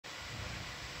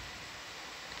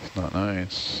It's not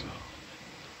nice.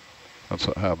 That's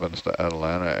what happens to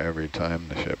Atalanta every time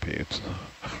the ship heats.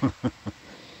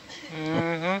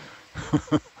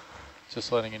 Mm-hmm.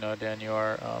 Just letting you know, Dan, you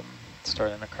are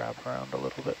starting to crab around a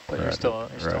little bit, but you're still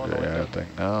in the window. Yeah,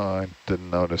 no, I didn't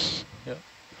notice. Yep.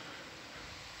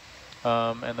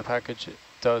 And the package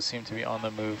does seem to be on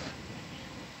the move.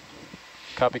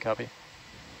 Copy, copy.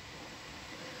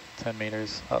 10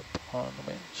 meters up on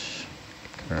the winch.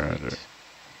 Roger.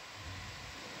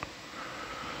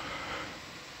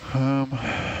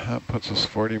 That puts us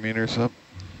 40 meters up.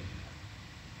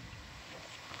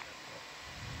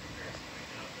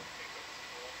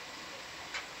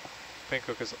 Pink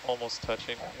hook is almost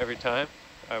touching every time.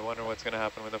 I wonder what's going to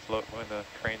happen when the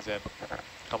crane's in.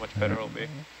 How much better it'll be.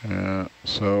 Yeah,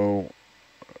 so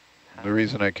the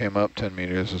reason I came up 10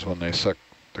 meters is when they suck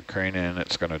the crane in,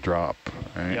 it's going to drop,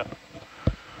 right? Yep.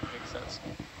 Makes sense.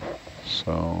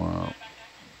 So,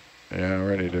 yeah,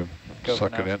 ready to Go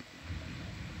suck it in.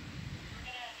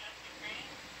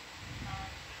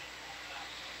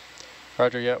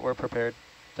 Roger, yeah, we're prepared.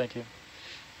 Thank you.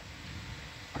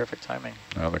 Perfect timing.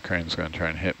 Now the crane's going to try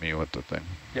and hit me with the thing.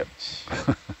 Yep.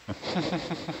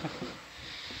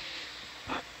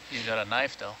 You got a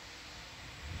knife, though.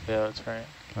 Yeah, that's right.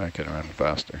 I can run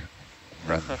faster.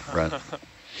 Run, run.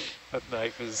 That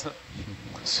knife is...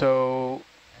 So...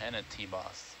 And a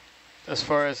T-boss. As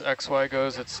far as XY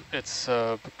goes, it's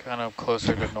kind of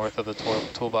closer to north of the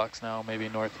toolbox now, maybe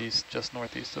northeast, just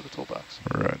northeast of the toolbox.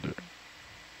 Roger.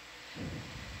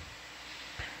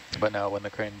 But now when the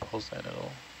crane pulls in,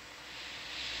 it'll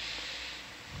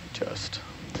adjust.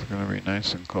 It's going to be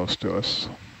nice and close to us.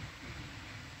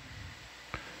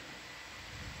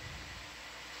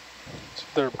 So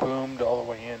they're boomed all the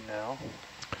way in now.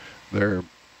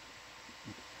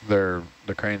 The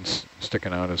crane's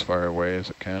sticking out as far away as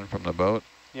it can from the boat.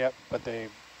 Yep, but they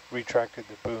retracted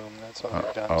the boom. That's all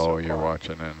they've done. Oh, so you're far.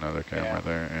 watching another camera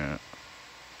there, yeah.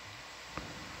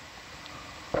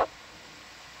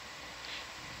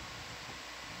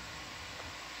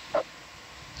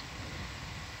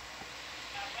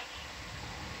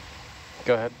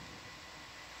 Go ahead.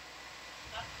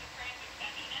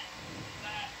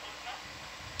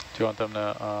 Do you want them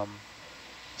to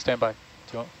stand by?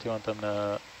 Do you want them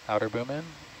to outer boom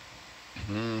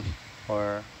in?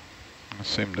 Or I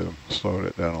seem to have slowed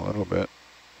it down a little bit.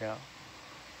 yeah.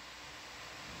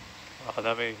 Oh,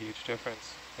 that made a huge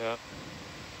difference. Yeah.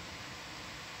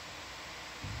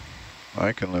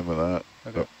 I can live with that.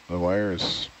 Okay. The wire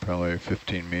is probably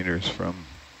 15 meters from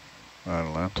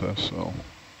Atalanta, so.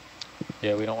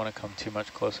 Yeah, we don't want to come too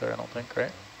much closer, I don't think,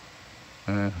 right?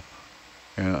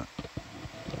 Yeah.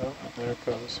 Oh, there it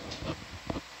goes.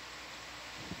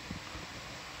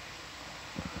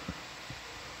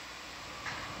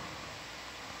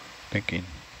 Thinking,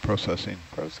 processing.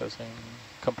 Processing,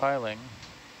 compiling.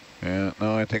 Yeah,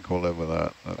 no, I think we'll live with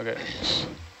that. Okay.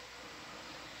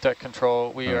 Deck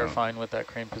control, we are fine with that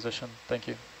crane position. Thank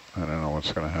you. I don't know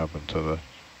what's going to happen to the...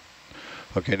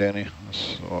 Okay, Danny,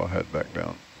 I'll head back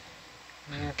down.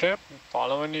 Okay,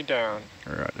 following you down.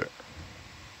 Roger.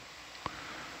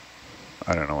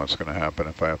 I don't know what's going to happen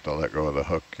if I have to let go of the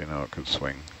hook. You know, it could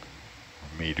swing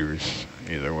meters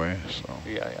either way, so...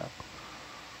 Yeah.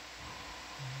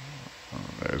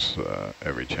 There's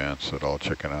every chance that I'll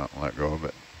chicken out and let go of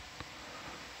it.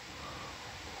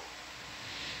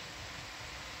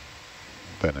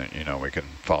 Then, you know, we can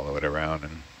follow it around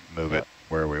and move it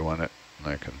where we want it, and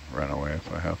I can run away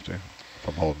if I have to. If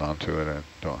I'm holding on to it, I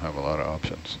don't have a lot of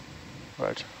options.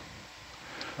 Right.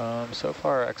 So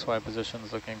far, XY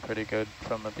position's looking pretty good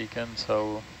from the beacon,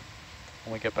 so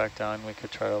when we get back down, we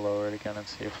could try to lower it again and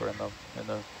see if we're in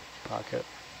the pocket.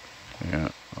 Yeah,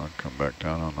 I'll come back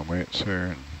down on the weights here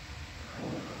and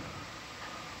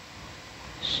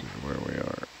see where we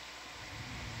are.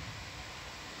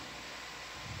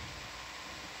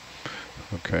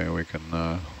 Okay, we can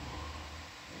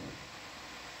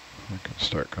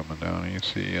start coming down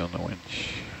easy on the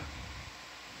winch.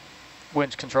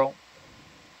 Winch control.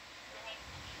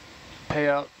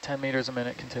 Payout 10 meters a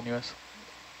minute continuous.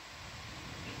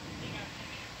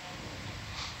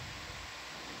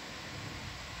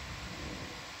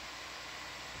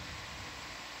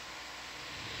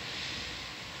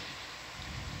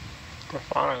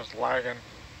 Grafana's lagging.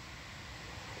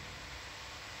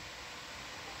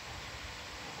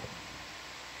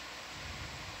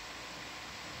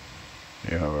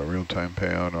 You have a real-time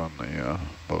payout on the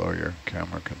below your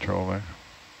camera control there?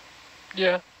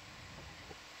 Yeah.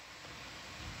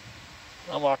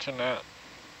 I'm watching that.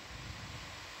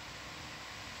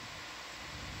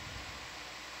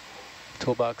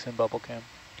 Toolbox and bubble cam.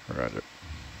 Roger.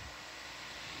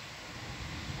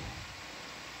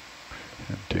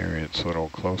 theory, it's a little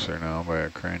closer now by a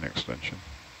crane extension.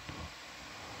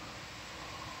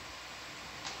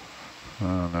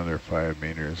 Another 5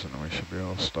 meters and we should be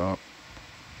able to stop.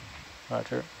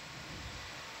 Roger.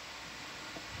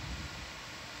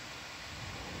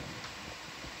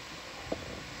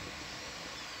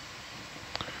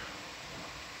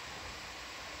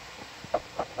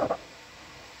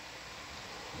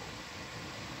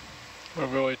 We're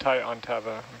really tight on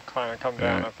tether. Kind of come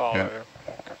down and follow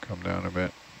you. Come down a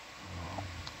bit.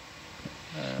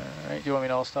 Alright, do you want me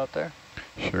to all stop there?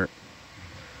 Sure.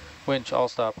 Winch, all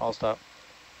stop, all stop.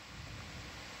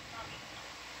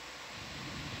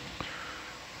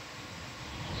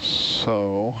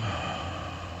 So,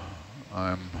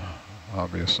 I'm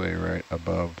obviously right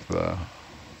above the,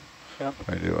 Yep.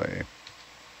 I do a,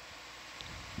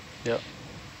 Yep.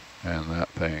 and that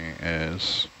thing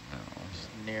is, Just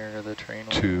near the train.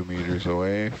 2 meters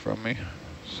away from me.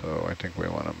 So I think we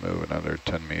want to move another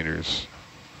 10 meters.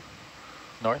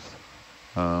 North?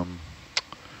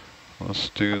 Let's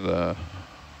do the,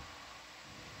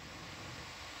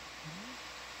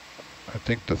 I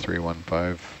think the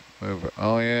 315 move.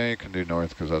 Oh yeah, you can do north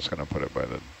because that's going to put it by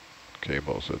the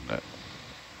cables, isn't it?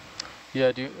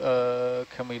 Yeah,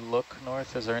 can we look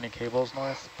north? Is there any cables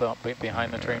north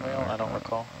behind the train wheel? I don't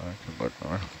recall. I can look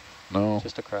north. No.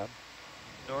 Just a crab.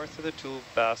 North of the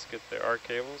Toolbasket, there are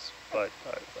cables, but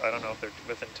I don't know if they're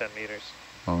within 10 meters.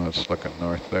 Oh, that's looking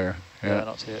north there. Yeah, I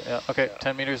don't see it. Yeah, okay, Yeah.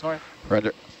 10 meters north.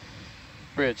 Roger.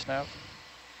 Bridge now.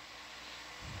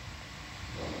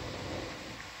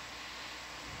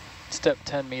 Step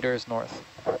 10 meters north.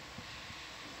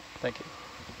 Thank you.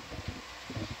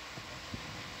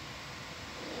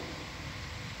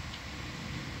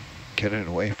 Get it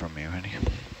away from me, honey.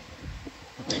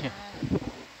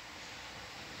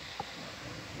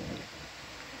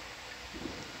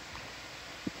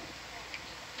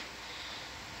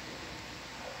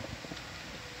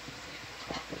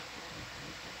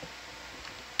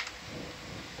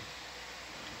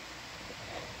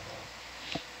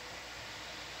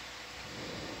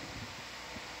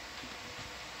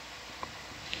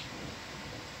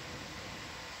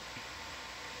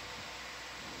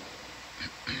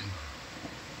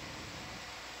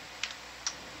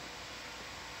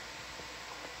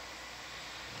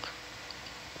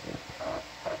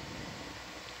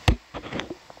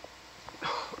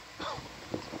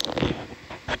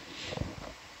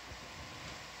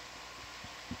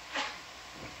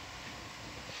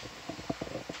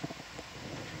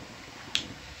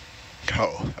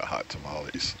 Oh, the hot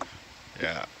tamales.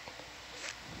 Yeah.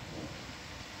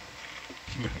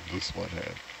 Just one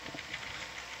hand.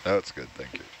 That's good,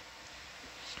 thank you.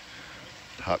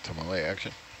 Hot tamale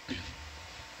action.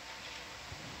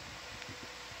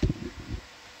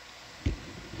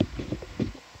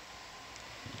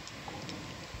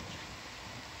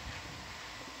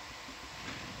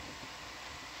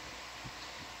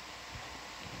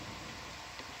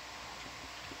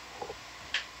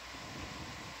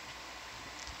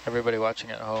 Everybody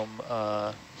watching at home,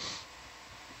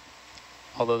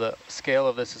 although the scale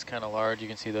of this is kind of large, you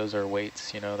can see those are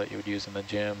weights, you know, that you would use in the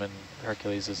gym, and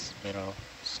Hercules is, you know,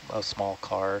 a small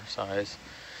car size.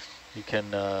 You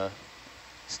can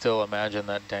still imagine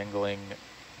that dangling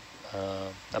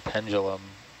a pendulum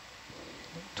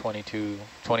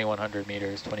 2,100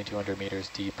 meters, 2,200 meters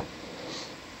deep,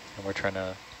 and we're trying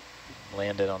to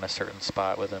land it on a certain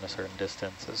spot within a certain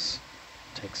distance.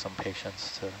 Takes some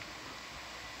patience to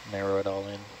narrow it all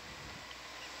in.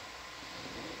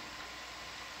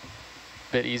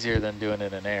 Bit easier than doing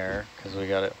it in air because we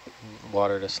got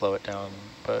water to slow it down,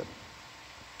 but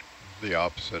The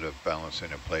opposite of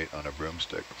balancing a plate on a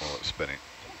broomstick while it's spinning.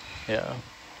 yeah.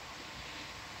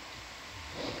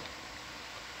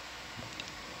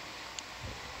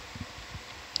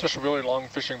 Just a really long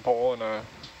fishing pole and a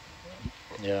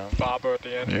Yeah. bobber at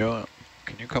the end. Yeah.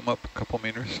 Can you come up a couple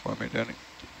meters for me, Danny?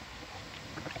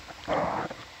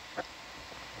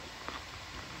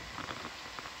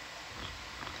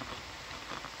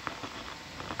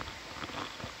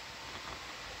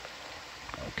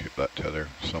 I'll keep that tether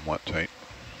somewhat tight.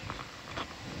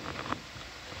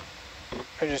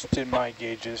 I just did my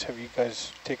gauges. Have you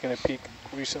guys taken a peek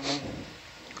recently?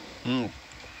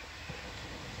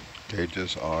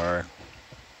 Gauges are,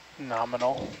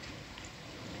 Nominal.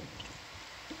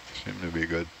 seem to be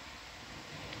good.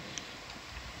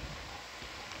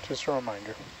 Just a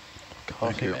reminder.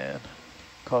 Coffee you. man.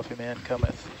 Coffee man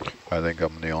cometh. I think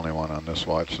I'm the only one on this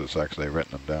watch that's actually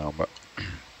written them down, but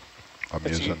I'm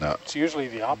using that. It's usually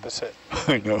the opposite.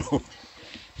 I know.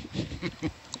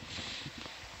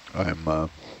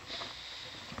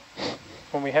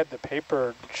 when we had the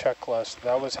paper checklist,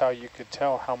 that was how you could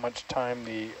tell how much time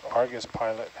the Argus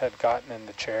pilot had gotten in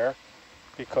the chair,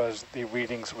 because the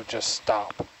readings would just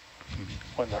stop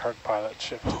when the Herc pilot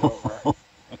shifted over.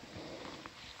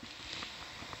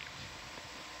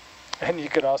 And you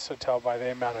could also tell by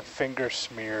the amount of finger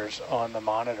smears on the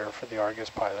monitor for the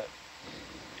Argus pilot.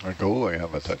 Like, oh, I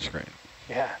have a touchscreen.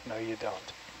 Yeah, no you don't.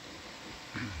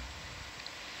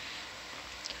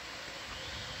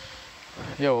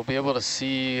 Yeah, we'll be able to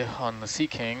see on the Sea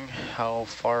King how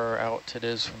far out it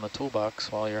is from the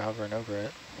toolbox while you're hovering over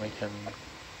it. We can...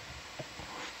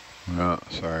 Yeah,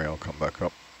 sorry, I'll come back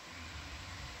up.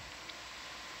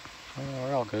 Oh,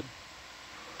 we're all good.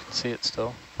 Can see it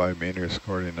still. 5 meters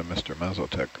according to Mr.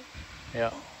 Mazotec.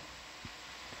 Yeah.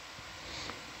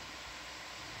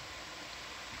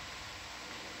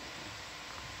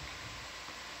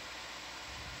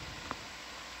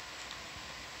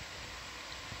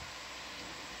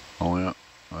 Oh yeah,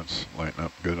 that's lighting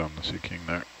up good on the Sea King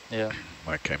there. Yeah.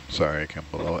 I came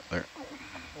below it there.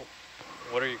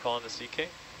 What are you calling the Sea King?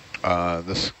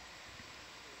 This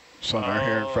sonar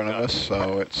here in front of us,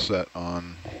 so it's set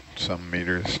on some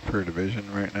meters per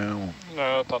division right now.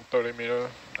 No, it's on 30 meter.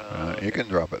 You can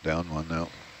drop it down one now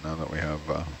that we have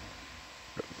got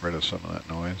rid of some of that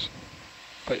noise.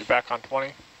 Put you back on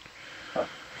 20. I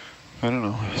don't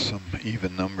know, some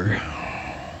even number.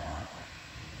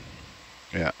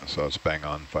 Yeah, so it's bang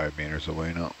on 5 meters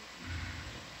away now.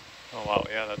 Oh wow,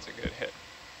 yeah, that's a good hit.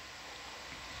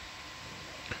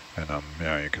 And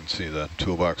yeah, you can see the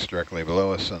toolbox directly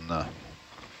below us and the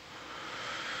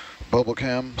bubble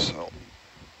cam, so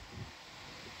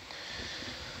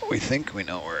we think we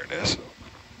know where it is.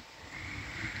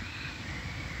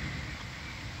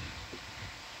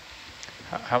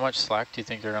 How much slack do you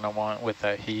think you're going to want with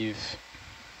that heave?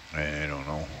 I don't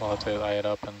know. We'll have to eye it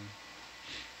up and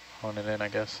hone it in, I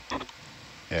guess.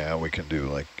 Yeah, we can do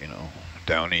like, you know,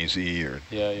 down easy or...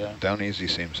 Yeah. Down easy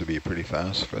seems to be pretty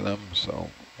fast for them,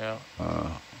 so... Yeah.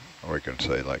 Or we can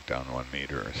say like down 1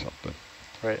 meter or something.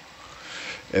 Right.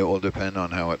 It will depend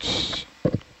on how it's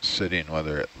sitting,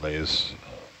 whether it lays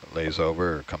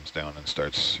over or comes down and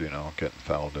starts, you know, getting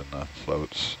fouled in the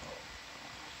floats.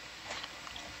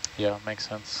 Yeah, makes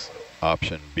sense.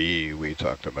 Option B we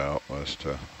talked about was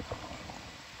to,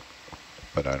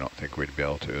 but I don't think we'd be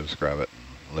able to, is grab it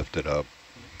and lift it up.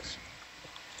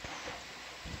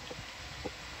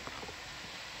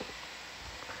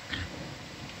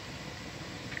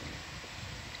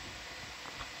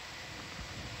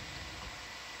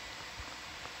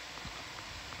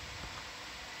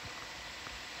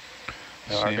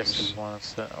 The Argus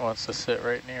wants to sit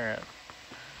right near it.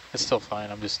 It's still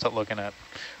fine. I'm just looking at,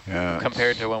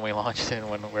 compared to when we launched it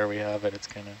and where we have it, it's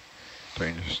kind of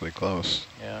dangerously close.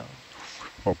 Yeah.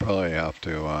 We'll probably have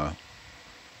to,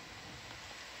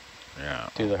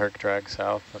 do the Herc drag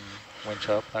south and winch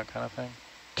up, that kind of thing.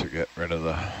 To get rid of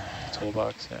the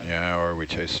toolbox, yeah. Yeah, or we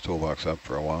chase the toolbox up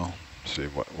for a while, see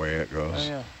what way it goes. Oh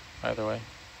yeah, either way.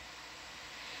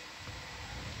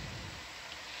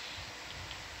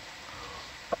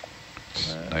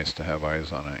 It's nice to have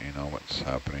eyes on it, you know what's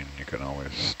happening. You can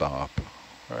always stop.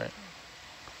 Right.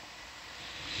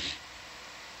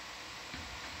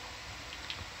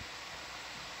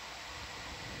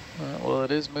 Well,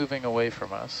 it is moving away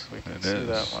from us. We can see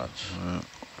that much.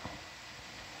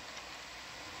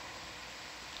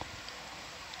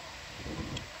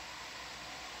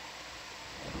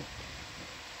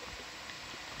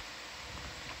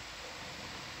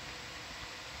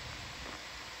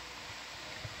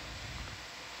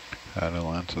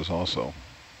 Adelante is also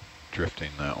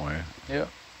drifting that way. Yeah.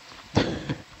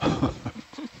 That's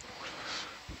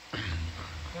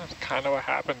kind of what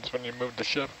happens when you move the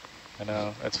ship. I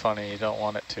know, it's funny, you don't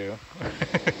want it to.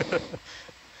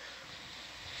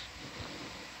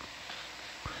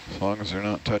 As long as they're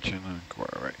not touching, I think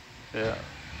we're right. Yeah,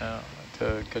 did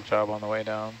a good job on the way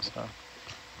down, so.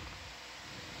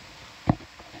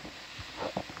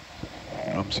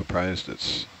 I'm surprised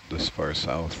it's this far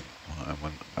south.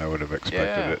 I would have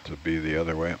expected it to be the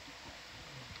other way.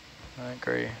 I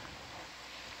agree. It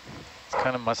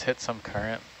kind of must hit some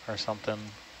current or something,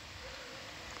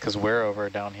 because we're over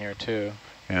down here too.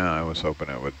 Yeah, I was hoping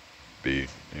it would be,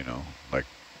 you know, like,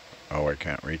 oh, I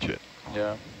can't reach it.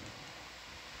 Yeah.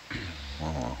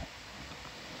 Well.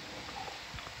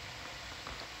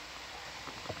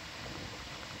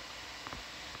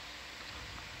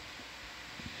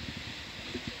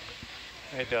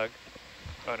 Hey, Doug.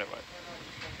 Oh, never mind.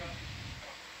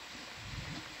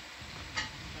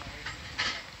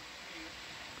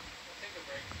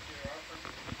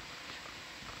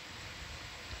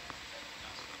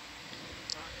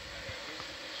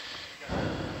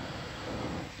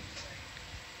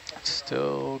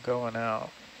 still going out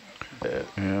a bit.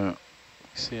 Yeah.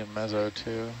 See a mezzo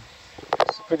too.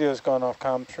 This video's gone off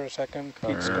comms for a second.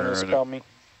 Pete's going to Heard it. spell me.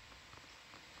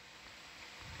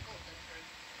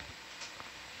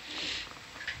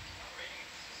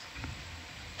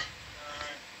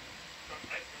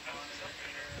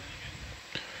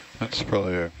 That's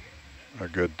probably a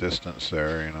good distance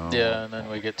there, you know. Yeah, and then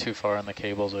we get too far and the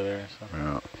cables are there. So.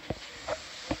 Yeah.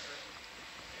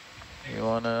 You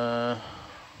wanna?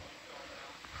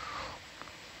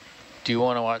 Do you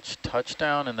want to watch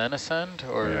touchdown and then ascend,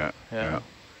 or Yeah.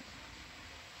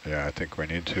 Yeah, I think we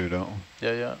need to, don't we?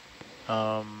 Yeah.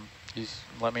 You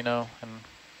let me know and.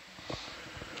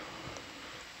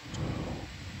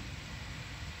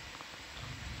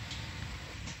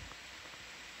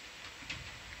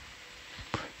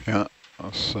 Yeah.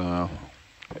 Let's,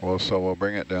 well, so we'll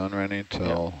bring it down, Rennie,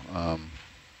 till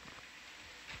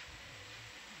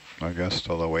I guess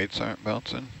till the weights aren't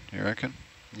bouncing. You reckon?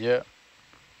 Yeah.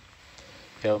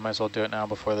 Yeah, we might as well do it now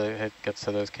before the hit gets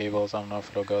to those cables. I don't know if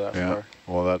it'll go that far.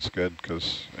 Well, that's good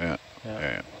because, yeah.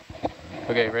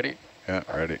 Okay, ready? Yeah,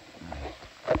 ready.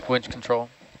 Winch control.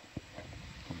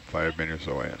 I'm 5 meters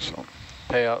away, so.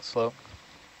 Pay out slow.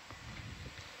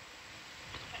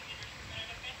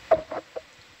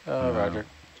 Roger.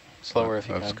 Slower if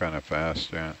you can. That's kind of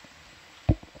fast, yeah.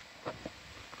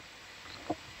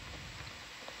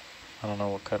 I don't know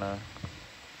what kind of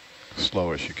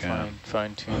Slow as you can.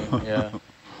 fine tune, yeah.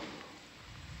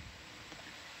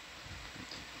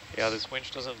 Yeah, this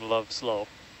winch doesn't love slow.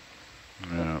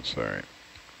 Yeah, that's all right.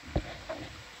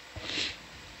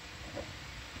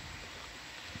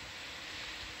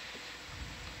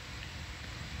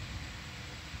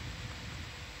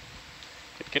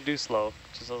 It can do slow,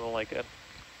 just doesn't like it.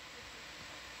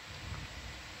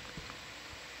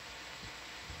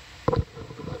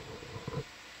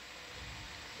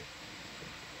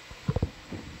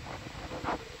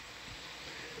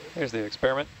 Here's the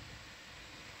experiment.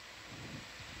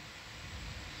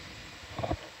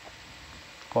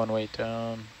 One weight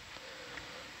down,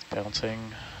 bouncing.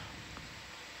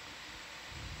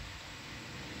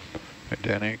 Hey,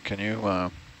 Danny, can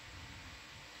you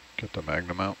get the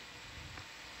Magnum out?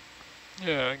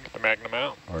 Yeah, I can get the Magnum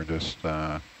out. Or just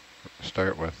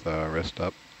start with wrist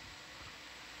up?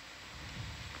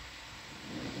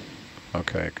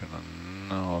 Okay,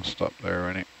 no, I'll stop there,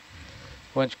 Rennie.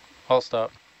 Winch, I'll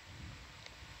stop.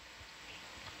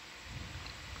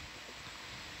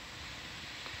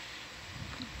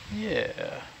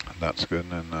 Yeah. That's good,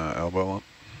 and then elbow up.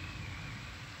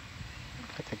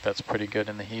 I think that's pretty good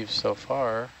in the heaves so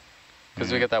far.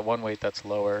 Because we get that one weight that's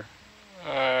lower.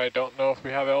 I don't know if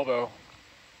we have elbow.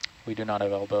 We do not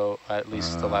have elbow, at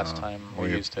least the last time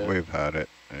we used it. We've had it.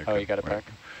 You got it back?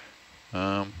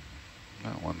 That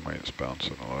one weight's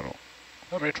bouncing a little.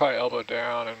 Let me try elbow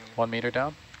down and 1 meter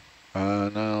down?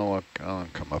 No, I'll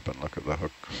come up and look at the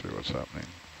hook, see what's happening.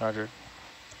 Roger.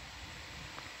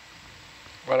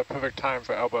 what a perfect time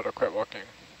for elbow to quit working.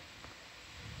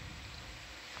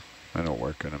 It'll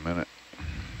work in a minute.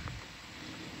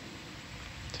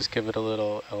 Just give it a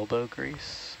little elbow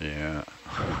grease. Yeah.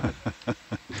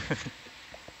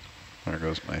 There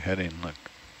goes my heading, look.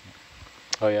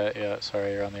 Oh yeah,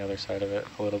 sorry, you're on the other side of it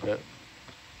a little bit.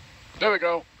 There we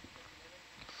go.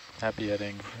 Happy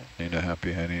heading. Need a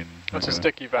happy heading. That's a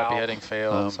sticky valve. Happy heading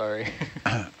failed, sorry.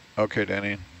 Okay,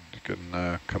 Danny, you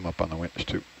can come up on the winch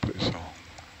too, please.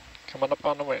 Coming up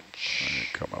on the winch.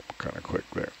 Come up kind of quick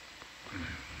there.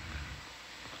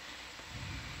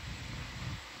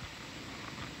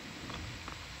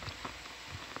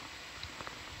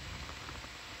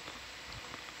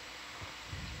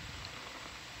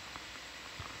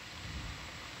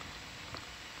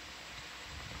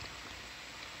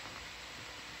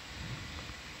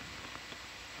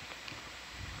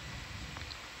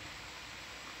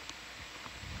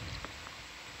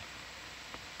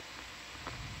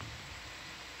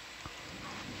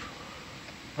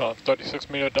 Oh, 36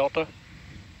 meter delta.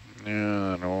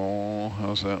 Yeah, no,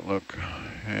 how's that look?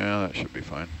 Yeah, that should be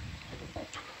fine.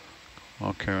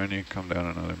 Okay, and you come down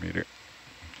another meter.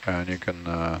 And you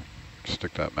can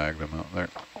stick that Magnum out there.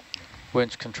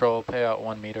 Winch control, pay out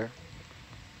 1 meter.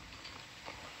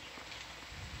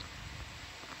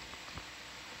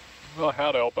 Well, I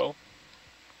had elbow.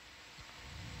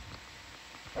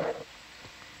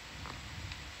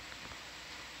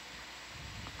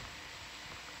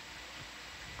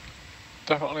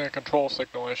 Definitely a control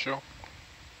signal issue.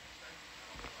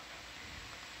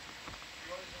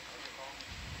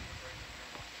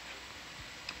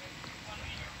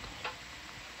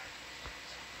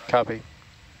 Copy.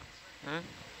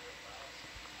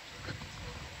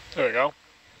 There we go.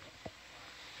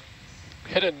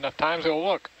 hit it enough times, it'll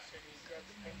look.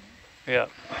 Yeah,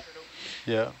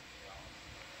 Yeah.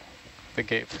 The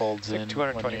gate folds it's in. like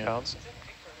 220 when you, pounds.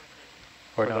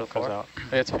 Or For no, the it goes core? out.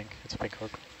 It's pink. It's a pink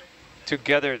hook.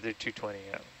 Together, they're 220,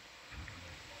 yeah.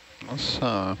 Let's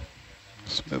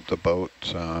move the boat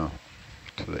to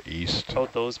the east. Oh,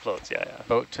 those floats, yeah, yeah.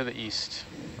 Boat to the east.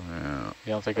 Yeah,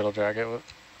 You don't think it'll drag it?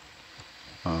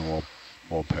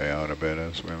 we'll pay out a bit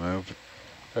as we move.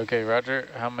 Okay, Roger.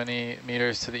 How many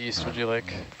meters to the east would you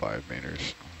like? 5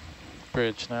 meters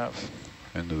Bridge nav.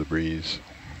 into the breeze.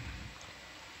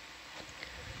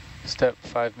 Step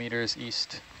 5 meters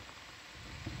east.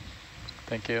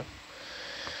 Thank you.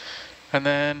 And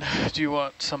then, do you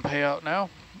want some payout now?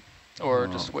 Or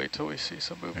just wait till we see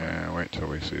some movement? Yeah, wait till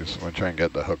we see. So we'll try and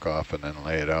get the hook off and then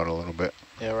lay it out a little bit.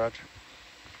 Yeah, Roger.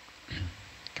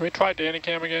 Can we try Danny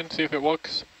Cam again, see if it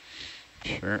works?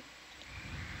 Sure.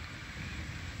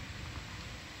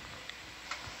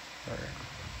 We're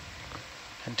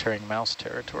entering mouse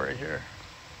territory here.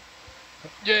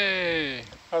 Yay!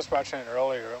 I was watching it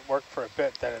earlier. It worked for a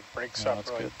bit, then it breaks No, up that's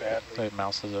really good. badly. The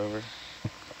mouse is over.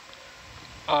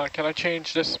 Can I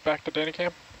change this back to Danny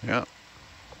Cam? Yeah.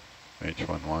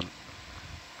 H11.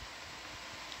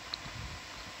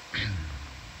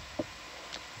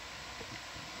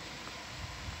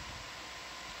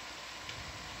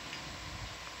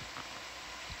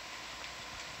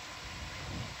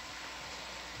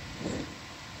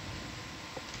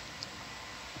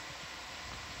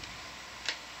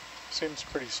 Seems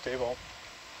pretty stable,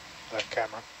 that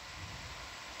camera.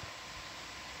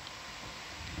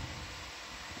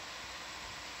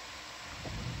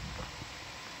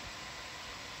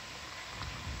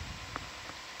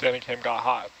 Danny Cam got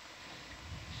hot.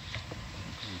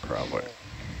 Probably.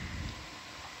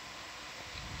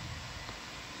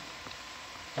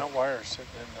 That wire's sitting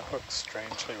in the hook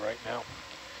strangely right now.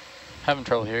 Having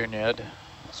trouble hearing you, Ed.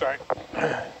 Sorry.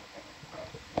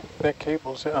 That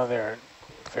cable's, oh there, it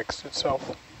fixed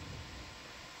itself.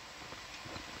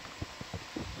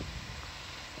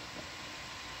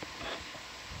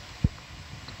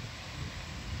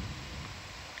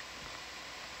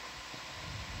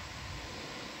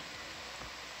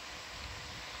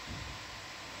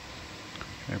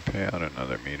 Okay, pay out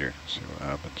another meter, see what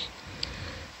happens.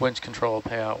 Winch control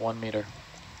payout 1 meter.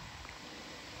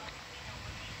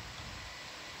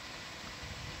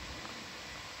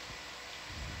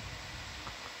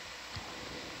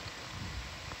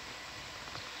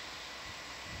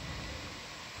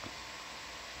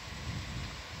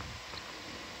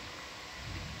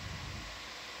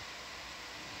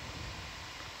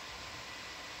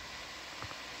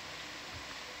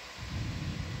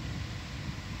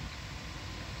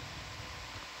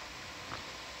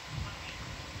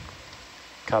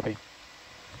 Copy.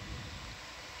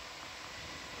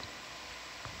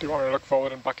 Do you want me to look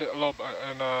forward and bucket a little bit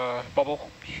and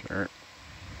bubble? Sure.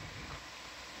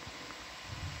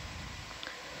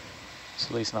 It's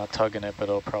at least not tugging it, but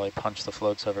it'll probably punch the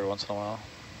floats every once in a while.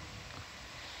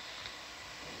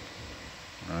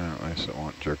 At least it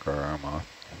won't jerk our arm off.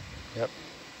 Yep.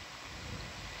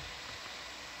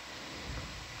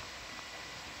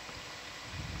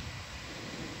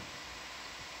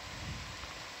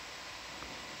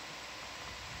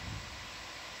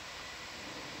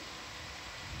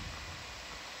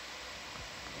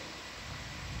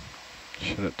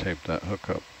 Should have taped that hook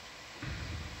up.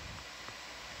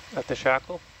 At the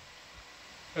shackle?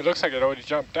 It looks like it already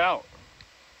jumped out.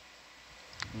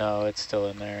 No, it's still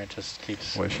in there. It just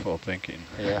keeps. Wishful thinking.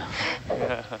 Yeah.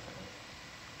 Yeah.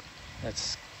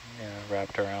 It's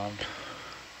wrapped around.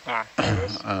 Ah, there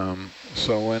it is.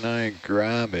 So when I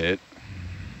grab it,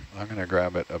 I'm going to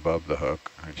grab it above the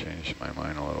hook. I changed my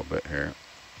mind a little bit here.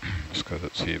 Just because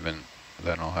it's even,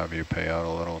 then I'll have you pay out a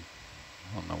little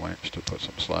on the winch to put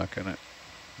some slack in it.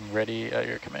 Ready at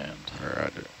your command.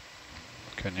 Roger.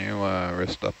 Can you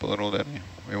wrist up a little, Denny?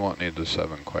 We won't need the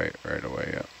 7 quite right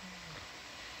away yet.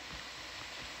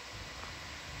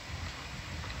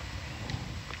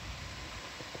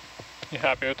 You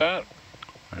happy with that?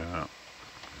 Yeah.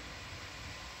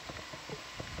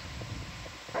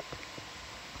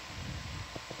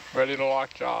 Ready to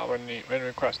lock jaw when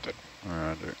requested.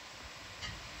 Roger.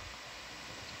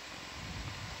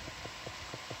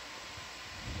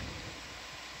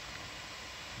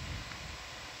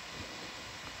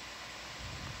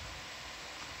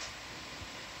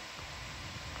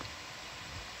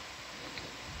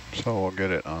 So we'll get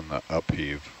it on the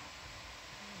upheave.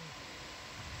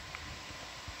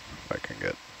 If I can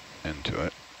get into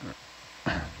it.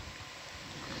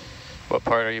 What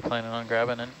part are you planning on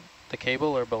grabbing? In the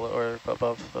cable or below or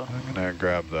above the? I'm gonna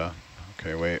grab the,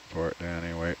 okay, wait for it,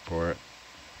 Danny, wait for it.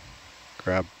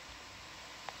 Grab.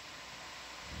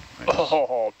 Nice.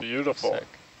 Oh, beautiful. Sick.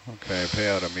 Okay, pay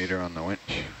out 1 meter on the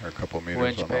winch, or a couple meters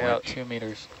Winch on the pay out winch. 2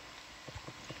 meters.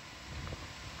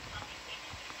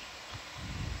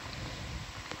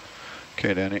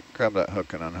 Okay, Danny, grab that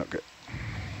hook and unhook it.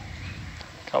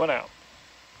 Coming out.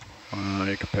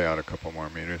 You can pay out a couple more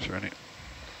meters, right?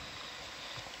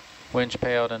 Winch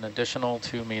pay out an additional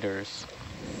 2 meters.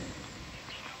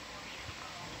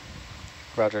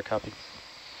 Roger, copy.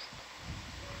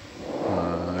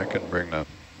 I can bring the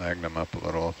Magnum up a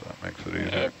little if that makes it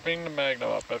easier. Yeah, bring the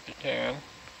Magnum up if you can.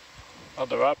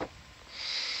 Other up.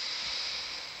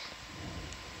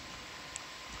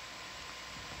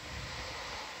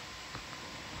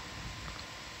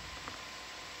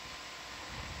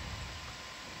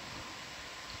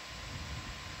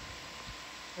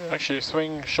 Actually,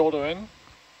 swing shoulder in.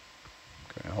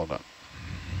 Okay, hold on.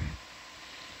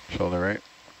 Shoulder right.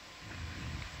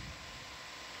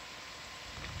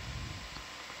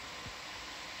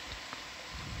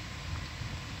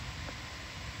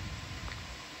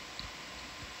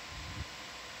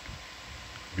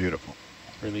 Beautiful.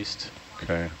 Released.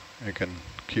 Okay, you can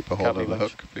keep a hold Copy, of the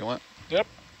winch. hook if you want. Yep,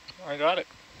 I got it.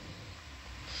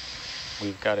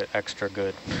 We've got it extra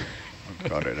good. I've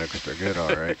got it extra good,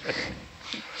 all right.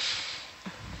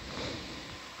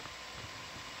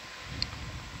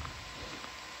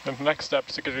 And the next step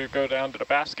is to go down to the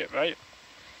basket, right?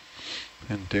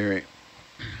 In theory.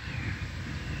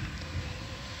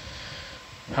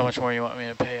 How much more you want me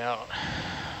to pay out?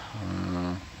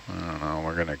 I don't know,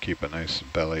 we're gonna keep a nice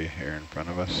belly here in front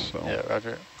of us, so Yeah,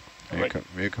 Roger.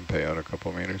 you can pay out a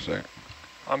couple meters there.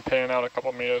 I'm paying out a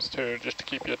couple meters too, just to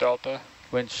keep your delta.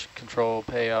 Winch control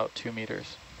pay out 2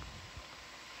 meters.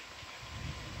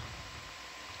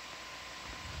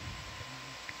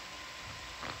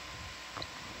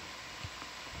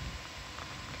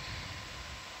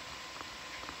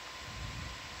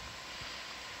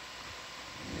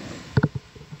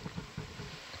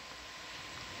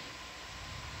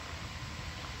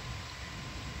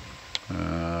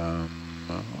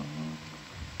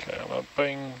 Okay, I'm gonna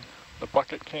bring the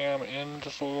bucket cam in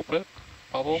just a little bit.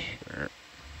 Bubble. Sure.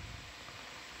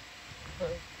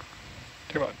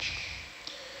 Too much.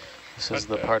 This is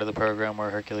the part of the program where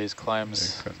Hercules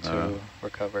climbs You can, to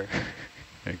recover.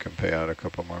 You can pay out a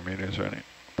couple more meters, right?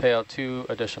 Pay out 2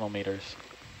 additional meters.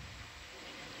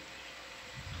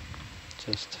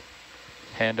 Just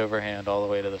hand over hand all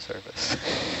the way to the surface.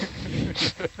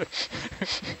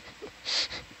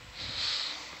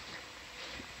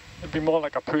 It'd be more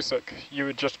like a Pusik. You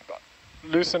would just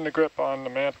loosen the grip on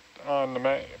the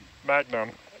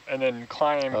Magnum, and then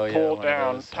climb, Oh, yeah, pull one of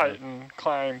down, those, yeah. tighten,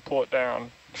 climb, pull it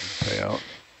down. Pay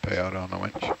out on the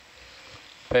winch.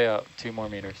 Pay out 2 more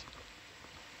meters.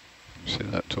 See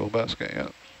that tool basket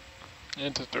yet?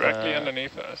 It's just directly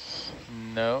underneath us.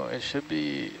 No, it should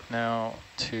be now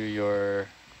to your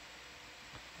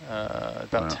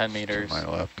about 10 meters. To my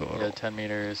left a little. Yeah, 10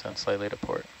 meters and slightly to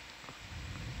port.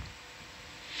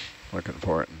 Looking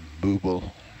for it in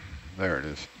Booble. There it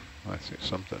is. I see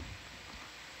something.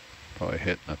 Probably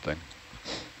hitting a thing.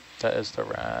 That is the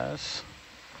RAS.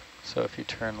 So if you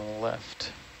turn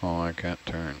left. Oh, I can't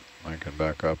turn. I can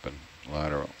back up and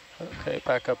lateral. Okay,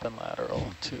 back up and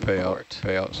lateral to Pay port.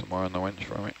 pay out some more on the winch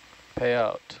for me. Pay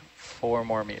out 4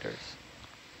 more meters.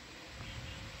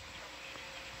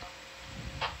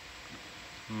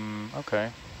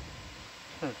 Okay.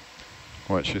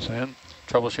 What's she saying?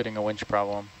 Troubleshooting a winch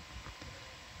problem.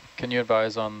 Can you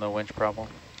advise on the winch problem?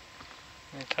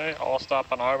 Okay, I'll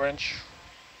stop on our winch.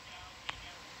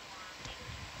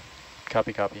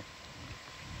 Copy, copy.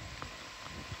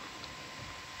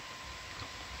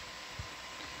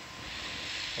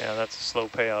 Yeah, that's a slow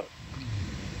payout.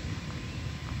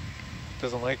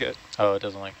 Doesn't like it. Oh, it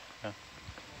doesn't like it.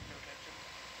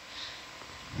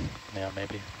 Yeah, yeah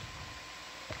maybe.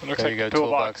 It looks There like you the go,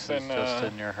 toolbox is in, just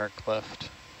in your Herc left.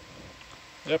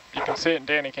 Yep, you can see it in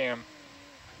Danny Cam.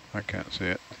 I can't see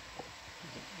it.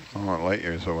 Oh, light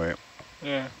years away.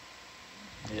 Yeah.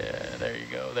 Yeah, there you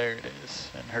go. There it is.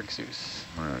 And Herc Zeus.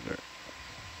 Roger.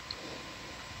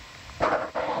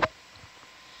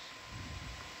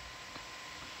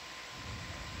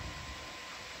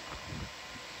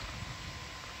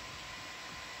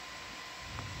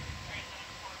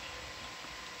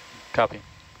 Copy.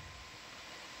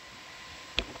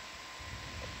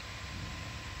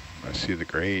 I see the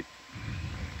grate.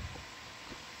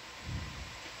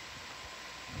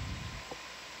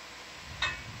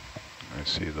 I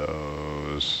see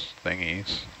those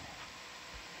thingies.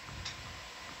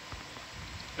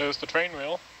 There's the train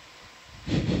wheel.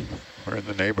 We're in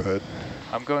the neighborhood.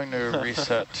 I'm going to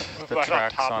reset the Right on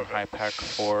tracks top on of it. high pack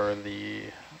for the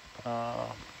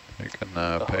You can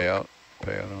The pay hook.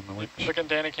 out on the winch. Look at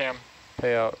Danny Cam.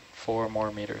 payout 4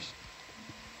 more meters.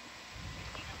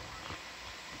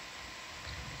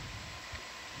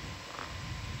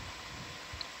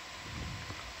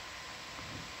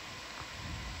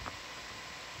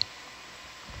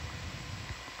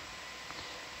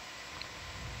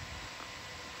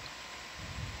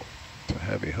 It's a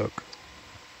heavy hook.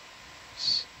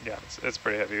 Yeah, it's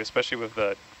pretty heavy, especially with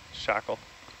the shackle.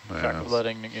 Yeah,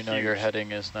 Letting you know your huge.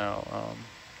 heading is now,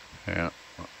 yeah.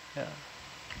 yeah,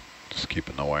 Just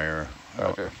keeping the wire out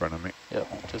Roger. in front of me. yep,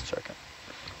 just checking.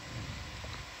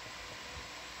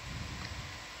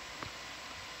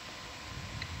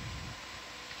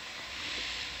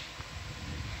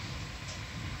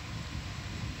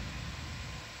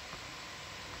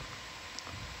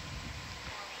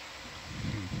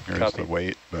 There's Copy. the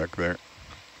weight back there.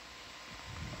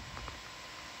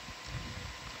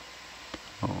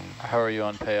 How are you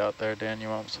on payout there, Dan? You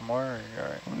want some more, or are you all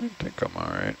right? I think I'm all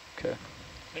right. Okay.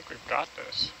 I think we've got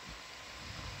this.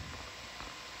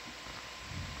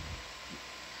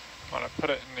 Want to put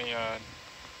it in the,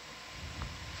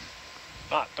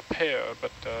 not the pair,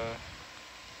 but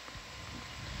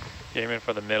Aiming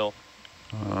for the middle.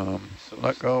 So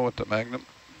Let go with the magnum.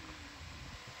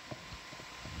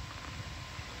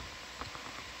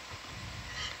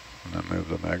 And then move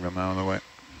the magnum out of the way.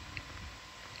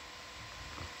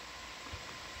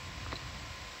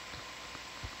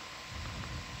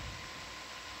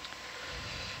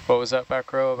 What was that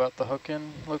back row about the hook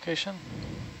in location?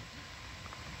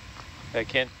 I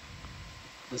can't.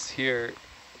 This here.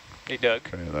 Hey, Doug.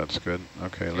 Okay, that's good.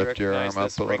 Okay, Do you lift your arm recognize up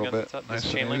this a ring little on the bit. top, Nice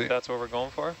this and chain link, easy. that's what we're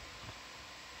going for?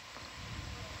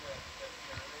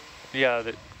 Yeah,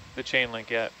 the chain link,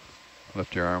 yeah.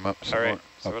 Lift your arm up some All right, more.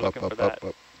 so we're Up, looking up, for up, that.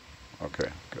 up. Okay,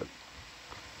 good.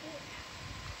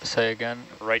 Say again,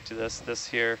 Right to this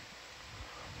here,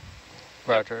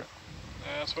 Roger.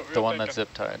 that's what we The were one that's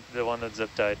thinking. zip tied. the one that's zip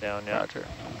tied down, yeah. Roger.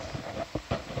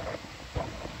 Let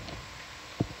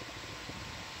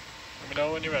me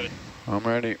know when you're ready. I'm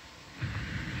ready.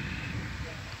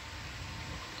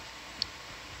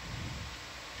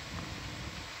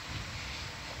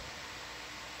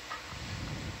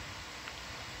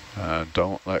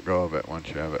 Don't let go of it once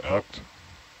you have it Nope. hooked.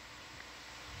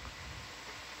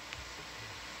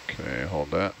 Okay,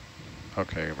 hold that.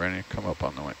 Okay, Rennie, come up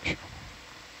on the winch.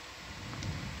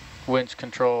 Winch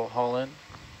control, haul in.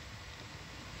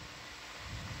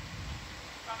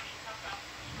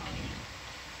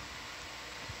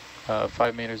 Uh,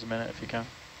 5 meters a minute if you can.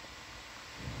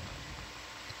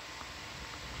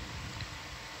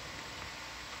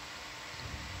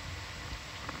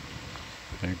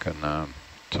 You can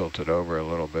tilt it over a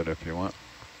little bit if you want.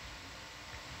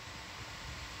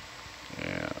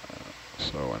 Yeah,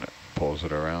 so when it pulls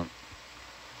it around.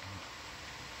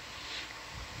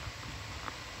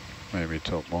 Maybe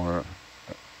tilt more,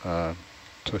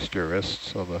 twist your wrist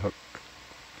so the hook.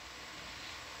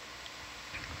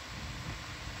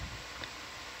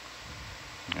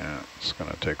 Yeah, it's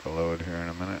gonna take a load here in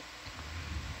a minute.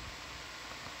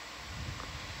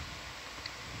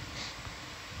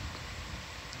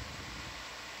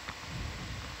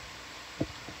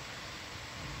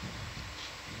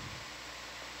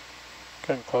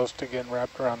 Getting close to getting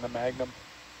wrapped around the magnum.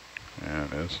 Yeah,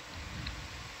 it is.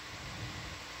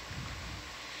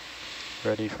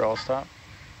 Ready for all stop?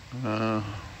 Yeah,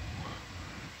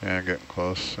 getting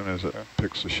close. As soon as it Okay.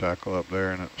 picks the shackle up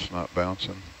there and it's not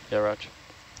bouncing, Yeah, Roger.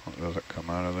 it doesn't come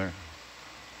out of there.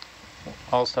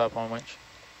 All stop on winch.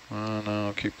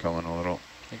 No, keep coming a little.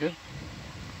 You good?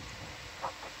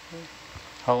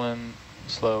 Haul in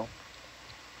slow.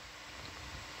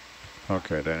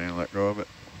 Okay, Danny, let go of it.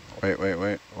 Wait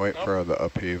Nope. for the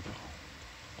upheave.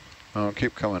 Oh,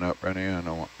 keep coming up, Rennie. I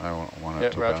don't want it Yeah,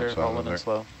 to Roger. bounce out Haul of in there. and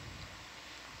slow.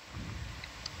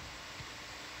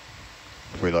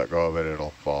 If we let go of it,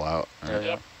 it'll fall out. Yeah,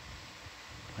 yeah.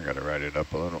 I gotta ride it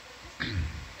up a little.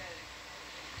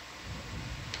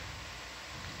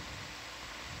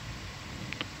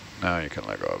 Now you can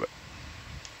let go of it.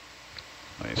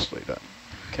 Nicely done.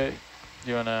 Okay.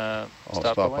 You wanna I'll stop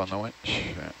the stop on winch? the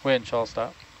winch. Yeah. Winch, all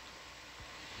stop.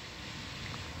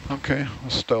 Okay,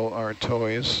 let's stow our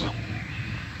toys.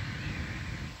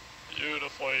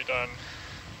 Beautifully done.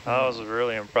 That was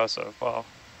really impressive, wow.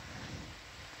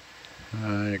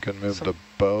 You can move the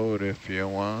boat if you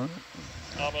want.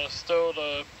 I'm gonna stow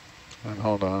the. And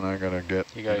hold on, I gotta get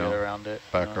You gotta get around it.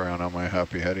 back around on my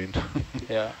happy heading.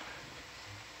 Yeah.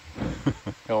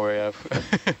 Don't worry, I've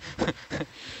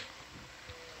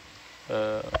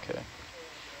okay.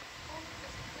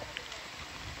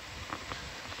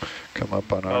 Come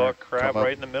up on Oh, our. a crab come up.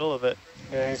 right in the middle of it.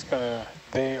 Yeah,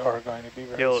 they are going to be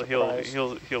very He'll surprised.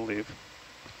 he'll leave.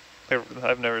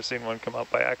 I've never seen one come up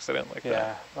by accident like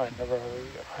that. Yeah, I never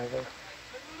either.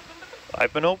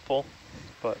 I've been hopeful,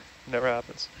 but never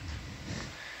happens.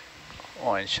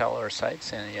 Oh, in shallower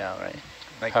sites, and yeah, right.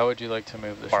 Like How would you like to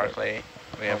move the ship? Barclay,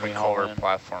 we have When we haul recovered in?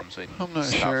 platforms with I'm not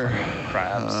stuff sure. and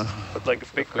crabs. But like a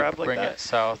big If we crab like bring that? it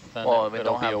south, then Well, we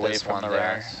it'll don't be have away this from one the there.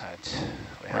 RAS.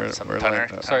 We have We're some letting tunner.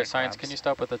 the- Sorry, tunner Science, crabs. can you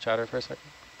stop with the chatter for a second?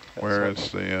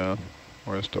 Where's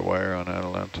the wire on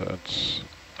Atalanta? It's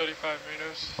 35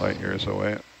 meters. light years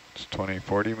away. It's 20,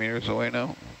 40 meters away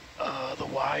now. The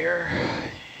wire.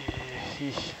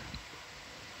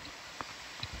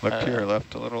 Look to your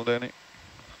left a little, Danny.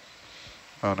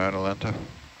 On Atalanta.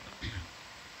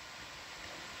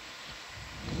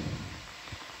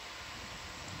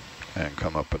 And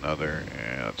come up another.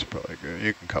 Yeah, that's probably good.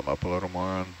 You can come up a little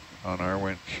more on our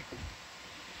winch.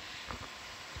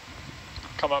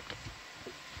 Come up.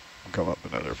 Come up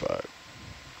another 5.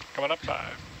 Coming up 5.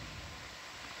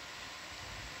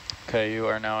 Okay, you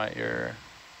are now at your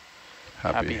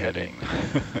happy heading.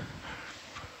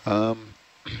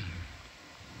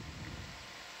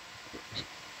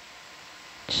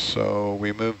 So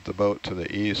we moved the boat to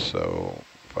the east, so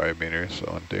 5 meters.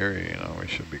 So in theory, you know, we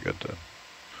should be good to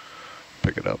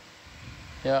pick it up.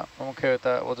 Yeah, I'm okay with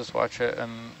that. We'll just watch it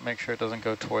and make sure it doesn't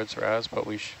go towards RAS, but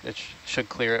it should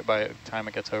clear it by the time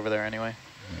it gets over there anyway.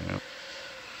 Yeah.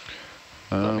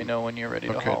 Let me know when you're ready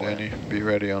to haul Okay, Danny, in. be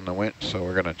ready on the winch. So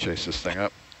we're gonna chase this thing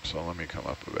up. So let me come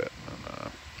up a bit.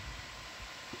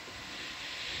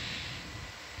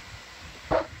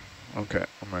 And, okay,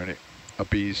 I'm ready.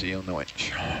 Up easy on the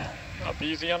winch. Up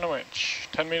easy on the winch.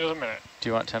 10 meters a minute. Do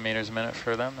you want 10 meters a minute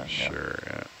for them? Then? Sure,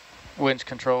 yeah. Winch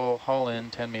control, haul in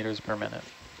 10 meters per minute.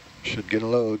 Should get a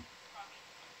load.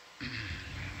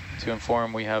 To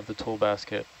inform, we have the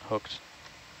Toolbasket hooked.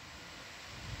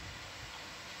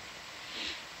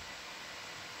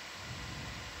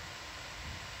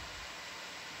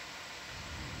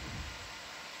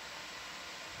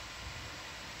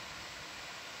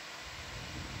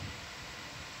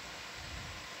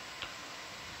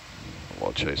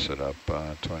 We'll chase it up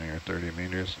 20 or 30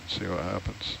 meters and see what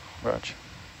happens. Roger.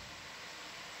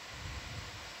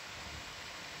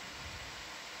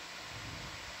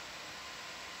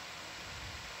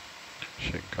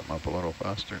 She can come up a little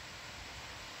faster.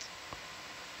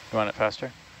 You want it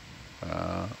faster?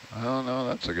 I don't know,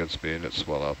 that's a good speed. It's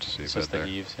well out to sea It's bed just the there.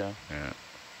 eaves, yeah. Yeah.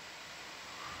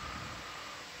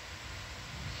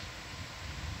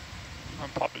 I'm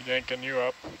probably yanking you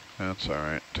up. That's all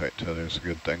right. Tight tether's a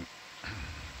good thing.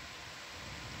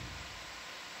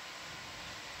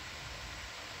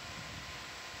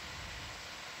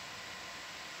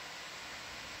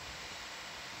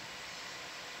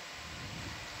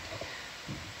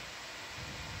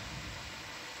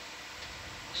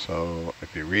 So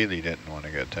if you really didn't want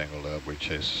to get tangled up, we'd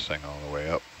chase this thing all the way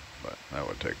up, but that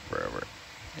would take forever.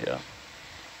 Yeah.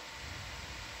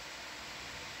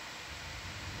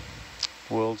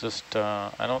 We'll just,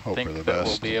 I don't Hope for think the that we'll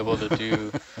best. be able to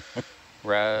do,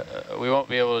 we won't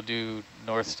be able to do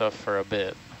north stuff for a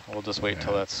bit. We'll just wait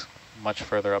till Yeah. that's much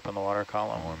further up in the water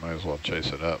column. Well, we might as well chase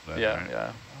it up then, Yeah, right?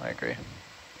 yeah, I agree.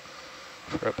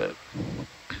 For a bit.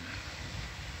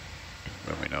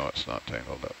 Then we know it's not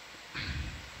tangled up.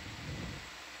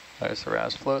 There's the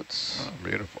RAS floats. Oh,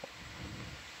 beautiful.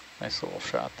 Nice little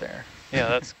shot there. Yeah,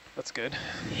 that's good.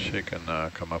 She can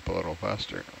come up a little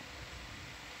faster.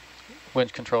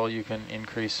 Winch control, you can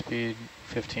increase speed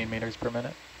 15 meters per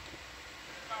minute.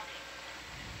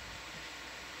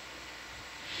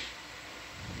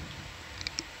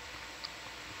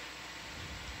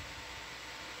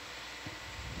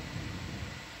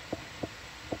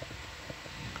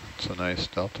 It's a nice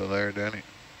delta there, Danny.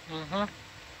 Mm-hmm.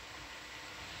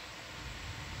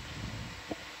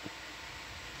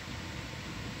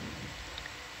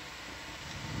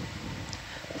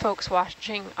 Folks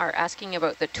watching are asking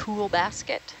about the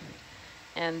Toolbasket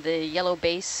and the yellow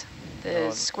base.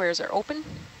 The squares are open,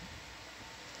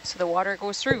 so the water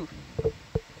goes through.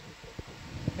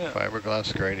 Yeah.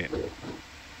 Fiberglass grating,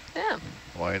 Yeah.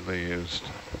 widely used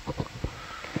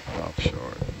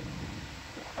offshore.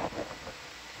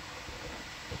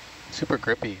 Super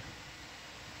grippy.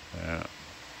 Yeah.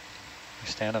 You're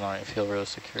standing on it, you feel really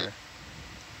secure.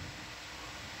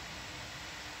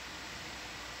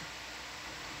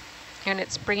 And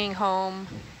it's bringing home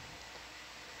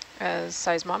a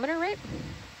seismometer, right?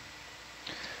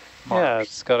 Yeah,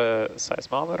 it's got a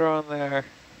seismometer on there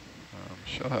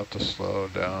She'll have to slow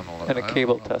down a little. and I a don't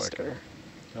cable know if I tester.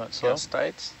 You want slow? Gas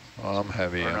tights? Oh, I'm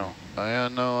heavy. Or no? I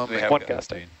know. I'm We at have one 15. gas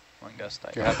tank. One gust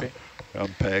type. You're happy?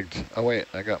 I'm pegged. Oh wait,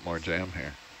 I got more jam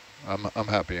here. I'm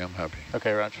happy. I'm happy.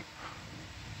 Okay, Raj.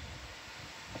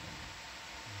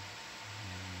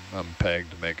 I'm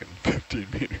pegged, making 15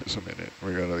 meters a minute.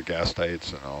 We go to the gas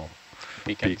tights and all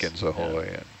beacons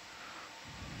ahoy, and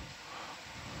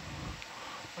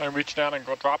I reach down and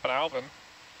go drop an Alvin.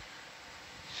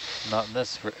 Not in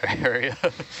this area.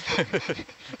 we're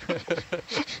good.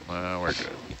 We're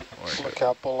Look good.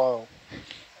 out below.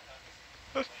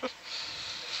 Well,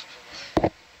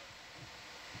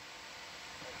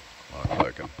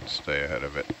 I can stay ahead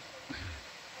of it.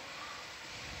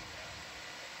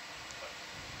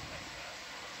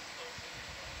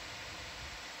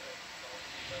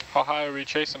 How high are we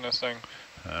chasing this thing?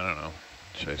 I don't know.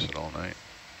 Chase it all night.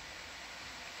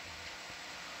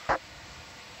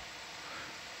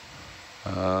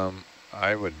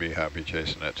 I would be happy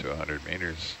chasing it to 100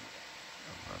 meters.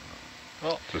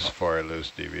 Well, Just before I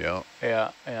lose DVL.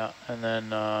 Yeah, and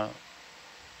then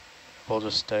we'll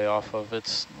just stay off of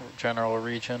its general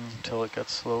region until it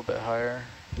gets a little bit higher.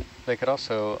 They could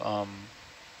also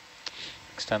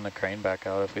extend the crane back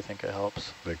out if we think it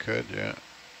helps. They could, yeah.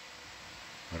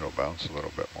 It'll bounce a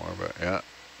little bit more, but yeah,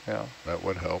 Yeah. that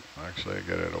would help. Actually,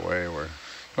 get it away. We're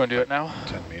You want to do it now?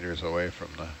 10 meters away from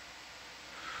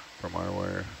our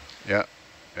wire. Yeah,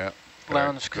 yeah.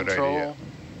 Lounge Good control. idea.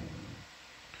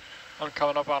 I'm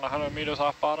coming up on 100 meters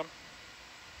off bottom.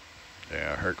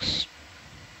 Yeah, Herc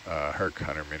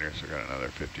 100 meters. We got another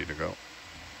 50 to go.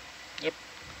 Yep.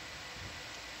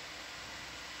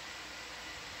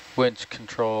 Winch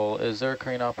control. Is there a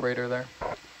crane operator there?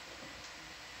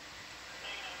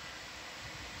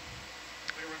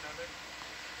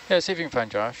 Yeah, see if you can find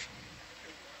Josh.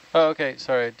 Oh, okay.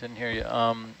 Sorry, didn't hear you.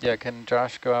 Yeah, can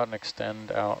Josh go out and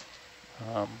extend out?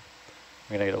 I'm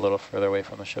gonna get a little further away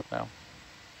from the ship now.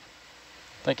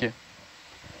 Thank you.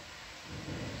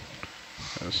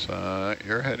 Is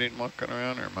your heading walking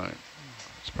around or mine?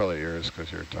 It's probably yours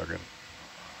because you're tugging.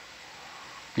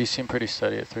 You seem pretty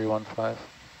steady at 315.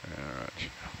 Yeah, right.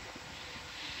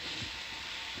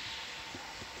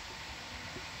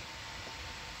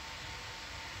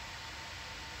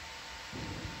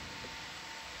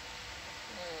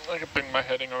 I can bring my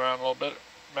heading around a little bit,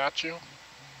 match you.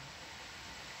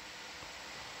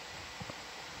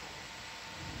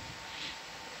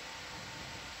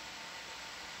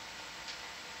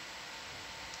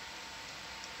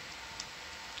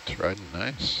 It's riding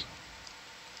nice.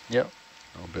 Yep.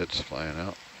 No bits flying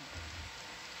out.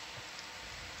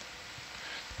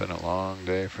 It's been a long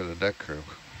day for the deck crew.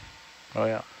 Oh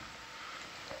yeah.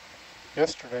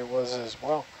 Yesterday was as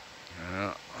well.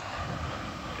 Yeah.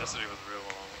 Yesterday was real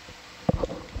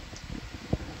long.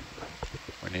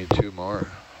 We need 2 more.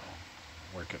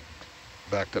 Working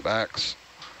back-to-backs.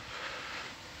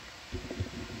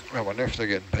 I wonder if they're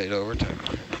getting paid overtime.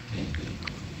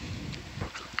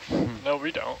 No,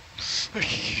 we don't.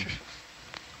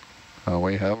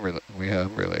 We have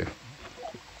relief.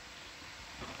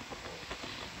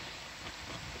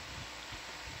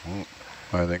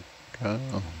 I think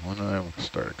when I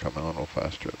started coming a little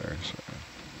faster there. So.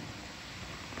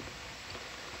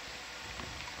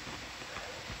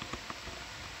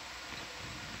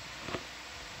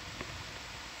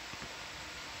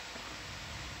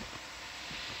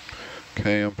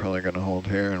 Okay, I'm probably going to hold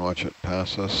here and watch it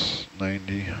pass us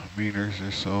 90 meters or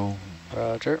so.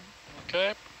 Roger.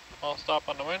 Okay, I'll stop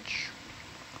on the winch.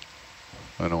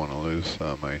 I don't want to lose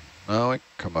my... No, I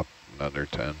come up another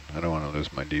 10. I don't want to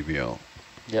lose my DVL.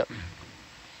 Yep.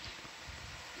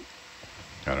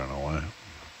 I don't know why.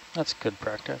 That's good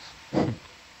practice. Then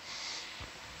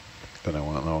I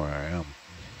want to know where I am.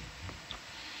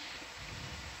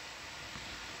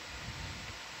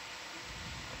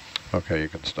 Okay, you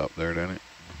can stop there, Danny.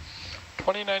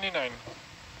 2099.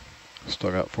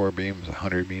 Still got 4 beams,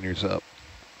 100 meters up.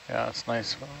 Yeah, it's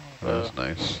nice. That was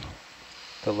nice.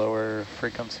 The lower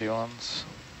frequency ones.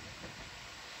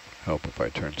 Help if I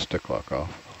turn stick lock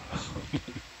off.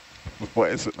 Why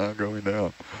is it not going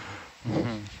down?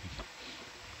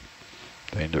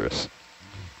 Dangerous.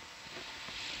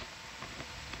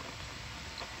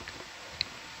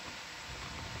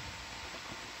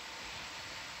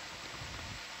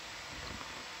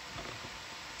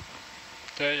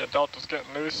 Okay, your delta's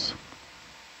getting loose.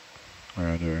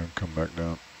 Roger, come back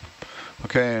down.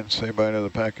 Okay, and say bye to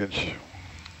the package.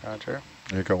 Roger.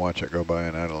 You can watch it go by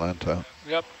in Atalanta.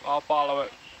 Yep, I'll follow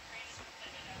it.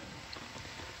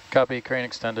 Copy, crane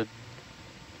extended.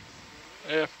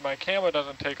 If my camera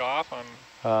doesn't take off on...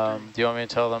 Do you want me to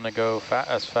tell them to go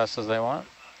as fast as they want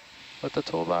with the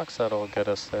toolbox? That'll get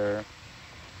us there.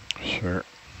 Sure.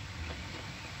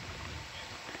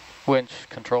 Winch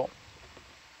control.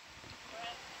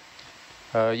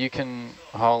 You can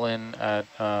haul in at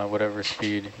whatever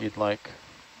speed you'd like.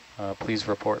 Please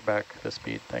report back the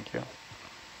speed. Thank you.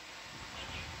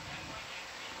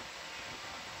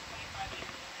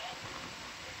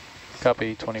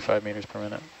 Copy, 25 meters per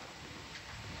minute.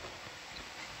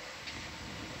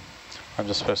 I'm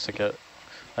just supposed to get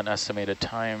an estimated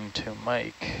time to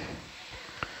Mike.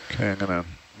 Okay,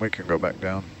 we can go back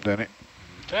down, Denny.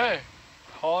 Okay,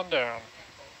 hauling down.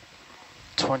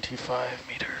 25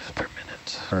 meters per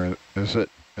minute. Or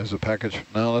is the package,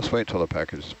 no, let's wait till the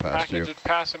package is past you. Package is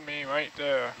passing me right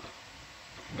there.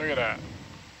 Look at that.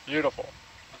 Beautiful.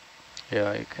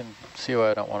 Yeah, you can see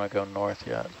why I don't want to go north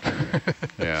yet.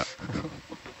 Yeah.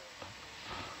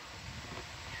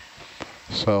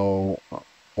 So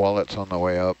while it's on the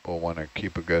way up, we'll want to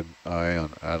keep a good eye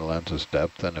on Atalanta's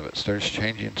depth, and if it starts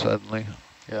changing suddenly,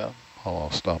 Yeah.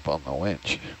 I'll stop on the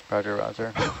winch. Roger,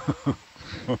 roger.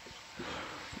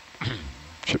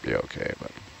 Should be okay,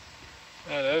 but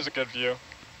Yeah, that is a good view.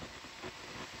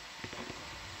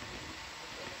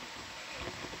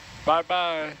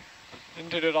 Bye-bye.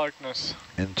 Into the darkness.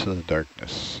 into the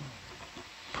darkness.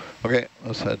 Okay,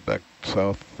 let's head back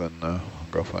south and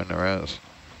go find the res.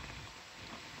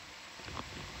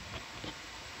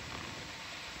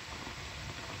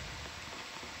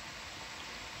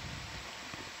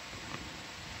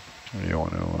 You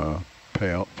want to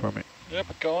pay out for me? Yep,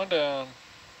 going down.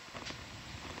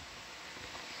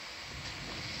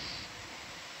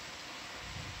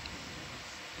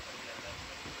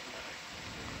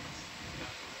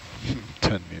 Hmm,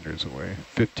 10 meters away,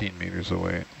 15 meters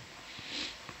away.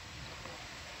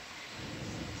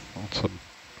 Awesome.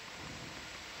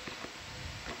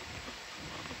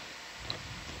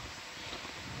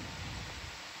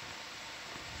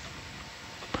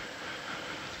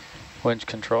 Winch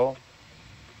control.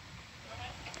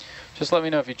 Just let me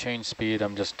know if you change speed.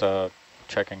 I'm just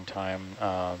checking time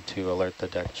to alert the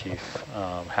deck chief.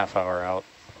 Half hour out.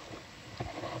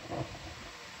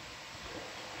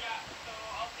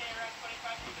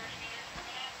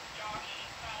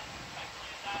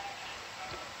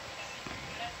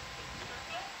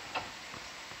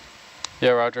 Yeah,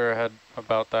 roger, I had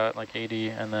about that, like 80,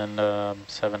 and then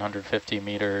 750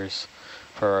 meters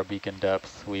for our beacon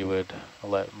depth. We would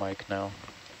let Mike know.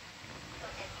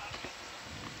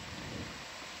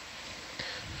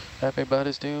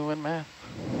 Everybody's doing math.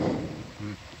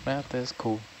 Math is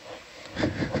cool.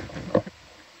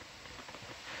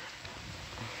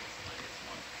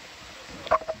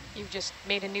 You just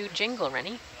made a new jingle,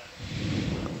 Rennie.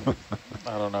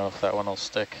 I don't know if that one will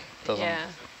stick. Doesn't. Yeah,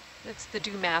 it's the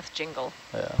do math jingle.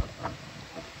 Yeah.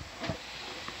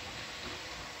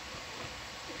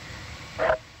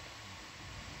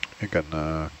 You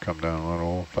can come down a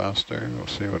little faster. We'll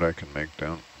see what I can make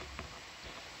down.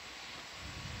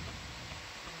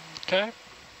 Okay.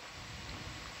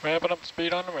 Ramping up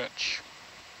speed on the winch.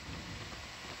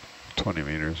 20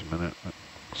 meters a minute, it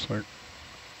looks like.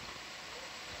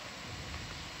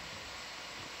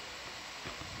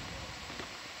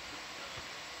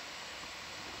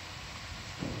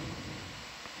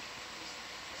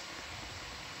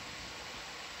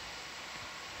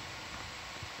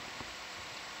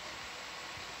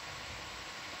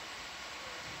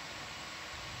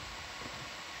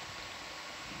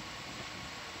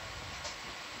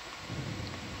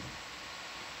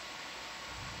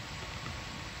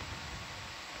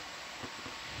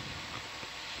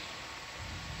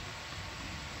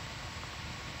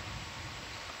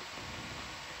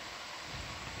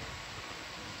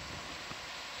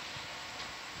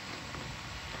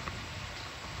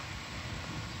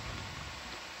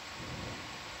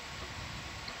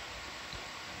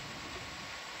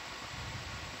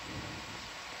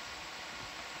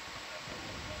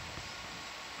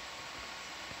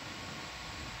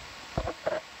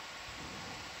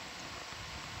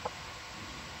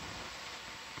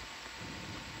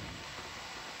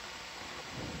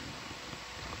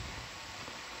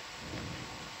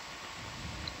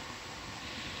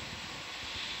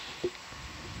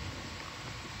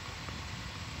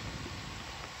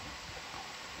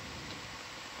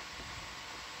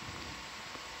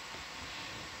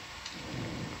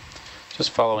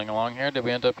 Just following along here, did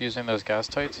we end up using those gas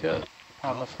tights yet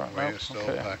on the front? We're Nope. still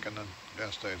Okay. packing the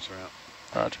gas tights around.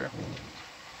 Roger.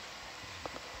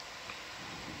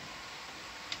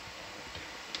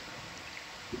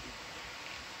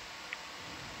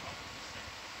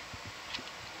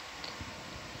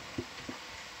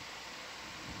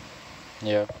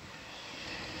 Yeah.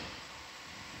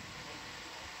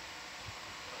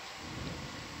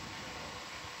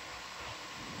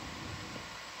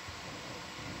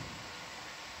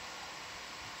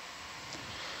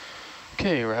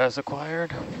 Okay, RAS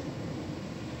acquired.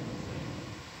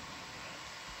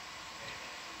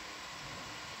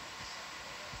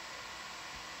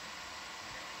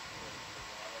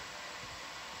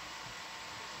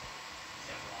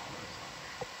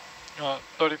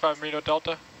 35 meter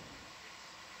delta.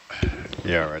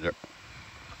 Yeah, roger.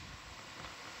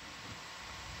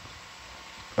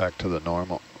 Back to the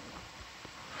normal.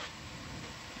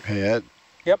 Hey, Ed.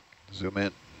 Yep. Zoom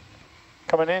in.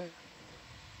 Coming in.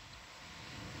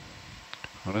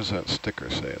 What does that sticker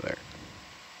say there?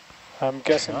 I'm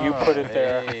guessing you put it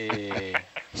there. Hey.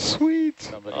 Sweet.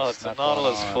 Somebody Oh, it's a snuck one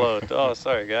Nautilus on. float. Oh,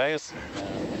 sorry, guys.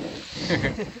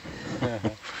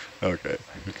 Okay,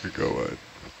 you could go wide.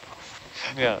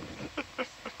 Yeah.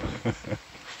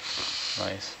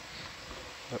 Nice.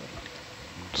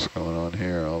 What's going on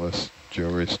here? All this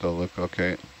jewelry still look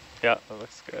okay? Yeah, that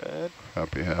looks good.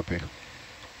 Happy, happy.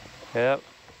 Yep.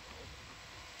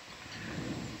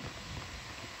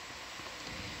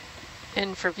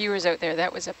 And for viewers out there,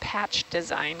 that was a patch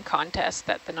design contest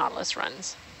that the Nautilus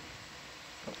runs.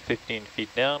 15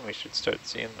 feet down, we should start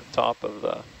seeing the top of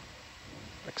the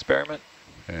experiment.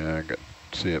 Yeah, I can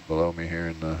see it below me here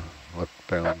in the look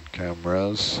down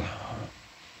cameras.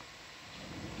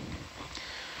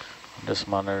 I'm just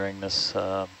monitoring this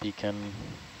beacon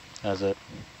as it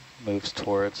moves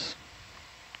towards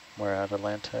where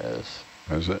Atalanta is.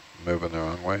 Is it moving the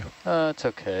wrong way? It's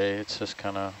okay. It's just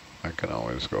kind of... I can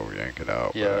always go yank it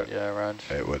out. Yeah, but yeah, Raj.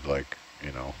 it would, like,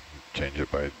 you know, change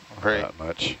it by Right. that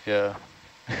much. Yeah.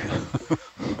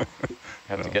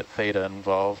 Have to get theta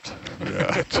involved.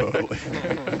 Yeah, totally.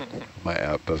 My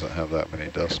app doesn't have that many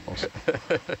decimals.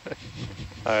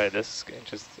 All right, this is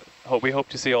just. We hope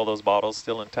to see all those bottles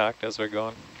still intact as we're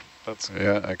going. That's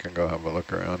Yeah, I can go have a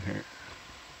look around here.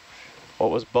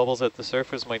 what was bubbles at the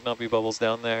surface might not be bubbles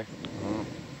down there.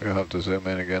 You'll have to zoom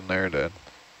in again there, Dad.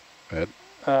 Ed?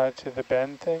 To the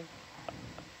bend thing.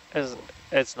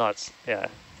 It's not. Yeah.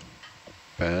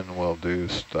 Ben will do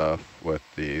stuff with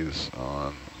these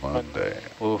on Monday.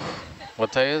 Oof.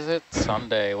 What day is it?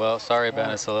 Sunday. Well, sorry, Ben,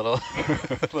 it's a little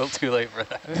too late for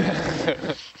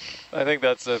that. I think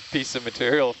that's a piece of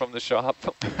material from the shop.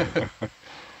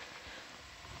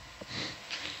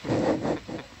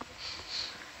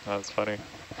 That's funny.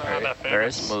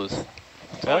 Very smooth.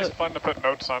 It's always fun to put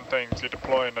notes on things you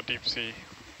deploy in the deep sea.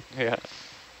 Yeah.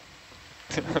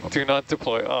 Do not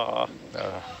deploy. Ah.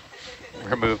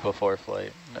 Remove before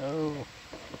flight. No.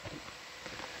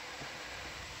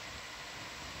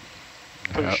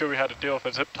 Pretty sure we had to deal with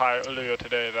a zip tie earlier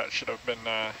today that should have been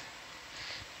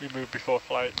removed before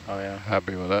flight. Oh, yeah.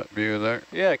 Happy with that view there?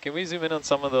 Yeah, can we zoom in on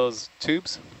some of those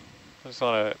tubes? I just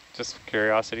want to, just for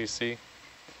curiosity, see.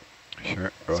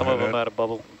 Sure, go Some ahead, of them Ed. had a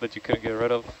bubble that you couldn't get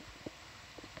rid of.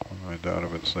 I doubt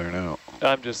if it's there now.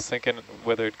 I'm just thinking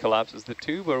whether it collapses the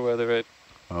tube or whether it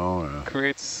Oh, yeah.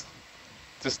 creates,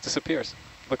 just disappears.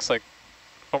 Looks like,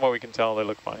 from what we can tell, they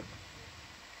look fine.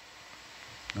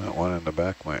 That one in the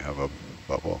back might have a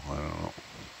bubble. I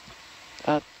don't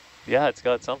know. Yeah, it's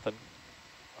got something.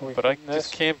 Are we But I getting this?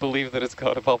 just can't believe that it's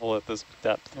got a bubble at this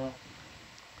depth. No.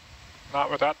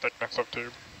 Not with that thickness of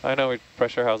tube. I know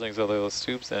pressure housings are those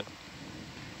tubes in.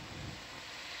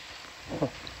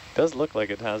 Does look like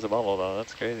it has a bubble though,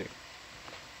 that's crazy.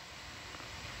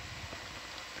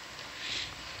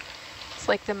 It's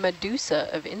like the Medusa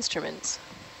of instruments.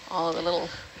 All the little...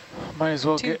 Might as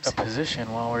well Tubes. get a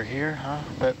position while we're here, huh?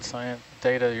 Bet science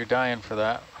data, you're dying for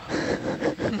that.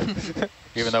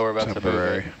 Even though we're about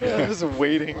Temporary. to move Yeah, just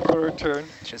waiting for a turn.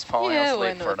 She's falling Yeah, why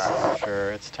asleep for not? that. it.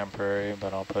 Sure, it's temporary,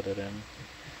 but I'll put it in.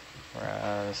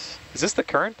 Whereas, Is this the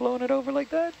current blowing it over like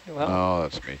that? Wow. Oh,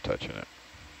 that's me touching it.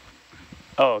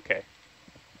 Oh, okay.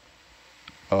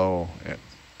 Oh,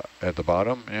 at the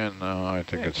bottom? Yeah, no, I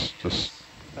think Yeah. it's just...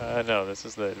 No, this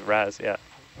is the RAS, yeah.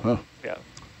 Huh, Yeah.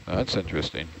 that's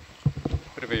interesting.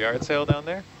 Bit of a yard sale down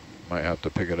there. Might have to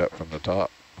pick it up from the top.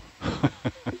 Huh.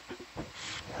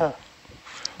 what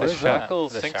The is that?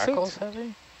 shackles The sink shackles suits?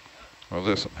 heavy? Well,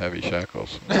 there's some heavy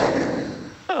shackles.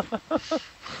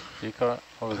 You caught,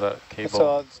 what was that, That's cable?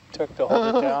 all it took to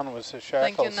hold it down was the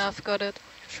shackles. Thank you, Nuff, got it.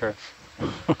 Sure.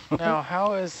 Now,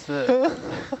 how is the...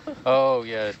 Oh,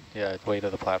 yeah, weight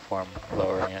of the platform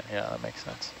lowering it. Yeah, that makes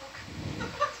sense.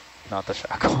 Not the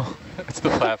shackle. It's the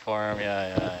platform,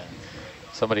 yeah.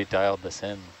 Somebody dialed this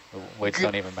in. The weights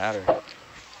don't even matter.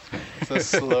 It's a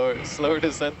slower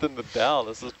descent than the dowel.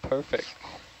 This is perfect.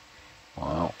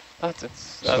 Wow. That's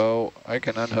So I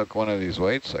can unhook one of these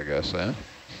weights, I guess, eh?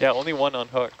 yeah, only one on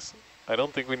hooks. I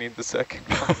don't think we need the second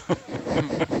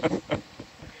one.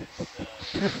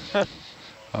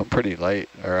 I'm pretty light,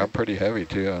 or I'm pretty heavy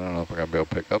too. I don't know if I'm gonna be able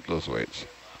to pick up those weights.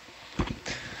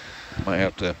 Might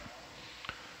have to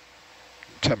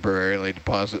temporarily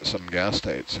deposit some gas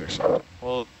tights or something.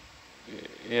 Well,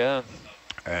 yeah.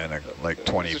 And like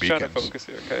 20 Just beacons. trying to focus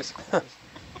here, guys.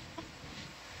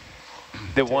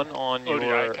 The one on ODI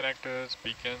your... connectors,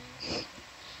 beacons.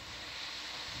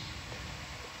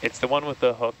 It's the one with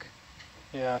the hook.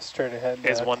 Yeah, straight ahead.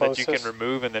 Is one that you can closest.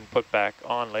 remove and then put back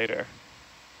on later.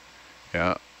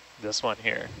 Yeah, This one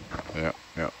here. yeah,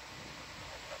 yeah.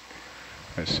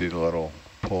 I see the little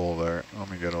pole there. Let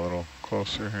me get a little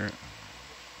closer here.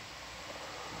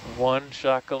 One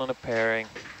shackle and a pairing.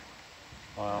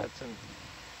 Wow. That's in,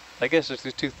 I guess there's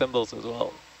the 2 thimbles as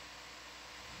well.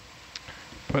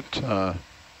 I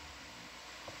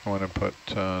want to put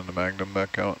the Magnum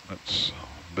back out in its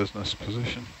business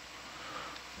position.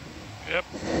 Yep.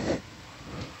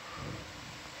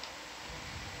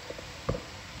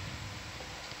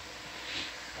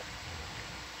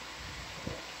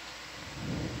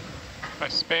 If I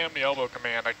spam the elbow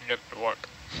command, I can get it to work.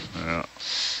 Yeah.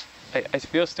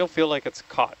 I still feel like it's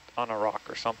caught on a rock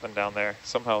or something down there.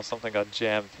 Somehow something got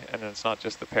jammed, and it's not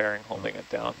just the pairing holding it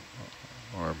down.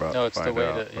 We're about No, to it's the find weight.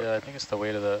 out, Yeah, I think it's the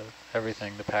weight of the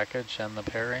everything, the package and the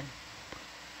pairing.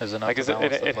 Is enough I to guess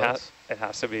balance the it floats?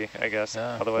 has to be, I guess.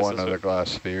 Yeah. Otherwise, one this of the would,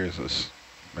 glass spheres is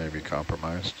maybe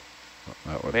compromised.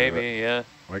 That would do maybe, it. yeah.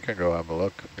 We can go have a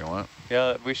look if you want.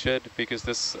 Yeah, we should, because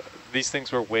these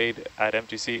things were weighed at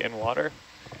MTC in water,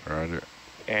 Roger.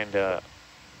 and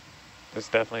this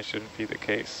definitely shouldn't be the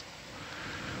case.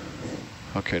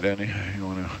 Okay, Danny, you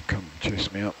want to come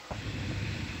chase me up?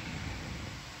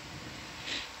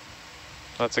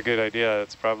 That's a good idea.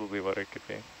 That's probably what it could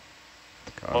be.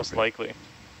 Most Copy. likely.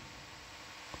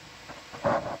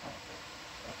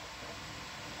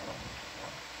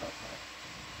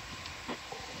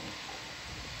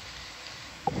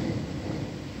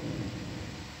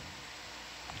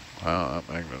 Wow,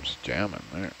 that Magnum's jamming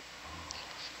there.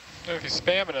 If you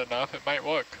spam it enough, it might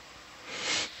work.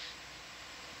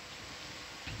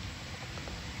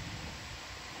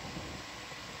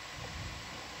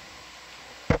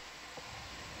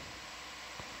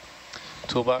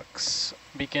 Toolbox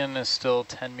beacon is still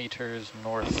 10 meters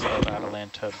north of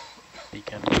Atalanta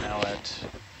beacon, now at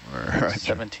Roger.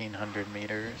 1,700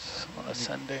 meters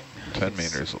ascending. 10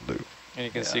 meters will do. And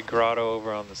you can Yeah. see Grotto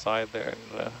over on the side there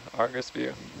in the Argus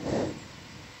view.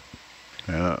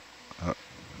 Yeah.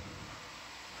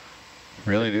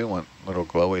 Really do want little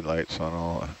glowy lights on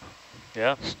all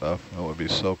Yeah, that stuff. That would be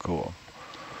so cool.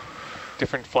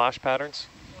 different flash patterns.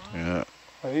 Yeah.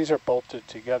 Well, these are bolted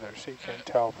together, so you can't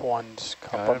tell if one's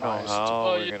I don't know compromised. how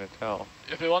Well, we're you- going to tell.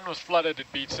 If the one was flooded,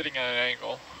 it'd be sitting at an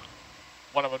angle.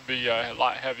 One of them would be a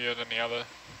lot heavier than the other.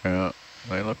 Yeah.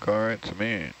 They look all right to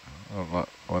me.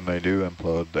 When they do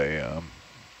implode, they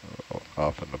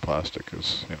often the plastic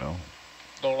is, you know,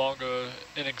 No longer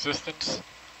in existence.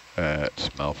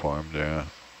 it's malformed. Yeah.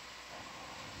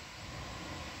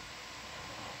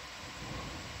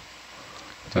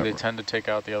 Do they tend to take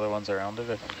out the other ones around it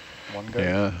if one goes?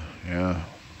 Yeah. Yeah.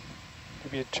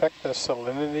 Have you checked the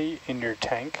salinity in your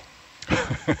tank?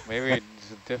 Maybe it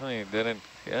definitely didn't.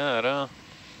 Yeah, I don't know.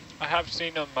 I have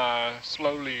seen them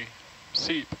slowly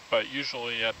seep, but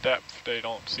usually at depth they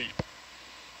don't seep.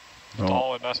 It's No.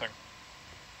 all or nothing.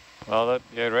 Well,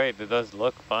 you're right. It does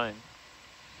look fine.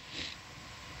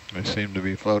 They seem to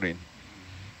be floating.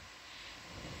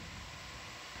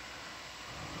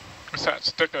 It's that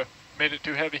sticker made it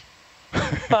too heavy.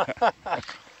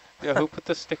 Yeah, who put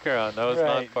the sticker on? That was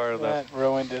not part of that. That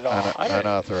ruined it all.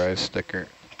 Unauthorized sticker.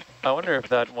 I wonder if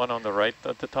that one on the right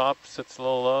at the top sits a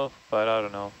little low, but I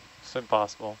don't know. It's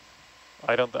impossible.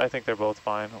 I think they're both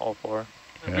fine, all 4.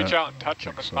 Yeah, Reach out and touch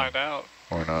I them think and so. find out.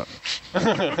 Or not.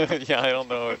 Yeah, I don't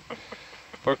know.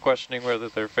 If we're questioning whether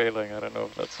they're failing, I don't know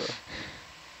if that's a...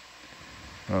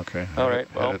 Okay. All right,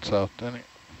 well. Headed south, Danny.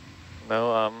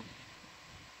 No,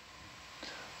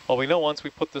 well, we know once we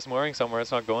put this mooring somewhere,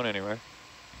 it's not going anywhere.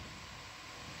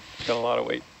 It's got a lot of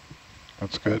weight.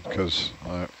 That's good, because,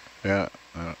 yeah.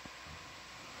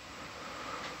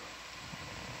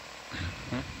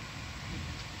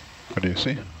 What do you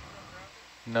see?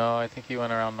 No, I think he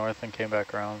went around north and came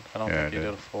back around. I don't Yeah, think he I did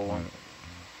did. a full one.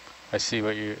 I see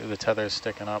what the tether's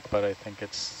sticking up, but I think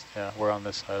it's, yeah, we're on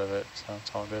this side of it, so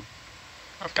it's all good.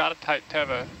 I've got a tight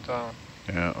tether, so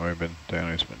Yeah,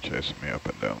 Danny's been chasing me up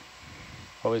and down.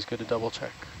 Always good to double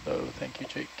check, though. Thank you,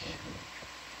 Jake.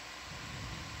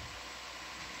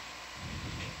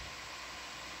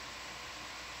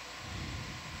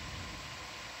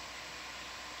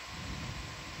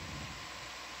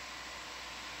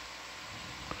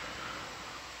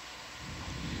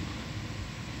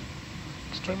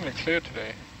 extremely clear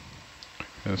today.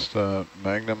 Is the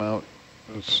Magnum out?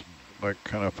 It's like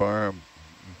kind of far in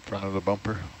front of the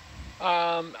bumper?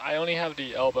 I only have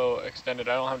the elbow extended.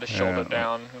 I don't have the shoulder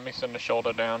down. Let me send the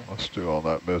shoulder down. Let's do all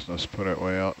that business. Put it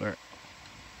way out there.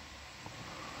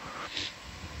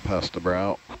 Past the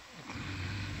brow.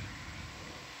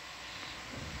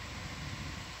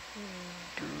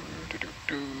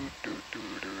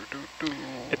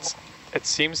 It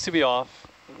seems to be off.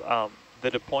 The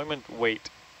deployment weight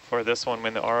for this one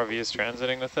when the ROV is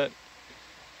transiting with it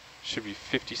should be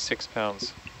 56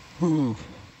 pounds. Ooh.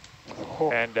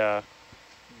 And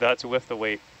that's with the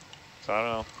weight. So I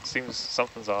don't know. Seems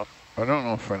something's off. I don't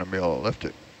know if we're going to be able to lift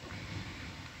it.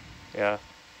 Yeah.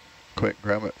 Quick,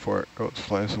 grab it before it goes,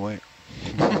 flies away.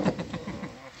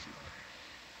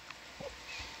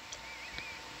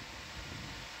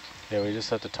 Yeah, we just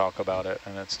had to talk about it,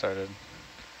 and it started.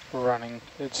 Running.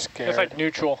 It's scared. It's like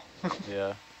neutral.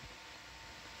 Yeah.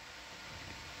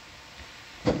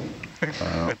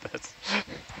 That's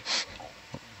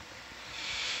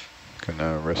Can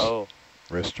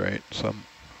wrist rate some.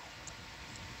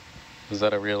 Was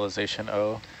that a realization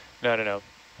O? No. Yeah.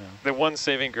 The one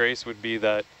saving grace would be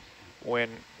that when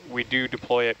we do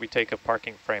deploy it, we take a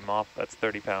parking frame off. That's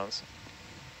 30 pounds.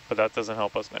 But that doesn't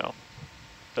help us now.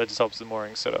 That just helps the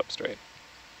mooring sit up straight.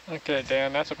 Okay,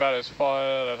 Dan, that's about as far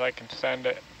as I can send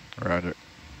it. Roger.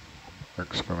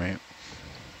 Works for me.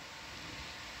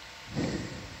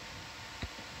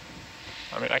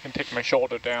 I mean, I can take my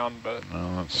shoulder down, but...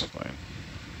 No, that's fine.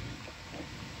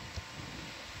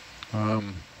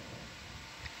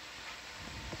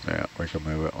 Yeah, we can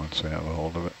move it once we have a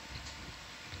hold of it.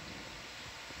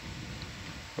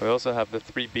 We also have the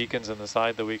 3 beacons on the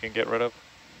side that we can get rid of.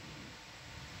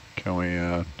 Can we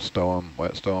stow them,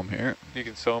 wet stow them here? You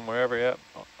can stow them wherever, yeah.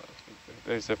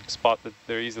 There's a spot that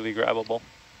they're easily grabbable.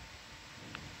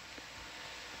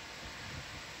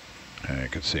 You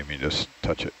can see me just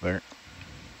touch it there.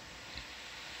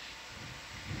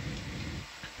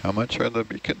 How much are the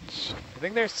beacons? I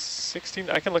think there's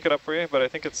 16, I can look it up for you, but I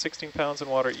think it's 16 pounds in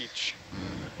water each.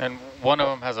 And one of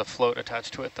them has a float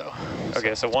attached to it, though.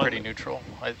 Okay, so it's one... pretty neutral.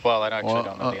 Well, I actually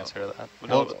don't know the answer to that.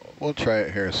 We'll try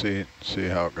it here, see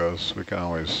how it goes. We can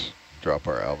always drop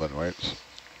our Alvin weights.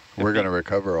 We're going to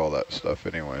recover all that stuff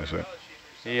anyways, right?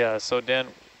 Yeah, so Dan,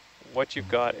 what you've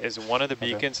got is one of the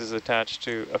beacons is attached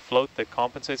to a float that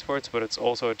compensates for it, but it's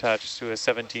also attached to a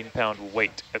 17-pound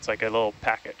weight. It's like a little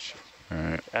package. All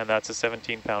right. And that's a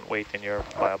 17-pound weight in your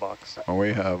bio box. Well,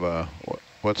 we have,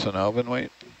 what's an Alvin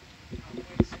weight?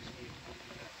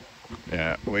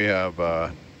 Yeah, we have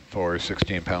 4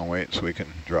 16-pound weights we can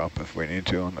drop if we need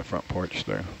to on the front porch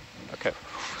there. Okay.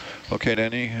 Okay,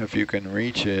 Denny, if you can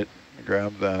reach it,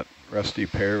 grab that rusty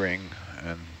pair ring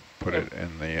and put it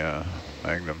in the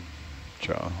Magnum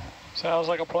jaw. Sounds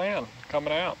like a plan.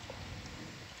 Coming out.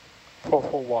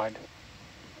 Full wide.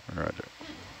 Roger.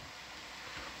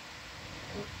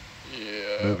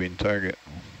 Yeah. Moving target.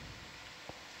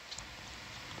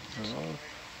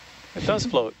 It does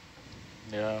float.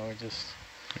 Yeah, we just...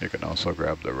 You can also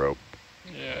grab the rope.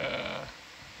 Yeah.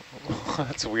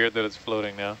 That's weird that it's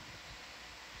floating now.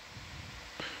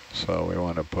 So we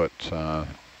want to put, the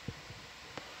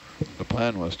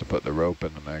plan was to put the rope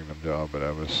in the Magnum jaw, but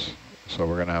so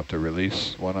we're going to have to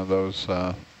release one of those,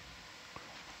 we're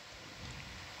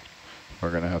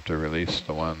going to have to release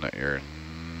the one that you're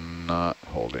not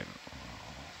holding.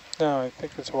 No, I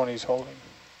think it's the one he's holding.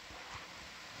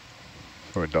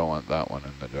 So we don't want that one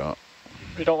in the jaw.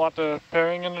 You don't want the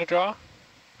pairing in the jaw?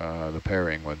 The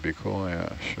pairing would be cool,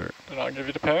 yeah, sure. Then I'll give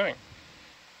you the pairing.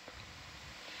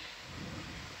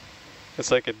 It's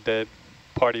like a dead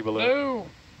party balloon. No!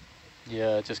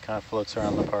 Yeah, it just kind of floats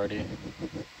around the party.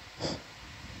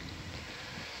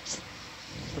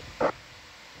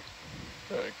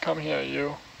 Come here,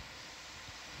 you.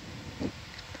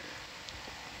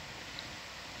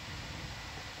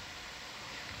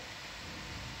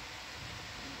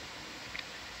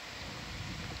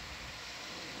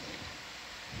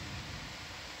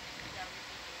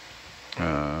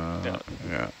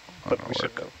 Yeah. But we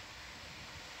should have.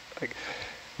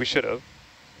 We should have.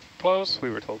 Close? We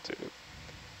were told to,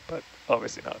 but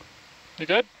obviously not. You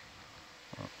good?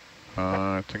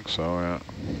 I think so,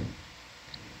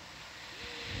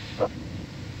 yeah.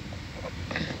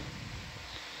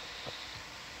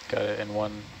 Got it in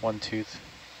one tooth.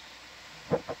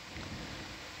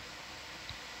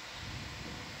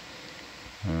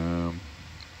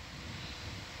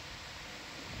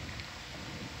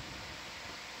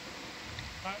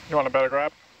 You want a better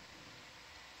grab?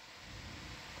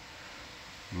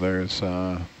 There's,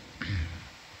 so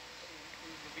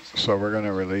we're going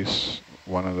to release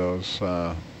one of those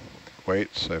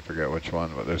weights. I forget which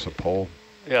one, but there's a pole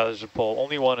Yeah, there's a pole.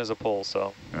 Only one is a pole,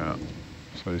 so. Yeah.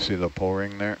 So you see the pole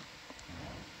ring there?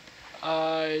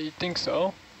 I think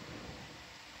so.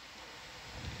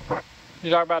 You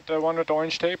talk about the one with the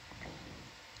orange tape?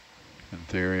 In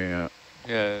theory, yeah.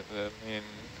 Yeah, I mean,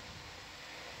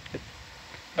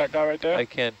 That guy right there? I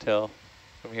can't tell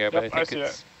from here, but Yep, I I think see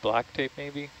it's black tape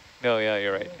maybe? No, yeah,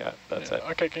 you're right. Yeah, that's it.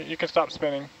 Okay, you can stop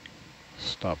spinning.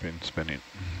 Stopping spinning.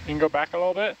 You can go back a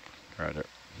little bit. Roger.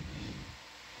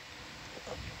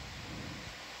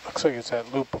 Looks like it's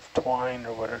that loop of twine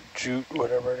or whatever, jute,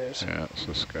 whatever it is. Yeah, it's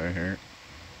this guy here.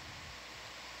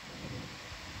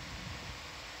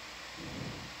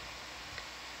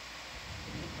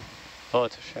 Oh,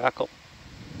 it's a shackle.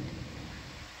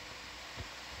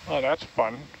 Oh, that's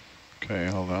fun. Okay,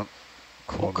 hold on.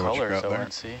 Cool Hold what you colors, got there.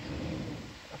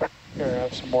 ONC. Here, I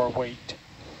have some more weight.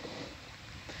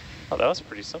 Oh, that was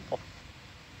pretty simple.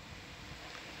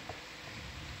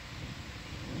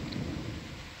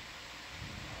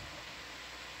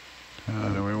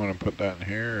 Do we want to put that in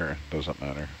here, or doesn't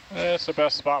matter? It's the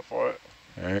best spot for it.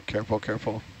 All right, careful,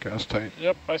 careful. Gas tank.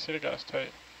 Yep, I see the gas tank.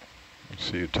 I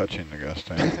see you touching the gas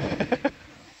tank.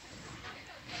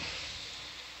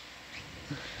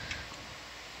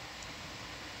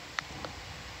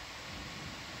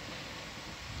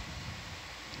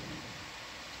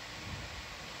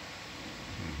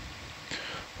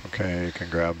 Okay, you can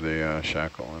grab the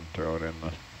shackle and throw it in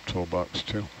the toolbox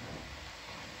too.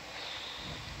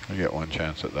 You get one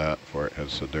chance at that before it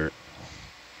hits the dirt.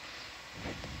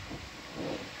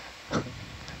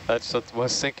 That's what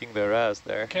was sinking the RAS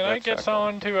there. Can I get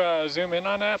someone to zoom in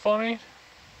on that for me?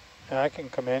 I can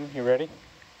come in. You ready?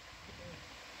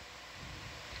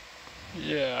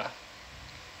 Yeah,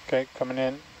 Okay, coming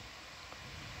in.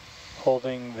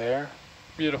 Holding there.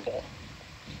 beautiful.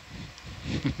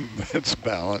 It's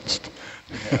balanced.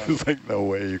 There's like no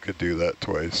way you could do that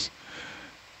twice.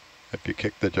 If you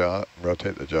kick the jaw,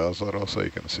 rotate the jaws a little so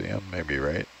you can see them, maybe,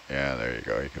 right? Yeah, there you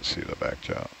go. You can see the back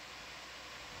jaw.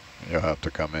 You'll have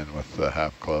to come in with the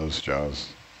half-closed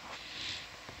jaws.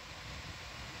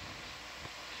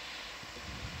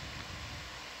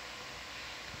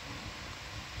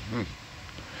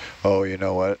 Oh, you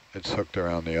know what? It's hooked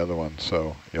around the other one,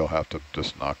 so you'll have to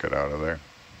just knock it out of there.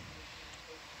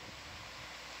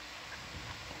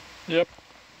 Yep.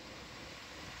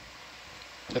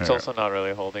 It's Here. also not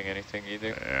really holding anything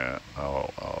either. Yeah,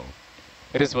 oh.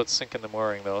 It is what's sinking the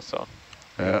mooring though, so.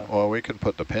 Yeah, well, we can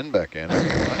put the pin back in.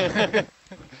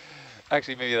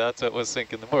 Actually, maybe that's what was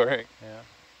sinking the mooring. Yeah.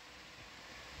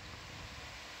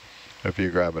 If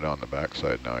you grab it on the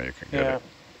backside now, you can get Yeah. it.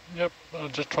 Yep,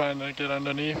 I'm just trying to get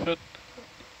underneath it.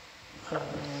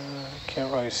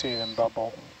 Can't really see them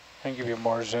bubble. I can give you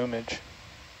more zoomage.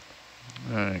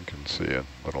 I can see a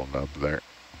little nub there.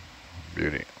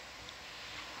 Beauty.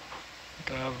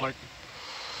 I have like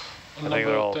a I think number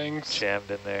they're of all things. jammed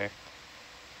in there.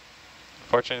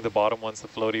 Fortunately, the bottom one's the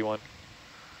floaty one.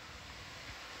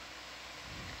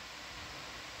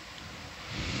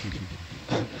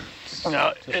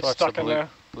 No, Just it's watch stuck the in blue, there.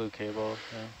 blue cable.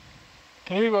 Yeah.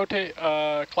 Can you rotate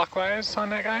clockwise on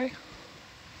that guy?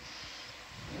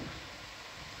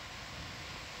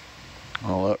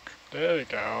 Oh, look. There we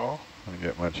go. Doesn't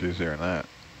get much easier than that.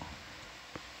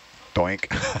 Doink.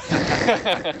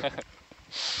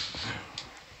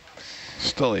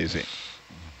 Still easy.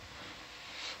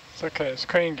 It's okay. It's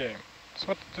crane game. It's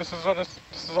what this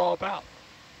is all about.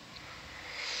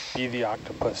 Be the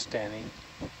octopus, Danny.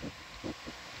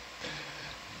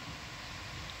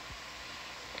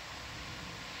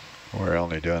 We're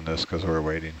only doing this because we're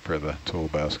waiting for the tool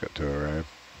basket to arrive.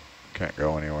 Can't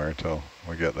go anywhere till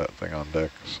we get that thing on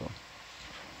deck, so.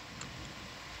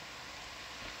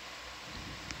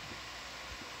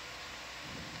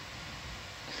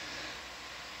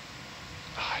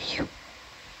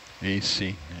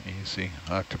 Easy, easy.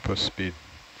 Octopus speed.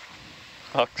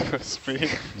 Octopus speed.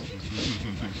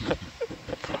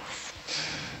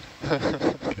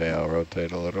 Okay, I'll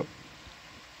rotate a little.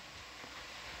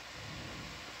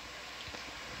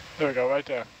 There we go, right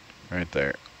there. Right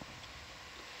there.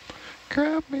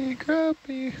 Grab me, I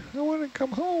want to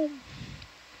come home.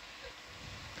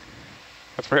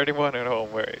 That's for anyone at home.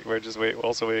 We're just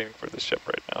also waiting for the ship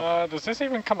right now. Does this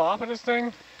even come off of this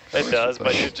thing? It does,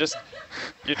 but you're just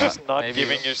not Maybe.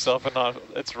 giving yourself enough.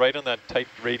 It's right on that tight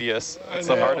radius. It's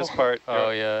I the know. hardest part.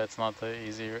 Oh yeah, it's not the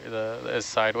easy. It's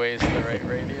sideways the right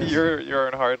radius. You're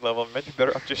on hard level. Maybe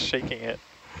better off just shaking it.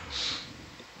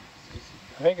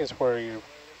 I think it's where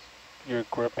you're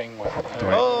gripping with it.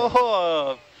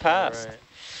 Oh, passed.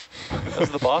 Right. That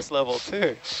was the boss level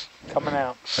too. Coming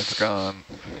out. It's gone.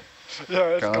 Yeah,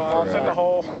 it's Gone gone. It's in the forever.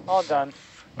 hole. All done.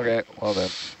 Okay, well then.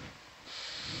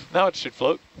 Now it should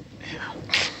float.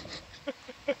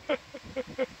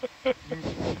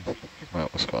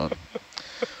 That was fun.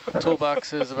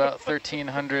 Toolbox is about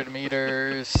 1,300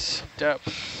 meters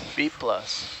depth, B+.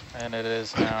 and it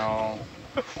is now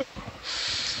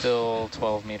still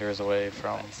 12 meters away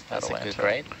from That's a Atalanta. good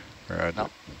grade. Roger. No.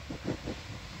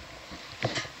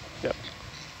 Yep.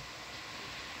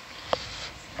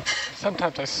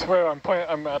 Sometimes I swear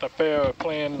I'm at a fair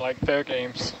playing like fair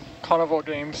games, carnival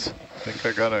games. Think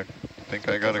I got a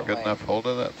good enough hold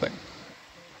of that thing?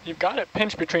 You've got it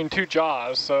pinched between two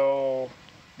jaws, so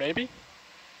maybe?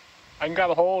 I can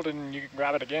grab a hold and you can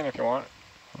grab it again if you want.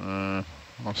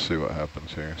 I'll see what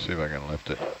happens here. See if I can lift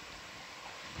it.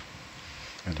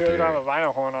 In Dude, I have a theory.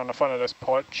 vinyl horn on the front of this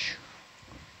porch.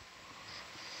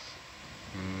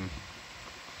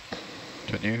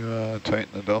 Can you tighten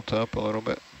the delta up a little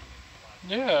bit?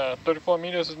 Yeah, 34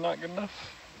 meters is not good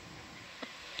enough.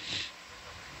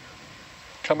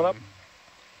 Coming up.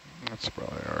 That's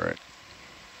probably all right.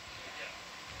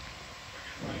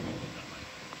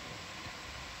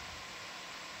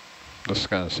 Just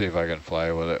kind of see if I can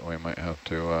fly with it. We might have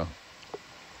to,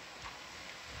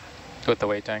 With the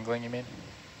weight dangling, you mean?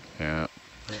 yeah.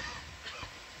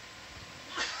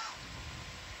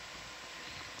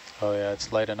 Oh yeah,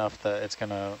 it's light enough that it's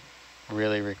gonna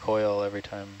really recoil every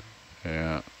time.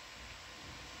 Yeah.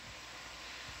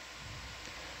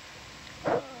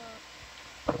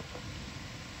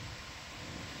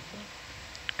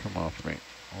 Come off me.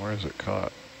 Where is it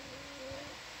caught?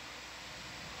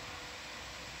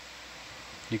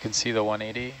 You can see the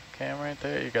 180 cam right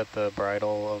there. You got the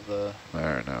bridle of the...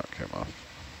 There, now it came off.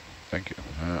 Thank you.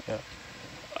 Yeah.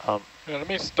 Yeah, let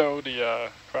me stow the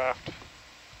craft.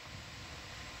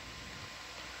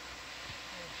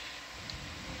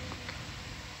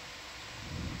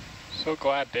 So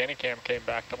glad Danny Cam came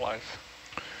back to life.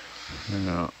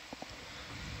 Yeah.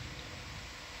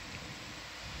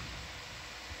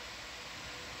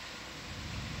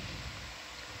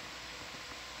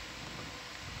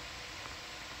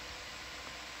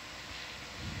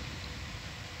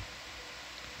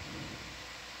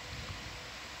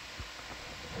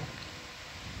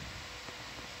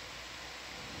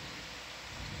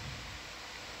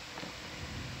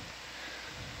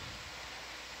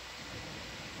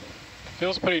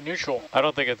 Feels pretty neutral. I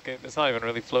don't think it's not even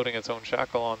really floating its own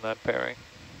shackle on that pairing.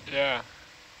 Yeah.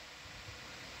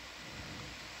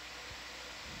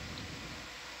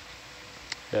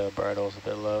 Yeah, the bridle's a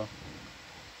bit low.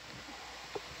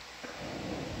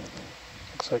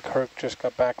 Looks like Herc just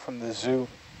got back from the zoo.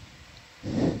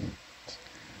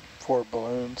 4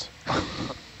 balloons.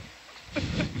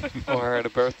 Or had a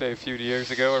birthday a few years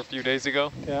ago or a few days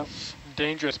ago. Yeah.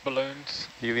 Dangerous balloons.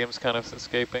 Helium's kind of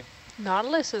escaping.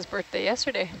 Nautilus's birthday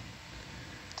yesterday.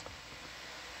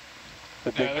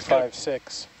 The Yeah, big that's got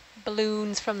 5.6.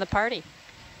 Balloons from the party.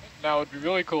 Now it'd be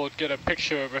really cool to get a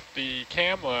picture with the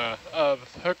camera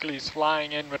of Hercules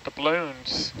flying in with the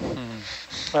balloons.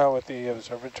 Oh, with the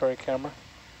observatory camera.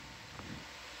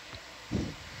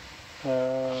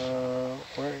 Where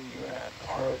are you at?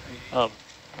 ROV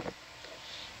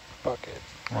bucket.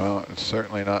 Well, it's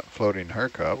certainly not floating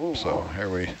Herc up, Ooh. so here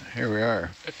we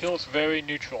are. It feels very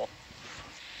neutral.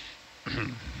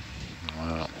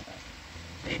 Wow.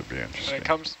 Should be When interesting. it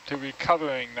comes to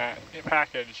recovering that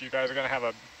package, you guys are going to have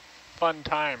a fun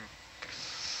time.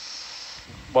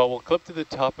 Well, we'll clip to the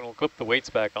top and we'll clip the weights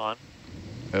back on.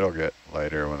 It'll get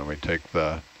lighter when we take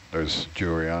there's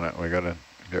jewelry on it we gotta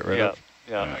get rid of.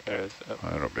 Yeah, Yeah. there is.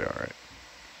 It'll be all right.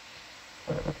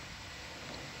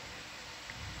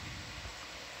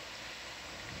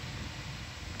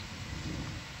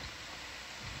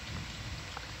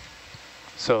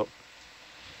 So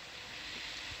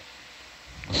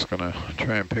Just gonna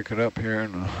try and pick it up here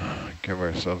and give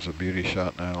ourselves a beauty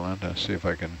shot in Atalanta. See if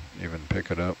I can even pick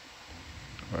it up.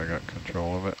 If I got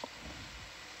control of it.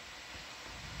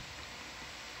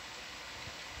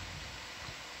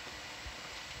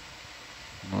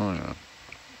 Oh yeah.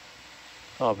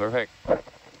 Oh, perfect. Yeah,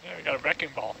 we got a wrecking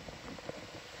ball.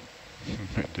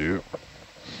 I do.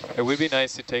 It would be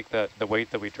nice to take the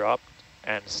weight that we dropped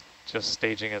and just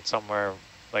staging it somewhere,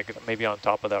 like maybe on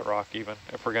top of that rock even,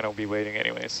 if we're going to be waiting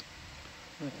anyways.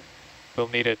 We'll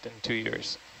need it in 2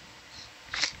 years.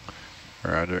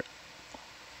 Roger.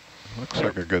 Looks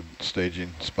like a good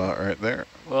staging spot right there.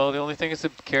 Well, the only thing is the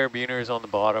carabiner is on the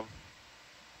bottom.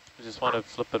 I just want to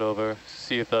flip it over,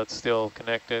 see if that's still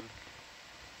connected.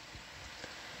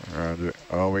 Roger.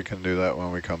 Oh, we can do that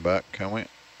when we come back, can we?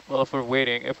 Well, if we're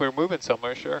waiting, if we're moving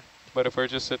somewhere, sure. But if we're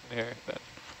just sitting here, then...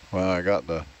 Well, I got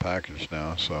the package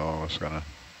now, so I was gonna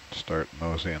start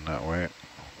moseying that way.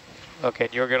 Okay,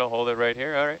 and you're going to hold it right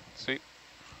here? All right, sweet.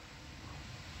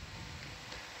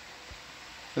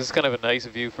 This is kind of a nice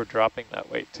view for dropping that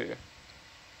weight too.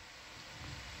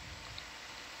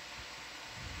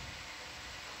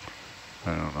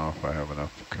 I don't know if I have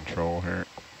enough control here.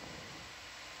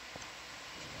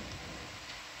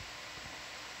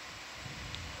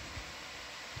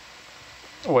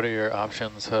 What are your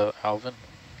options, Alvin?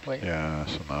 Wait. Yeah,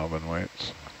 some Alvin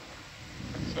weights.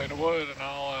 Say the word and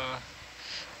I'll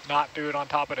not do it on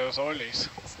top of those oilies.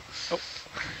 Oh.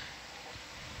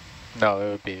 No,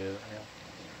 it would be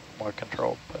more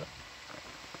controlled, but.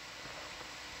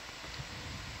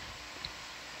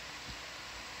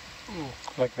 Ooh,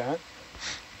 like that?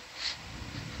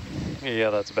 Yeah,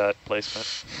 that's bad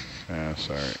placement. Yeah,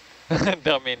 sorry.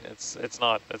 No, I mean, it's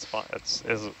not, it's fine,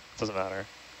 it doesn't matter.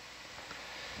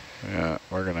 Yeah,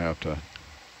 we're gonna have to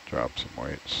drop some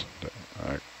weights.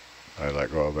 I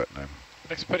let go of it and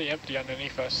Looks pretty empty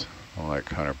underneath us. I'm like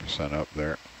 100% up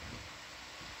there.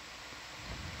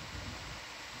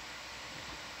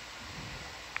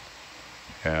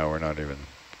 Yeah,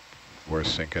 we're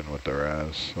sinking with the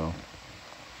RAS, so.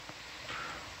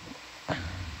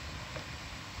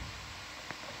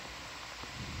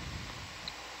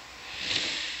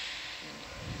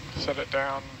 Set it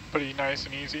down pretty nice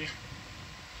and easy.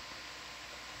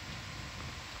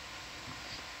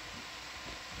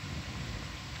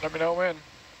 Let me know when.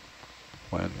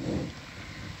 When?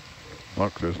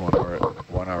 Look, there's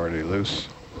one already loose.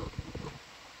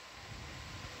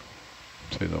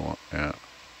 See the one? Yeah.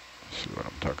 See what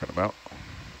I'm talking about?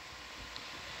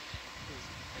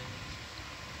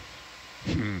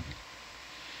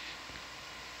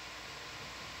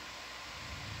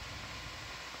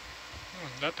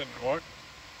 That didn't work.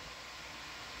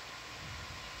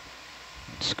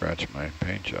 Scratch my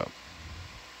paint job.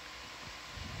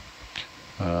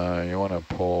 You want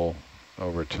to pull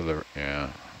over to the, yeah,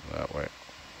 that way.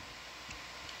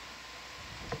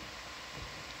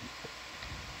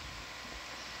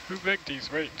 Who rigged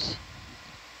these weights?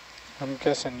 I'm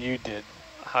guessing you did,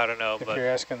 I don't know, if but you're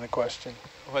asking the question.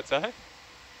 what's that?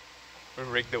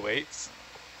 Rig the weights?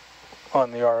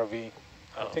 On the ROV.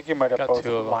 Oh. I think you might have Got both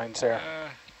two of them. lines there.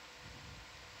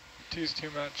 Two's too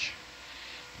much.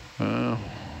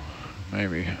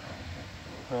 Maybe.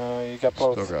 You got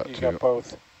both. Still got you two. got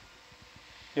both.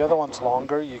 The other one's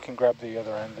longer. You can grab the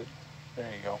other end. There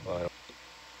you go.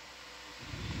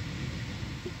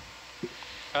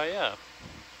 Oh yeah.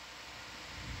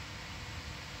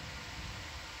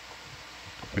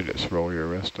 If you just roll your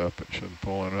wrist up, it should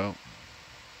pull it out.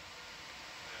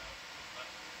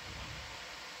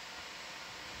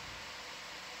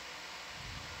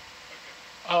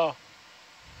 Oh,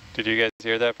 Did you guys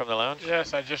hear that from the lounge?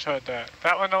 yes, I just heard that.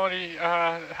 That one only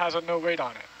has a no weight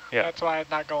on it. Yeah. That's why it's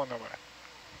not going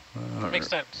nowhere. Makes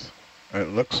sense. It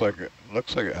looks like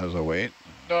it has a weight.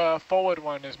 The forward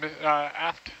one is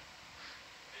aft.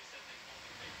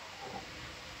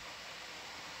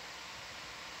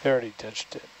 They already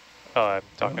ditched it. Oh, I'm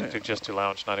talking Really? to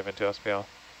lounge, not even to SPL.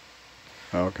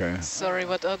 Okay. Sorry,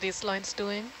 what are these lines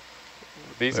doing?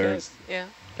 These They're- guys, Yeah.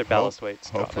 they're ballast weights.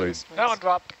 Hopefully. That one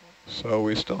dropped. So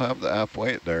we still have the aft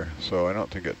weight there, so I don't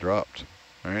think it dropped,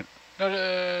 right? No,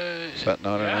 Is that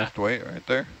not an yeah. aft weight right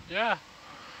there? Yeah.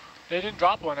 They didn't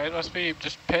drop one. It must be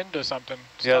just pinned or something.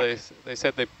 Yeah, Stuck. they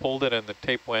said they pulled it and the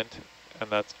tape went, and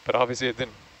but obviously it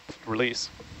didn't release.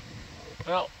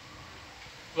 Well,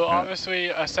 we're Yeah. obviously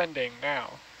ascending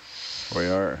now. We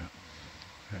are.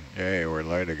 Yay, we're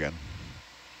light again.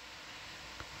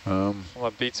 Well,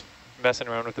 it beats messing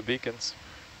around with the beacons.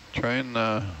 Try and,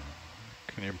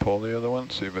 can you pull the other one,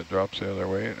 see if it drops the other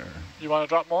weight, or? You want to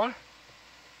drop more?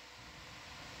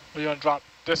 Or you want to drop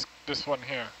this one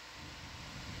here?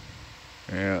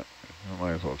 Yeah, we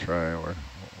might as well try, we're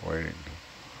waiting.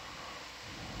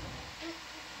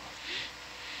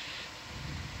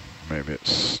 Maybe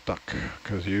it's stuck,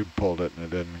 because you pulled it and it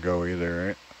didn't go either,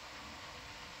 right?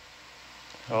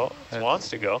 Oh, it wants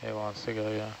to go. It wants to go,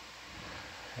 yeah.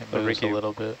 It But moves Ricky, a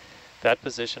little bit. That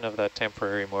position of that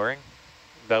temporary mooring,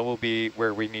 that will be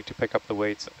where we need to pick up the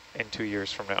weights in 2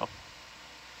 years from now.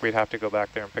 We'd have to go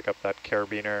back there and pick up that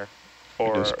carabiner You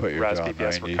for just put your RAS jaw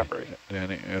PPS 90, recovery.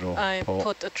 Danny, it'll I pull.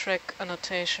 put a track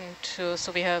annotation too,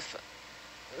 so we have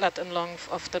lat and length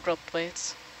of the dropped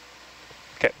weights.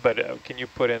 Okay, but can you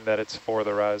put in that it's for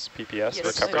the RAS PPS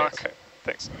Yes, recovery? I did. Okay,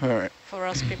 thanks. All right, For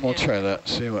us, PPM. we'll try that,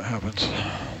 see what happens.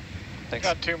 Thanks.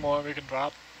 Got two more we can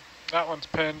drop. That one's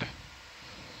pinned.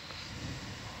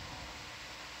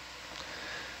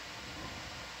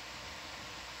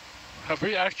 Have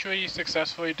we actually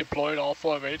successfully deployed all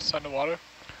 4 weights underwater?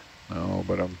 No,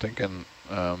 but I'm thinking,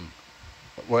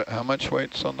 how much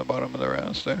weight's on the bottom of the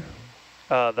RAS there?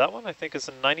 That one I think is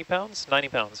 90 pounds? 90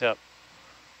 pounds, yeah.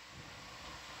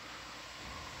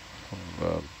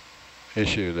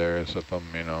 issue there is if I'm,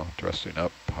 thrusting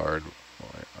up hard,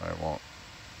 I won't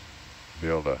be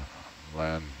able to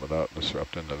land without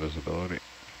disrupting the visibility.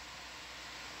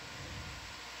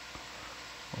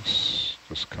 Let's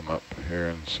just come up here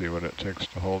and see what it takes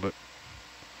to hold it.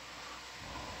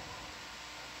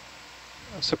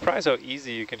 I'm surprised how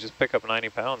easy you can just pick up 90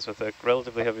 pounds with a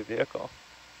relatively heavy vehicle.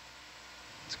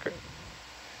 It's great.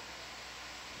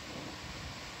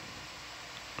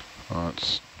 Oh,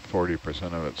 it's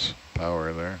 40% of its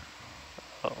power there.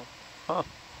 Oh, huh.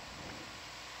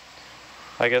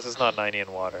 I guess it's not 90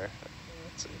 in water.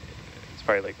 It's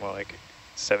probably like more like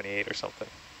 78 or something.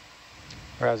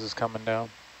 Raz is coming down.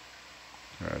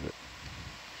 Right.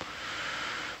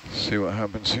 See what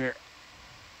happens here.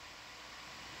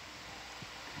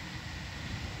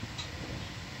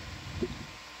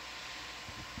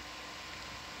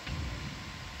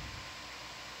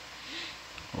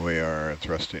 We are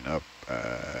thrusting up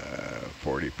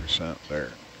 40%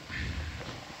 there.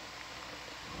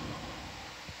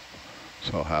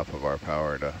 So half of our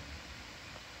power to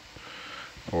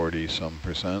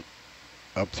 40-some%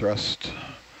 up thrust.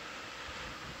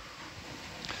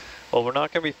 Well, we're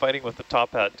not going to be fighting with the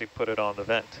top hat to put it on the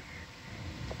vent.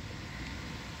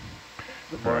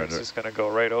 The mooring's just going to go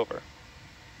right over.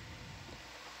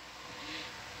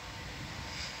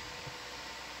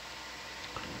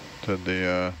 Did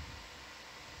the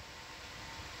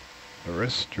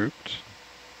wrist drooped?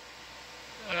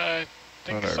 I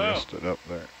think Thought so. I wristed up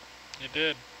there. You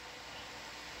did.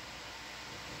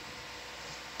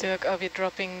 Dirk, are we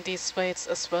dropping these weights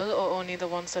as well, or only the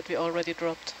ones that we already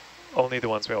dropped? Only the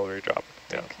ones we already dropped.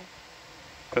 Yeah. Okay.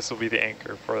 This will be the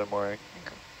anchor for the mooring.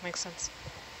 Okay. Makes sense.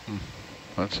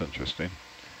 That's interesting.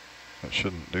 It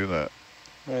shouldn't do that.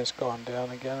 And it's gone down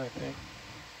again, I think.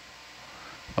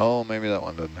 Oh, maybe that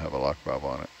one doesn't have a lock valve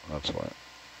on it. That's why.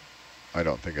 I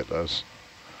don't think it does.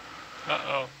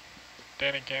 Uh-oh.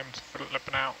 Danny Cam's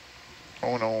flipping out.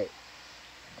 Oh no.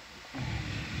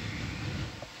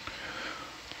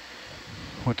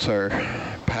 What's our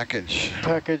package?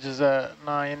 Package is at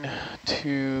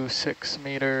 926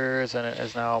 meters, and it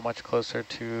is now much closer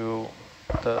to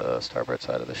the starboard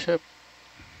side of the ship.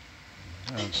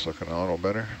 It's looking a little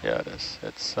better. Yeah, it is.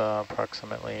 It's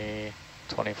approximately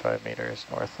 25 meters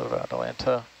north of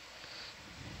Atalanta.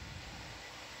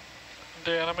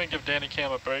 Dan, I'm going to give Danny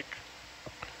Cam a break.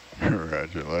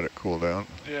 Roger, let it cool down.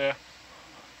 Yeah.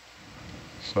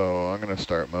 So I'm going to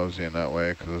start moseying that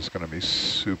way because it's going to be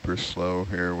super slow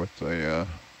here with the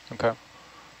Okay.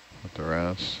 with the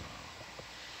RAS.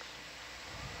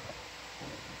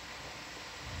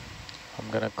 I'm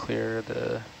going to clear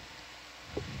the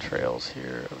trails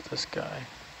here of this guy.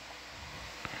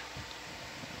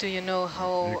 Do you know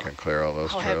You can clear all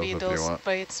those how trails heavy if you those want.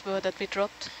 weights were that we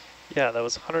dropped? Yeah, that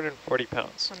was 140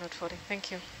 pounds. 140.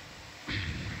 Thank you.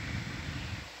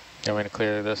 You want me to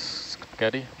clear this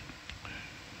spaghetti?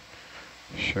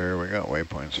 Sure, we got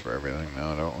waypoints for everything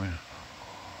now, don't we?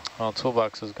 Well,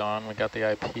 toolbox is gone. We got the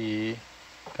IP,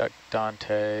 got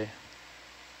Dante.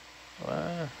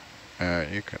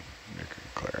 You can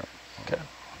clear them. Okay.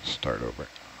 Start over.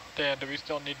 Dan, do we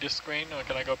still need this screen, or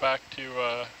can I go back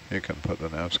to... You can put the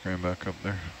nav screen back up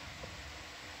there.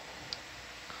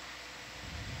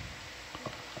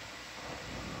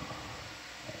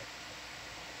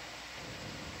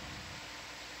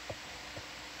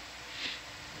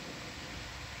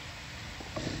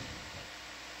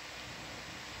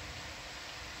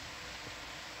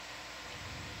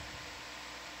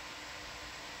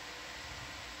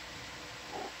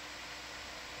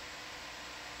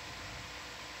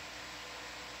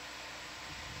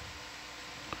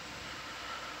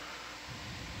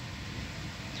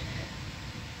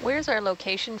 Where's our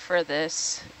location for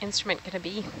this instrument going to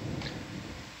be?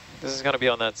 This is going to be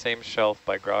on that same shelf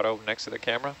by Grotto next to the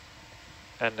camera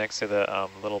and next to the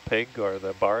little pig or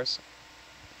the bars.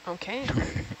 Okay.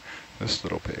 This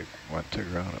little pig went to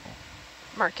Grotto.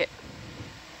 Mark it.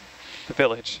 The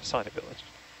village, Sonic Village.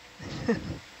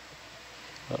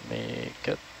 Let me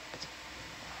get...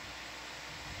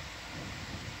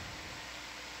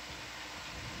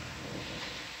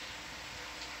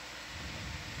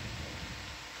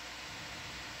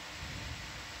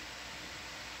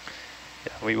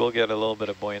 Yeah, we will get a little bit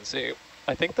of buoyancy.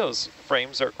 I think those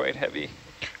frames are quite heavy.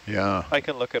 Yeah. I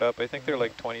can look it up. I think they're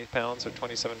like 20 pounds or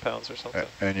 27 pounds or something.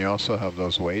 And you also have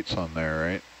those weights on there,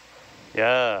 right?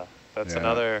 Yeah, that's Yeah.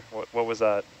 another, what was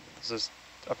that? This is,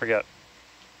 I forget,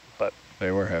 but. They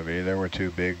were heavy. They were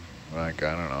too big. Like,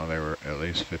 I don't know, they were at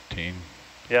least 15.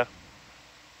 Yeah.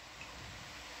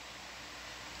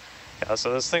 Yeah,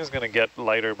 so this thing's going to get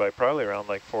lighter by probably around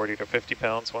like 40 to 50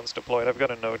 pounds once deployed. I've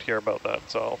got a note here about that,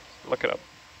 so I'll look it up.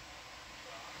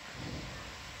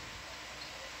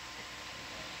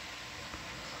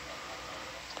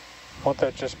 Won't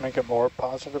that just make it more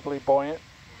positively buoyant?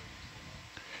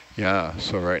 Yeah,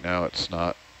 so right now it's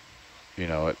not, you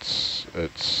know, it's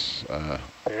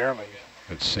Barely.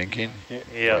 it's sinking.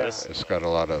 Yeah, but this, it's got a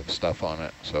lot of stuff on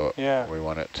it, so Yeah. we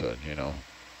want it to, you know.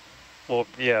 well,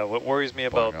 yeah, what worries me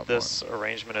Blowing about up this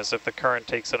arrangement is if the current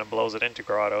takes it and blows it into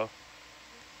grotto,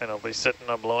 and it'll be sitting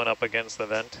up, blowing up against the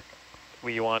vent,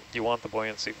 you want the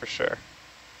buoyancy for sure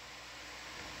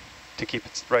to keep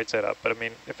it right side up. But I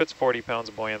mean, if it's 40 pounds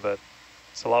buoyant,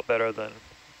 it's a lot better than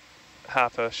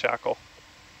half a shackle.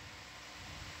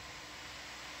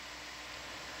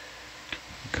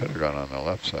 Could have gone on the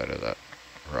left side of that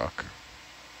rock.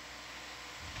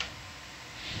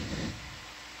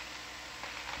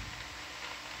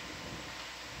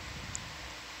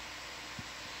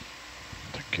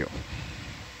 Thank you.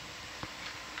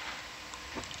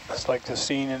 It's like the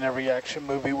scene in every action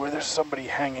movie where there's somebody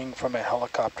hanging from a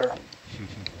helicopter.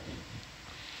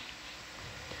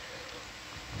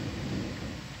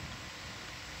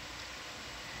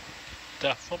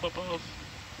 Death from above.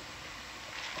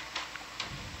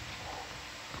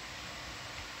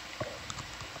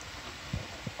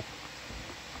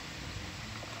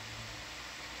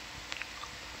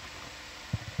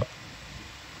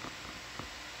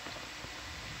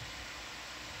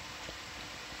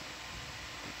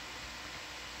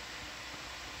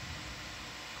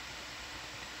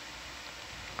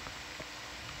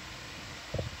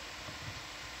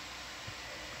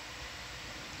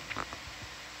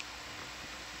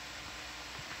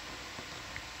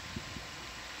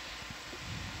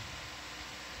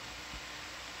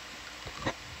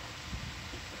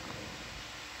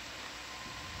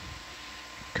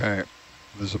 Okay,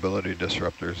 visibility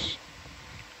disruptors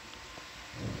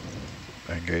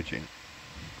engaging.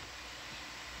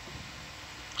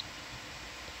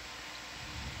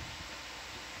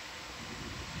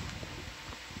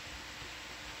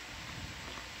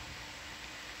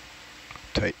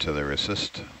 Tight to the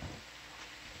resist.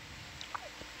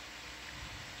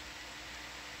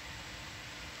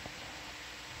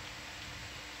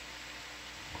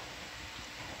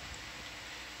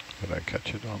 Did I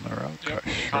catch it on the rock? Yep,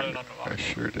 you caught it on the rock. I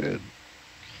sure did.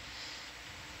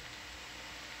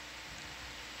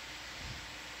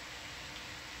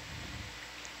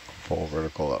 Full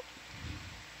vertical up.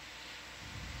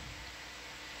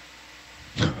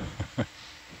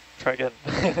 Try again.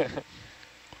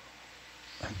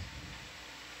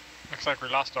 Looks like we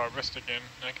lost our wrist again.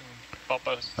 I can bump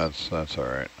us. That's all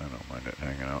right. I don't mind it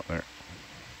hanging out there.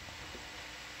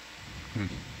 I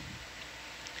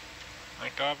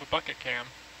think I have a bucket cam.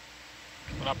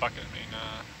 Well, not bucket, I mean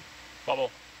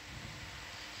bubble.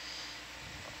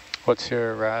 What's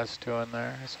your RAS doing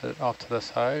there? Is it off to the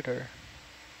side or?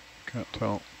 Can't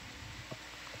tell.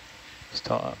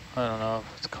 Still, I don't know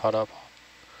if it's caught up.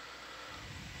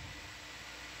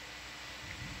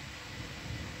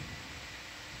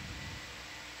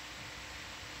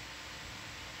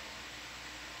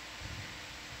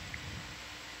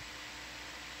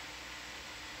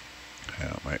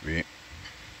 Yeah, it might be.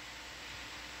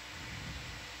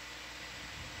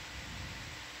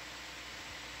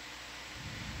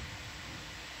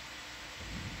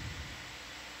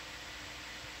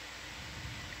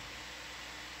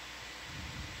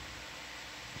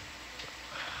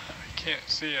 Can't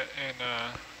see it in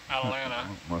Atlanta.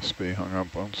 Must be hung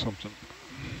up on something.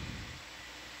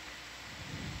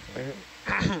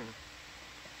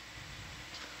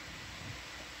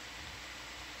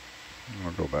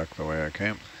 I'll go back the way I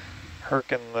came.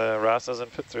 Herc and the RAS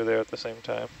doesn't fit through there at the same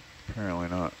time. Apparently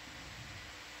not.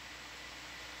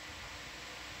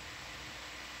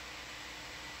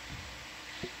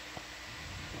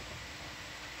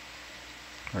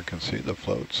 I can see the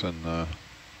floats in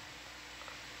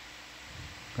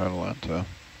Atlanta.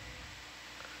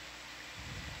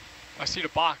 I see the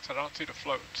box, I don't see the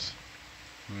floats.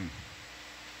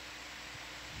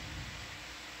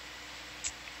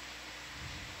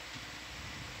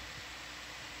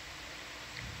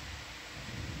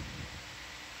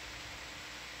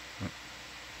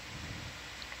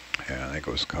 Yeah, I think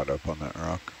it was caught up on that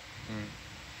rock.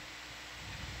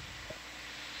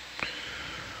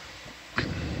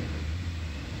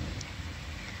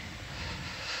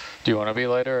 Do you want to be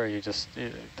lighter, or you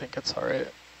think it's all right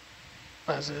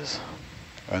as is?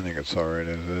 I think it's all right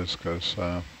as is, because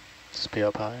Just be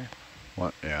up high.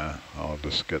 what? Yeah, I'll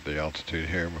just get the altitude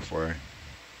here before I.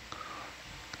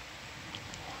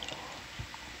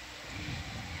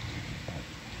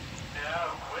 Yeah,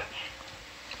 which?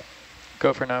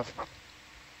 Go for nav.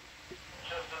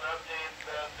 Just an update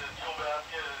that the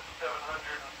Toolbasket is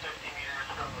 750 meters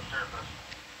from the surface.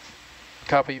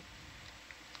 Copy.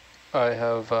 I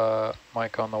have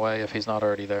Mike on the way if he's not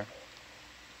already there.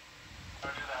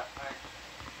 Roger that, thanks.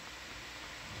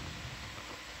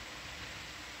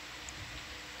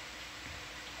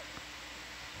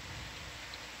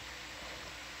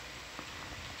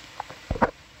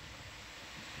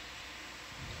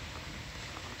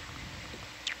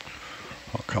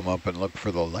 I'll come up and look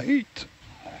for the light.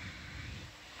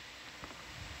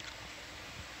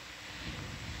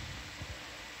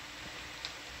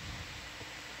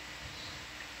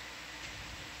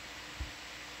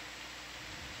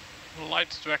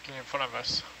 Light's directly in front of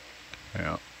us.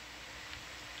 Yeah.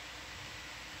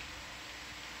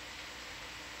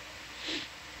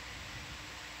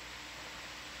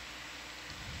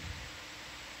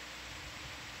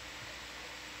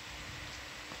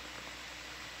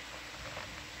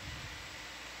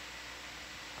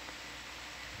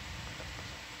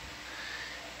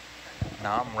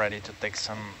 Now I'm ready to take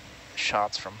some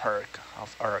shots from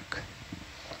of Herc.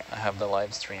 I have the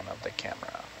live stream of the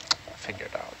camera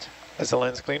figured out. Is the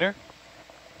lens cleaner?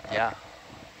 Yeah.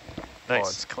 Nice. Oh,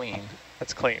 it's clean.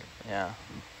 That's clean. Yeah.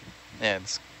 Yeah,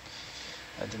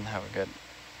 I didn't have a good...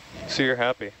 So you're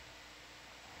happy.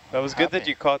 That was good that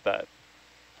Happy. you caught that.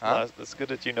 Huh? That's good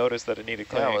that you noticed that it needed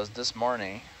cleaning. Yeah, it was this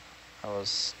morning. I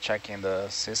was checking the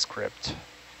syscript.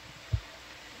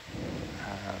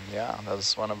 And yeah, that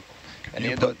was one of... Can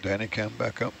you put Danny Cam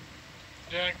back up?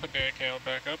 Yeah, I can put the AKL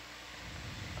back up.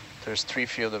 There's 3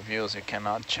 field of views. You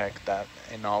cannot check that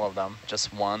in all of them.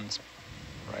 Just one,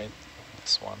 right?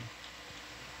 This one.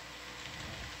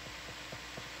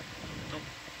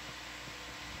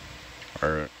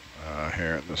 Or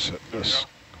here, this.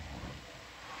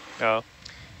 Oh.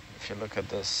 If you look at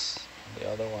this, the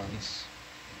other ones,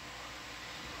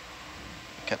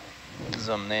 you can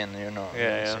zoom in, you know. Yeah,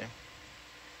 you yeah. see.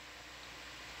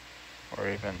 Or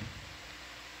even.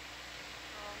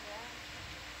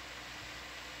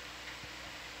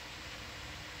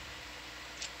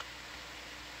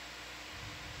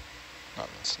 Oh,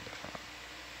 that's different.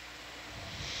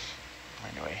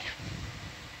 Anyway.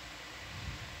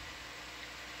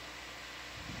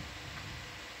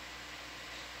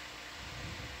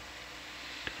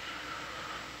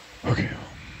 Okay.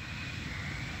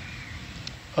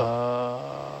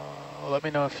 Let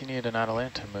me know if you need an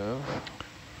Atalanta move.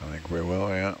 I think we will,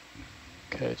 yeah.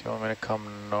 Okay, do you want me to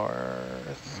come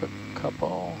north a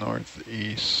couple?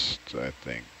 Northeast, I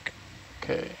think.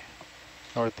 Okay.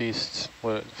 Northeast,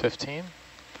 what, 15?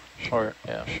 Or,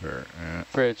 yeah. Sure, yeah.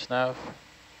 Bridge, nav.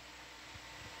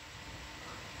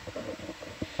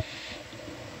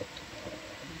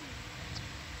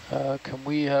 Can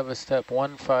we have a step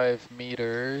 15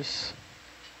 meters,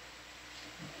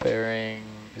 bearing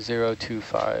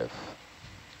 025?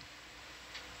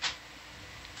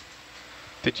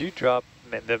 Did you drop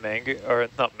the mango, or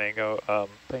not mango,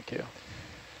 Thank you.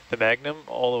 the Magnum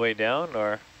all the way down,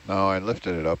 or? No, I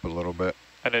lifted it up a little bit.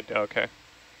 And it, okay.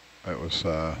 It was,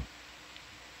 I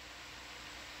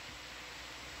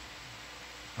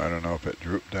don't know if it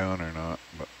drooped down or not,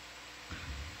 but.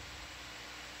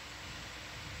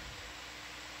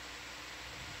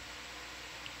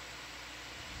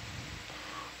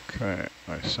 Okay,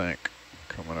 I sank,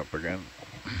 coming up again.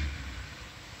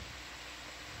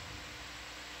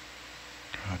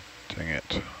 God dang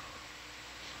it.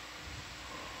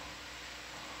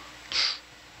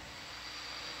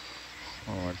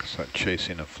 Oh, like it's like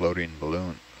chasing a floating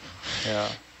balloon. Yeah.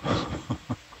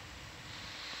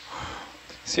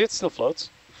 See, it still floats.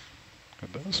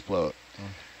 It does float.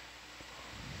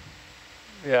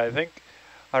 Yeah, I think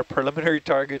our preliminary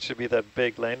target should be that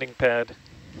big landing pad.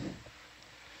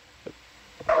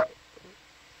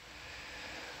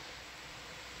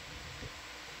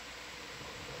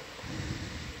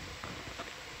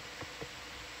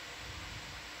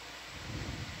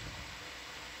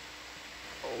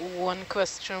 One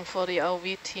question for the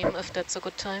ROV team, if that's a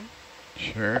good time.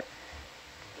 Sure.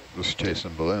 Just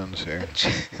chasing balloons here.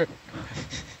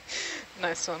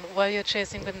 Nice one. While you're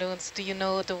chasing balloons, do you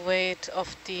know the weight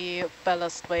of the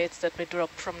ballast weights that we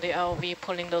dropped from the ROV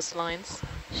pulling those lines?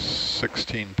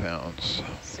 16 pounds.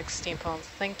 16 pounds.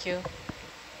 Thank you.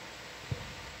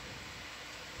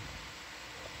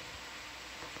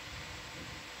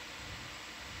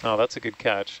 Oh, that's a good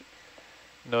catch.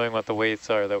 Knowing what the weights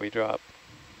are that we drop.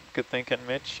 Good thinking,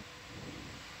 Mitch.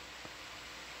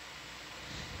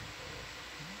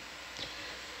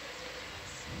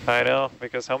 I know,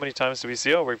 because how many times do we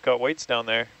see, oh, we've got weights down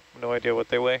there. No idea what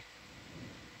they weigh.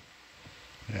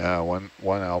 Yeah, one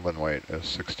Alvin weight is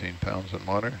 16 pounds in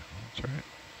water. That's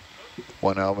right.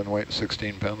 One Alvin weight,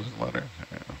 16 pounds in water.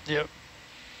 Yeah. Yep.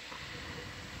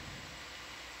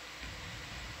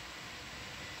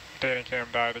 data cam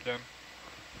died again.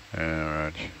 Yeah,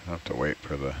 Raj, I'll have to wait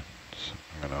for the,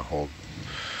 I'm gonna hold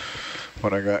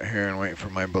what I got here and wait for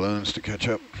my balloons to catch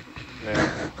up.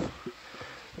 Yeah.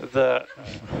 The,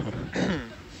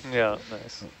 yeah,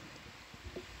 nice.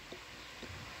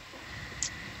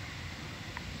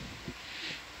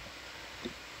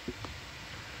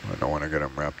 I don't want to get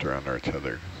them wrapped around our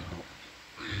tether.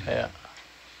 Yeah.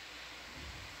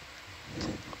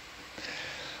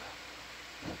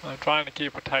 I'm trying to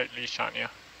keep a tight leash on you.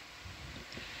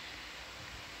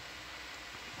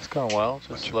 It's going well, just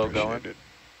Much slow going. appreciated.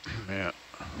 Yeah,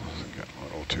 getting a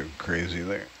little too crazy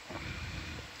there.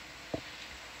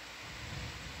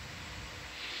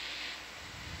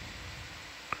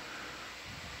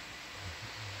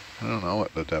 I don't know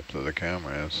what the depth of the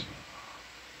camera is.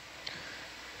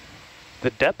 The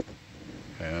depth?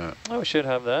 Yeah. Oh, we should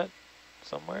have that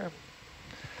somewhere,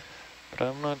 but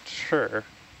I'm not sure.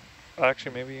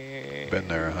 Actually, maybe... Been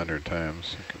there 100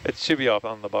 times. It should be off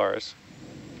on the bars.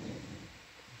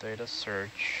 Data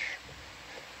search.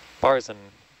 Bars and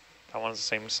that one's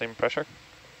the same pressure.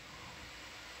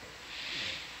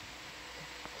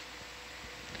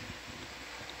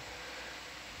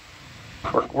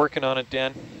 Working on it,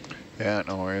 Dan. Yeah,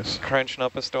 no worries. Crunching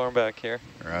up a storm back here.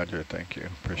 Roger, thank you.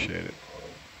 Appreciate it.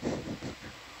 I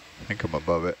think I'm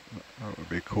above it. It would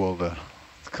be cool to...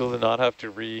 It's cool to not have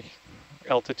to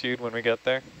re-altitude when we get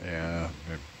there. Yeah,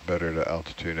 better to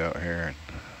altitude out here. And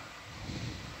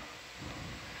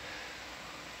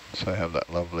so I have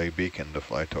that lovely beacon to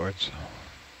fly towards.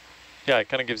 Yeah, it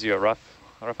kind of gives you a rough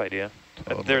idea.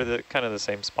 Totally. They're the kind of the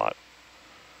same spot.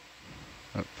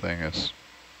 That thing has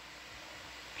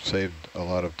saved a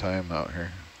lot of time out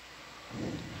here.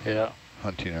 Yeah.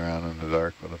 Hunting around in the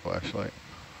dark with a flashlight.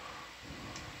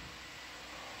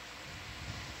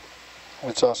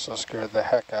 It's also scared the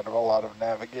heck out of a lot of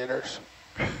navigators.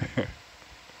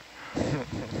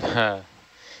 Yeah,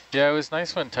 it was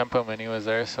nice when Tempo Mini was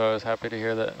there, so I was happy to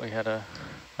hear that we had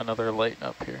another light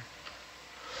up here.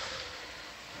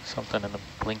 Something in the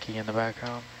blinky in the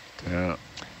background. Yeah.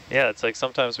 Yeah, it's like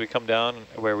sometimes we come down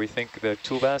where we think the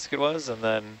Toolbasket was, and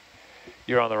then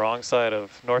you're on the wrong side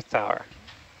of North Tower,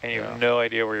 and you have no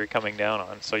idea where you're coming down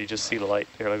on, so you just see the light.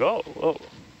 You're like, oh, whoa,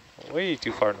 way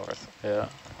too far north. Yeah.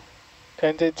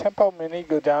 And did Tempo Mini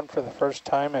go down for the first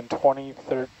time in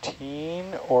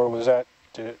 2013, or was that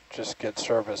to just get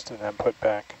serviced and then put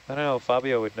back? I don't know,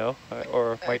 Fabio would know,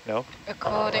 or might know.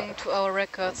 According to our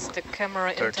records, the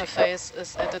camera 13. interface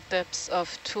is at a depth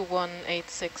of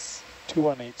 2186.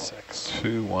 2186.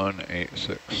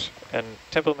 2186. And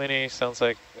Temple Mini sounds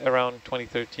like around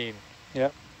 2013.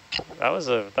 Yep. That was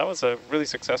a really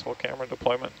successful camera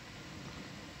deployment.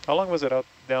 How long was it out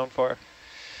down for?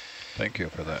 Thank you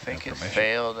for that I think it information.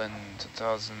 failed in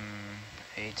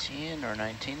 2018 or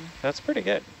 19. That's pretty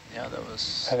good. Yeah, that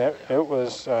was... And it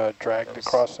was dragged That was-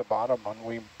 across the bottom when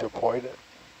we deployed it.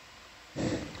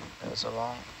 It was a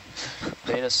long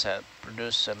data set.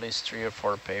 Produced at least 3 or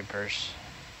 4 papers,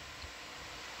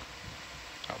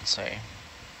 I would say,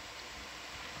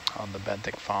 on the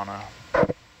benthic fauna.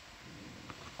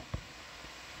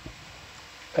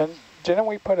 And didn't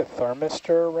we put a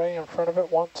thermistor array in front of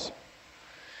it once?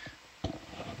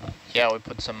 Yeah, we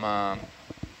put some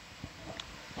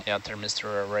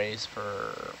thermistor arrays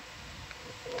for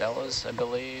Delos, I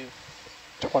believe.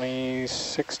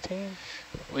 2016?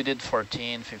 We did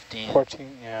 14, 15.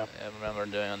 14, yeah. I remember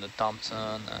doing on the Thompson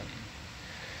and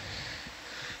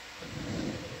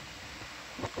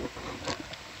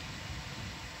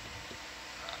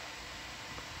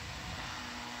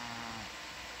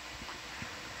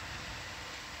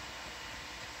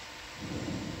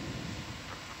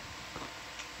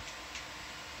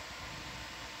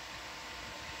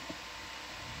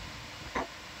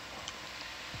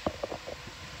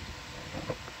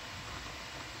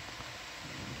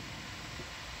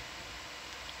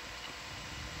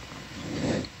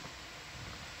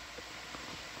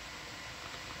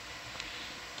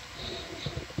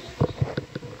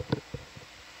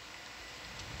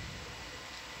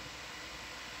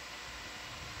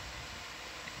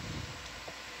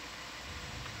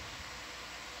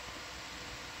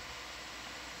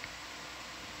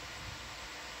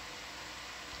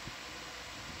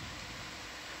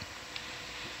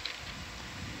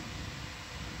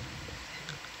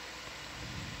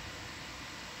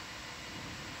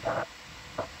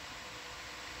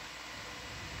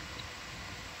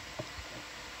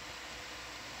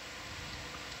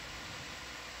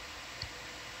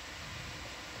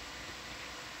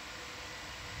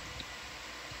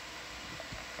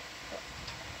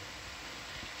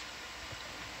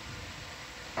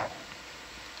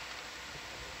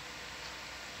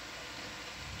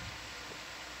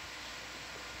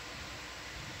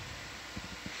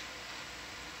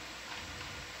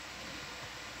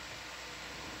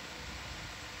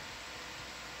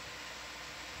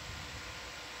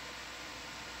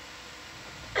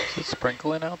Is it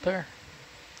sprinkling out there?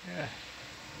 Yeah.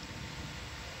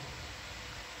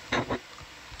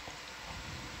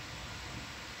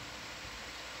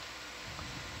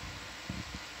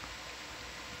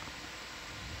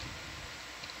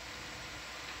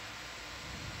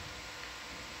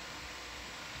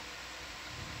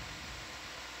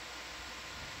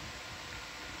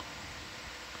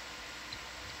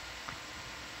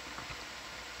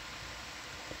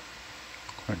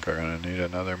 I think I'm gonna need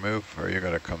another move, or you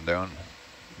gotta come down,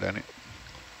 Danny.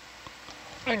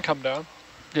 I can come down.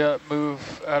 Yeah,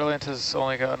 move. Atalanta's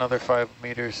only got another 5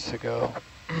 meters to go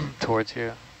towards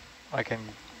you. I can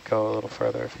go a little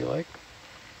further if you like.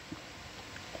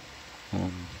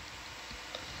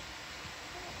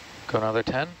 Go another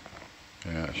 10.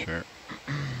 Yeah, sure.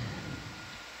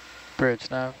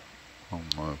 Bridge nav.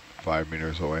 I'm 5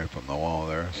 meters away from the wall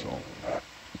there, so.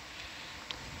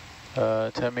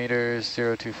 10 meters,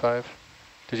 025.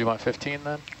 Did you want 15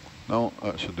 then? No,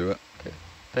 that should do it. Okay,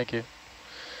 thank you.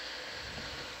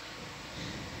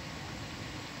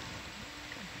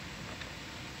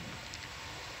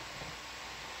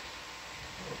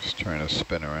 Just trying to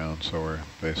spin around so we're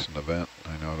facing the vent.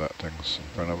 I know that thing's in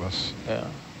front of us. Yeah.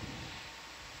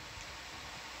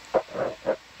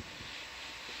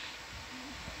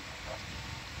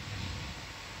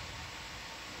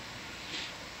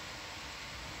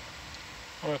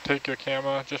 I'm gonna take your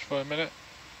camera just for a minute.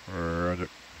 Roger.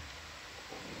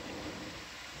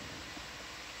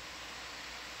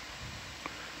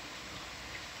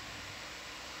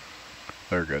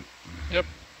 They're good. Yep.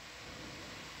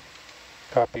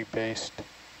 Copy paste.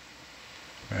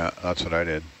 Yeah, that's what I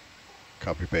did.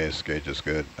 Copy paste, gauge is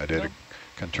good. I did a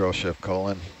control shift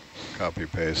colon, copy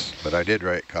paste, but I did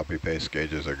write copy paste,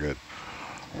 gauges are good.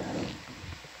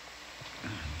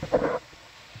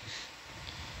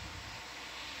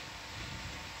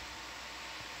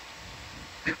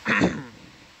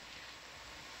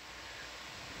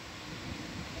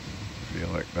 Feel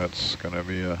like that's gonna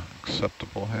be a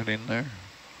acceptable heading there.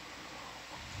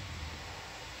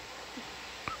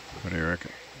 What do you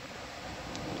reckon?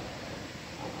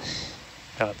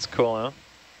 That's cool, huh?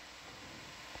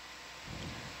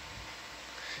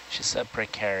 She said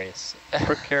precarious.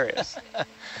 Precarious.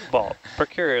 Well,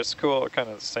 precarious, cool, kind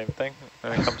of the same thing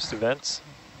when it comes to vents.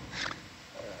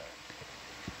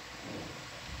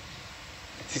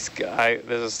 These this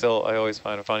is still, I always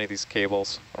find it funny, these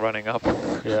cables running up.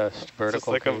 Yes, vertical It's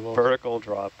like cables. a vertical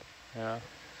drop. Yeah.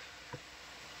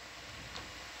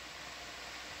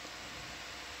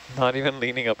 Not even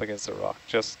leaning up against a rock,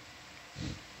 just.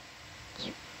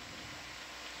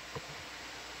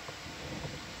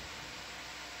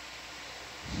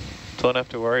 Don't have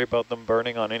to worry about them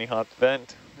burning on any hot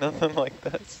vent. Nothing like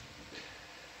this.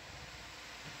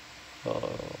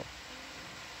 Oh.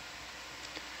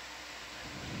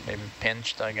 Maybe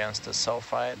pinched against the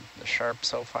sulfide, the sharp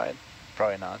sulfide.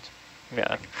 Probably not.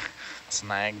 Yeah.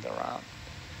 Snagged around.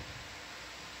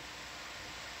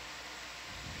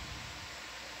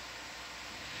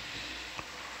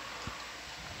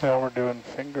 Now we're doing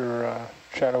finger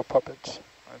shadow puppets.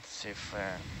 Let's see if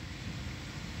I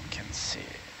can see.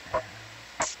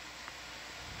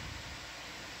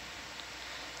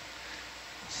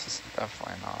 This is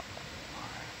definitely not.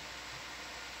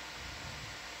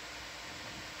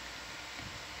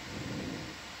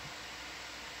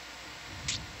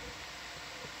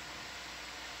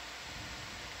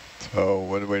 So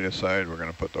what did we decide? We're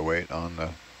gonna put the weight on the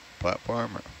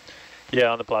platform? Or?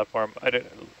 Yeah, on the platform.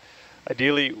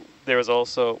 Ideally, there was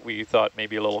also, we thought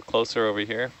maybe a little closer over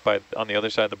here, on the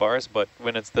other side of the bars, but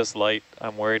when it's this light,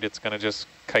 I'm worried it's going to just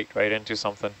kite right into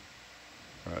something.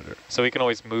 Roger. So we can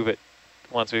always move it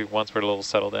once we're a little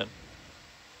settled in.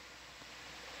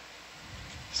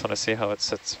 Just want to see how it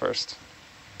sits first.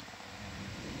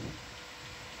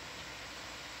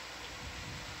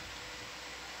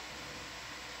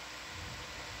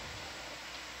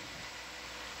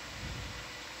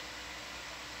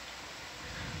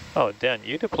 Oh, Dan,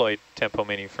 you deployed Tempo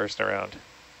Mini first around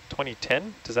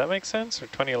 2010? Does that make sense? Or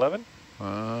 2011?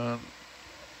 I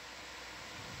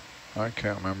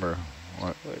can't remember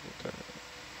what.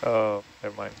 Oh,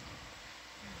 never mind.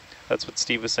 That's what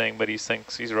Steve was saying, but he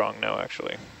thinks he's wrong now,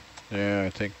 actually. Yeah, I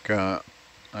think I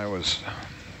was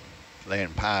laying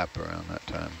pipe around that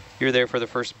time. You were there for the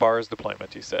first bars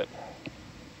deployment, you said.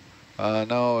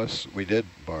 No, we did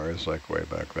bars like way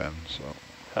back then, so.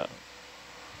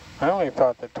 I only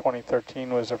thought that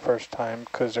 2013 was the first time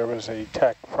because there was a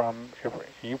tech from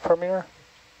ePremier,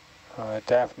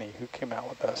 Daphne, who came out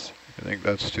with us. You think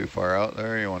that's too far out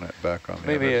there? You want it back on the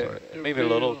Maybe other side? maybe a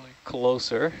little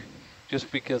closer. just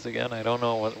because, again, I don't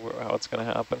know how it's going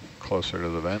to happen. Closer to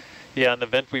the vent? Yeah, and the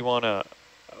vent we want to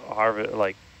harvest,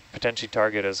 like, potentially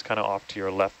target is kind of off to your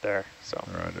left there. So.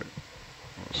 Roger.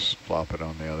 Let's flop it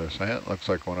on the other side. It looks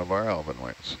like one of our Alvin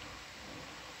weights.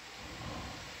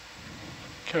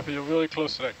 Careful, you're really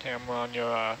close to that camera on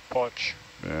your porch.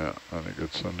 Yeah, I think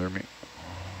it's under me.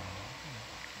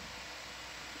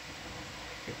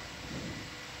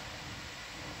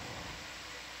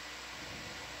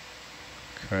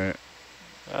 Okay.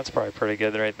 That's probably pretty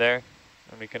good right there,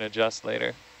 and we can adjust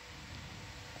later.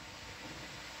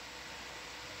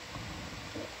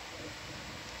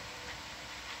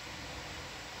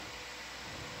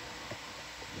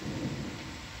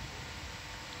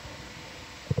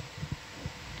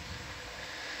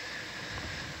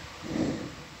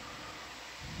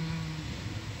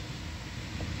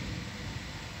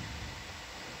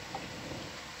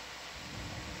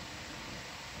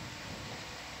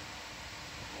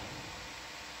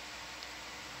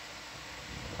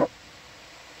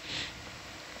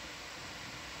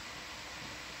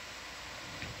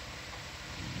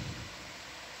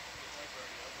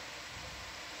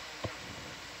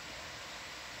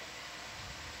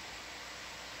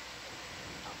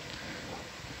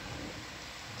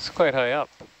 It's quite high up.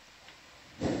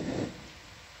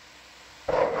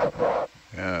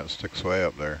 Yeah, it sticks way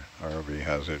up there. ROV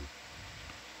hazard.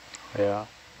 Yeah.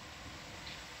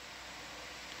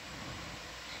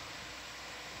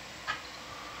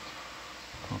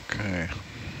 Okay.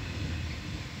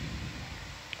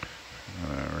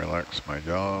 Relax my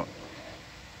jaw.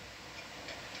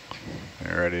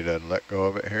 You ready to let go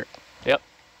of it here? Yep.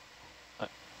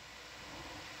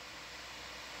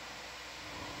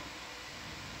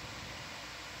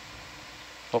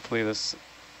 Hopefully this...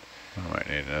 I might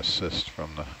need an assist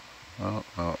from the... Oh,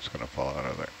 no, it's going to fall out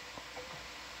of there.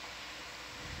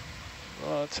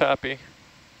 Well, it's happy.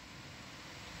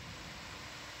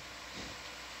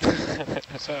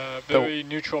 It's a very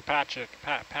neutral package.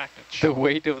 The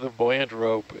weight of the buoyant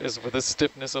rope is with the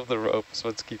stiffness of the rope, so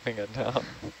it's keeping it down.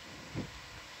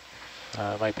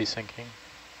 It might be sinking.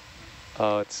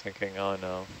 Oh, it's sinking. Oh,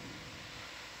 no.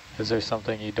 Is there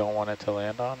something you don't want it to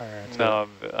land on? Or No,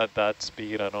 at that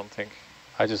speed, I don't think.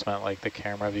 I just meant like the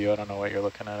camera view. I don't know what you're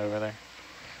looking at over there.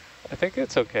 I think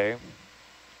it's okay.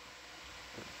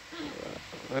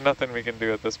 There's nothing we can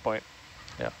do at this point.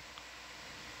 Yeah.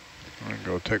 I'm gonna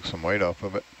go take some weight off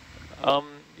of it.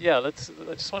 Yeah, I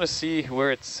just want to see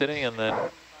where it's sitting and then...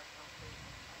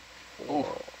 Ooh.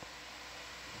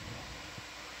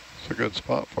 It's a good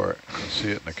spot for it. You can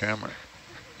see it in the camera.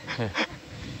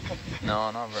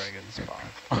 No, not a very good spot.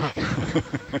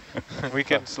 We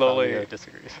can slowly...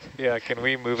 disagree. Yeah, can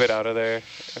we move it out of there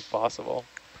if possible?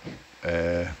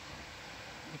 Take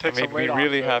I some mean, we weight off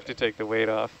really it. have to take the weight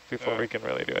off before we can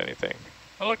really do anything.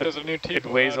 Oh, look, there's a new team. It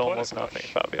weighs almost nothing,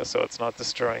 Fabio, so it's not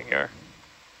destroying your...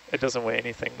 It doesn't weigh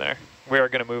anything there. We are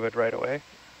going to move it right away.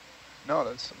 No,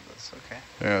 that's okay.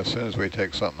 Yeah, as soon as we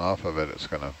take something off of it, it's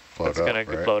going to float It's up, going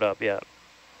to right? float up, yeah.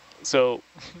 So...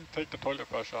 Take the toilet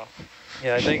brush off.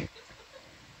 Yeah, I think...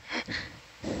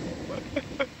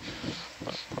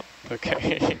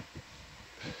 Okay.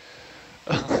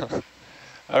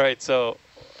 All right, so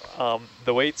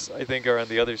the weights, I think, are on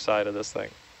the other side of this thing.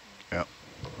 Yep.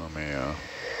 Let me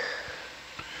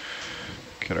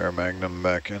get our Magnum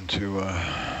back into...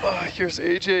 Oh, here's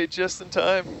AJ just in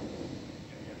time.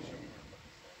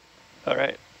 All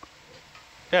right.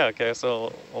 Yeah, okay,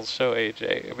 so we'll show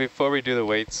AJ. Before we do the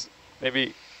weights,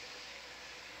 maybe...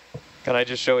 Can I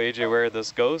just show AJ where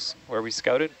this goes, where we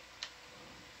scouted?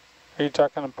 Are you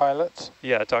talking to pilots?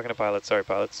 Yeah, talking to pilots. Sorry,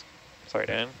 pilots. Sorry,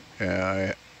 Dan.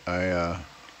 Yeah,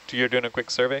 You're doing a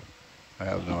quick survey? I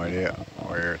have no idea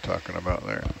where you're talking about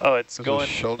there. Oh, it's Is going... the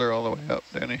shoulder all the way up,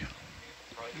 Danny?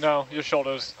 No, your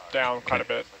shoulder's down quite a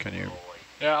bit. Can you...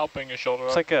 Yeah, I'll bring your shoulder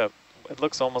It's up. like a... It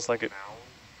looks almost like it...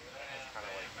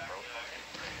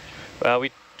 Well,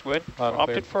 we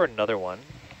opted for another one.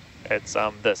 It's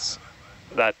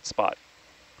that spot.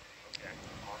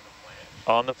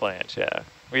 On the flange, yeah.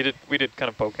 We did kind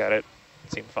of poke at it.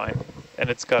 It seemed fine. And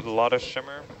it's got a lot of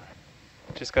shimmer.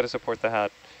 Just got to support the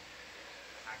hat.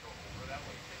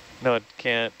 No, it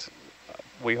can't.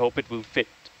 We hope it will fit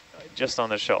just on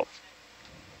the shelf.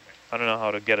 I don't know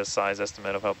how to get a size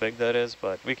estimate of how big that is,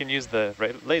 but we can use the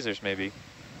lasers maybe.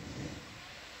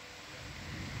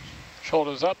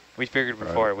 Shoulders up. We figured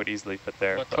before it would easily fit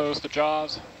there. Gonna close the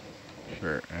jaws.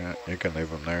 Sure, yeah, you can leave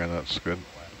them there, that's good.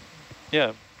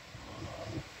 Yeah.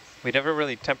 We never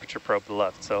really temperature probe the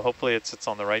left, so hopefully it sits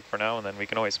on the right for now, and then we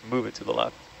can always move it to the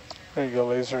left. There you go,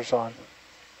 lasers on.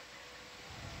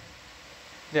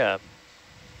 Yeah.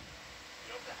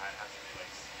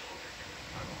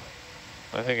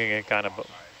 I think it can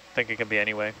think it can be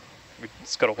anyway. We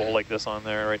just got a hole like this on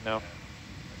there right now.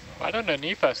 Right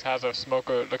underneath us has a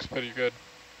smoker. It looks pretty good.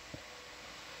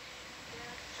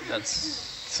 That's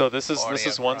So this is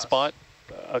 40 one across. spot.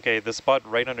 Okay, the spot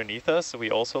right underneath us we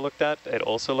also looked at. It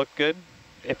also looked good.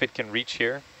 If it can reach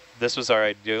here, this was our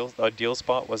ideal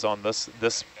spot was on this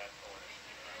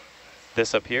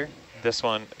up here. This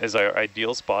one is our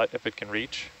ideal spot if it can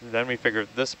reach. Then we figured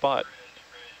this spot.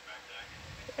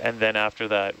 And then after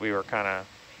that, we were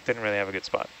didn't really have a good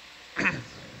spot.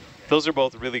 Those are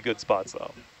both really good spots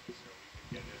though.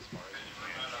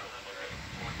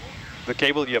 The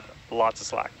cable, you have lots of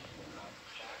slack.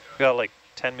 We got like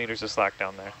 10 meters of slack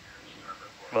down there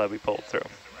that we pulled through.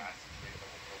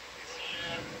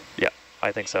 Yeah,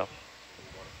 I think so.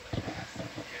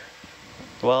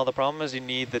 Well, the problem is you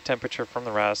need the temperature from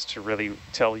the RAS to really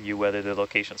tell you whether the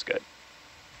location's good.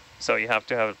 So you have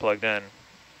to have it plugged in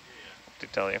to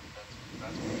tell you.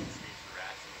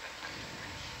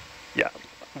 Yeah,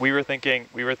 we were thinking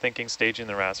staging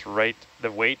the RAS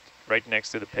the weight right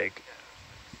next to the pig.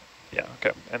 Yeah,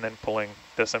 okay, and then pulling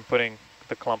this and putting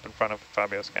the clump in front of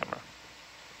Fabio's camera.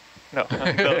 No,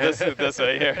 no, this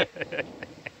right here.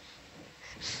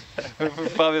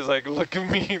 Fabio's like, look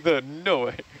at me, no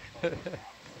way.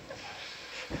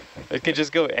 It can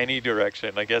just go any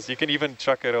direction. I guess you can even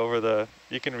chuck it over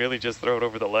you can really just throw it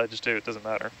over the ledge too, it doesn't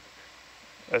matter.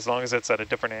 As long as it's at a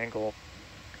different angle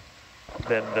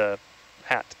than the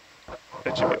hat,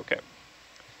 it should be okay.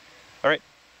 All right.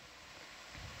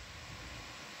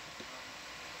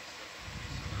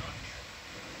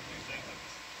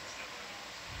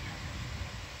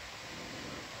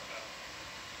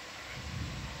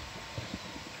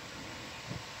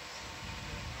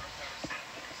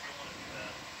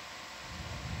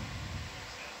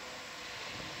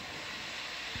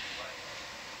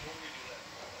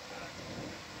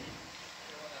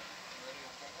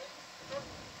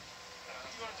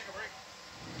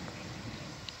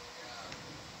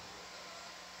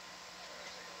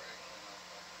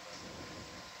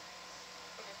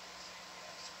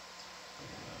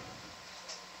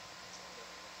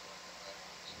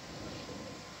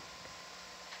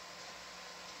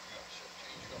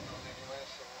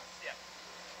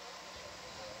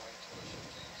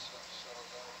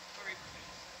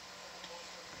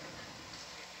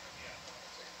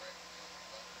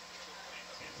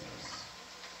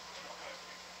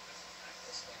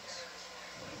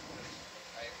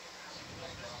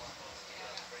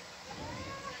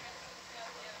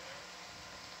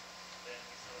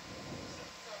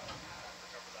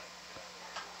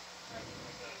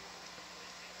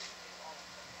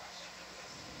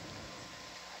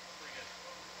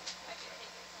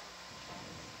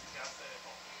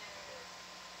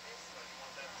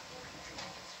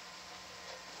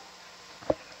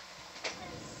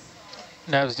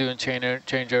 Nav's doing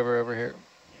changeover over here.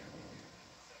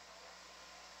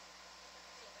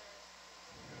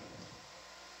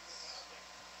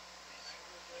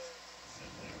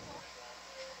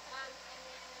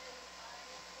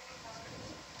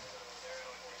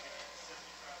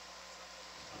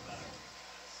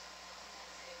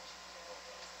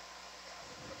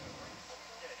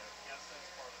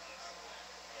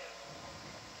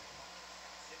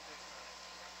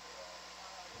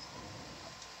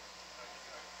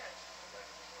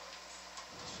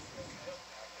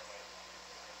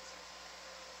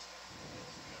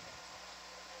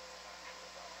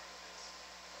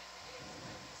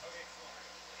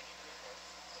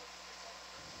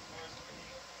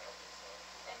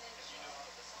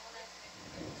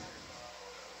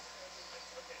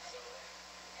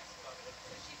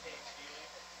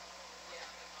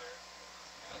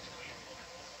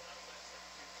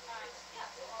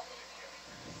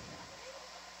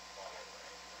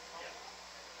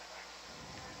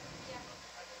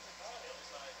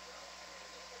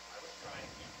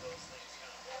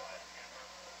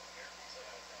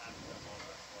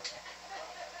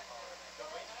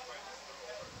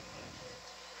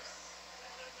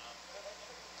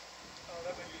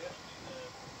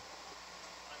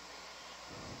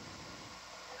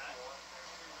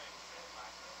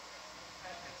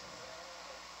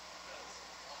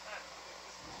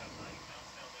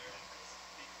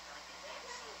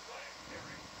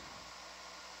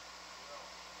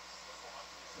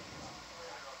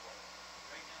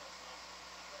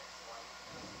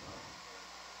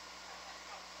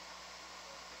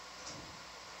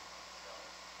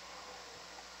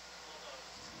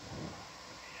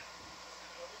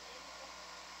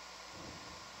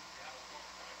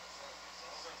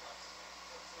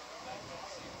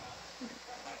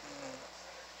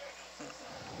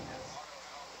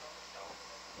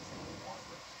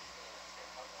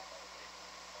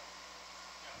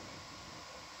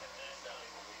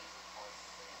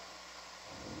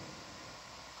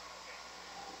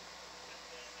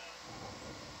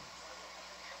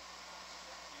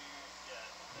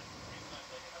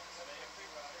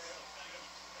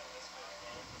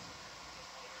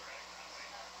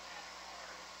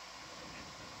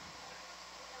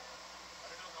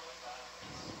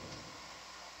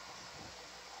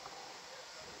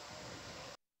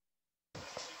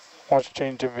 Watch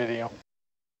change of video.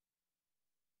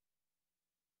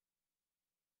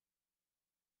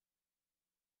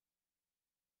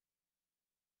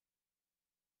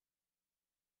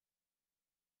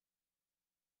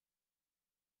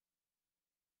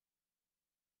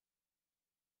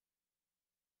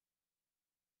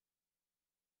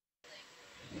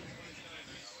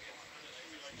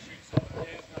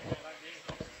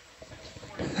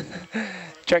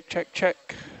 Check, check,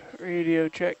 check. Radio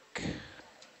check.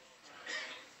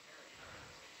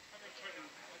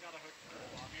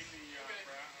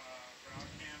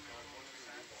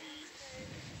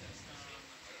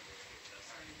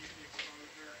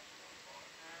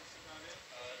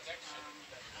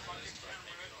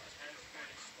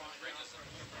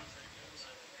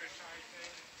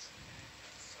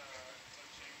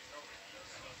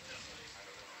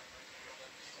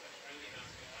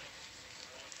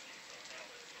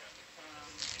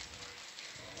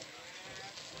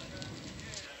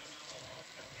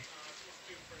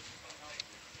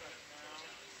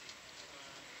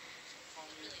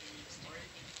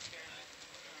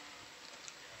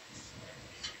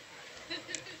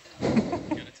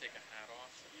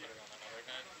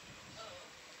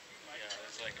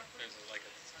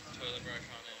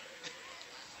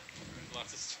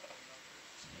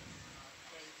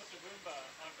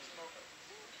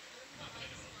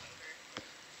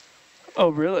 Oh,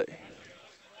 really?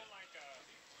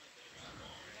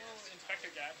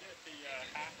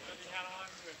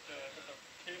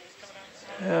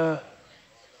 Yeah.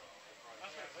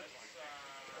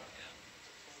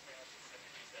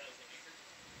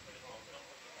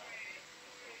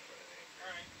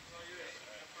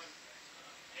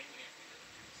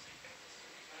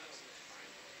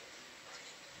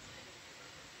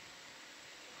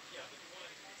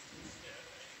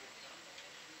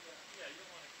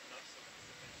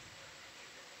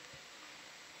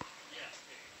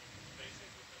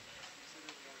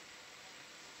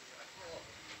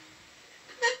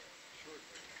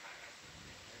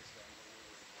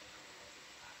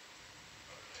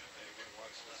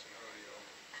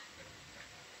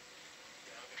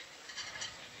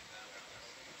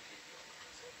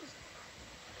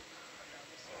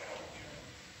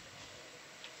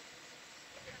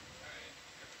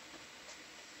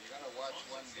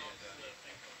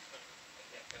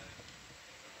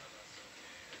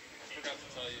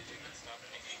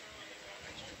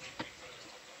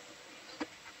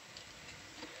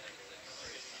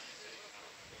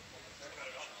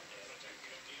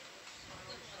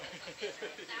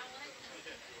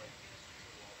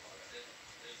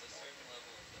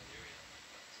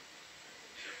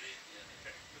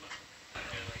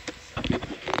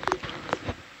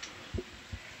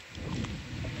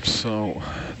 So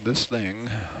this thing,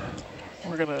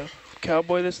 We're gonna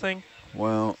cowboy this thing?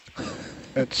 well,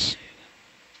 it's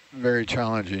very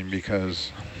challenging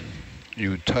because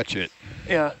you touch it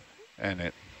Yeah. and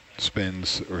it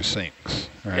spins or sinks,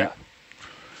 right? Yeah.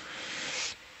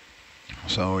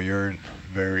 So you're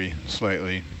very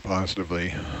slightly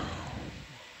positively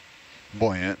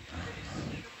buoyant.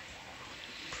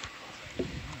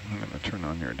 I'm going to turn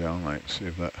on your downlight, see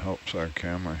if that helps our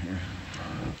camera here.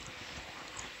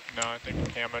 No, I think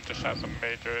the camera just has some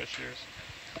major issues.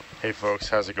 Hey folks,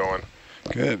 how's it going?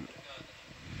 Good.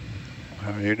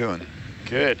 How are you doing?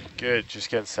 Good, good. Just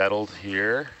getting settled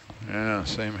here. Yeah,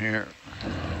 same here.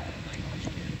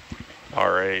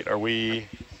 All right, are we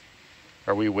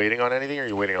waiting on anything, or are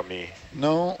you waiting on me?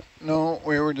 No,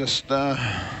 we were just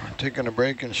taking a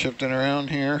break and shifting around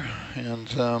here, and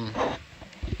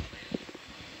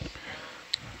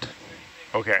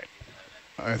Okay.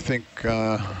 I think,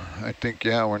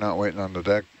 yeah, we're not waiting on the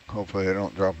deck. Hopefully they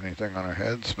don't drop anything on our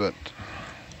heads, but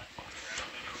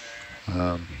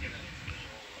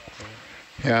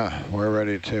yeah, we're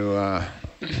ready to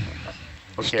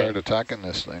start attacking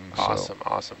this thing. Awesome,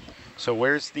 awesome. So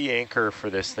where's the anchor for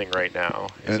this thing right now?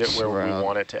 Is it where we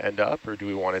want it to end up, or do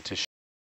we want it to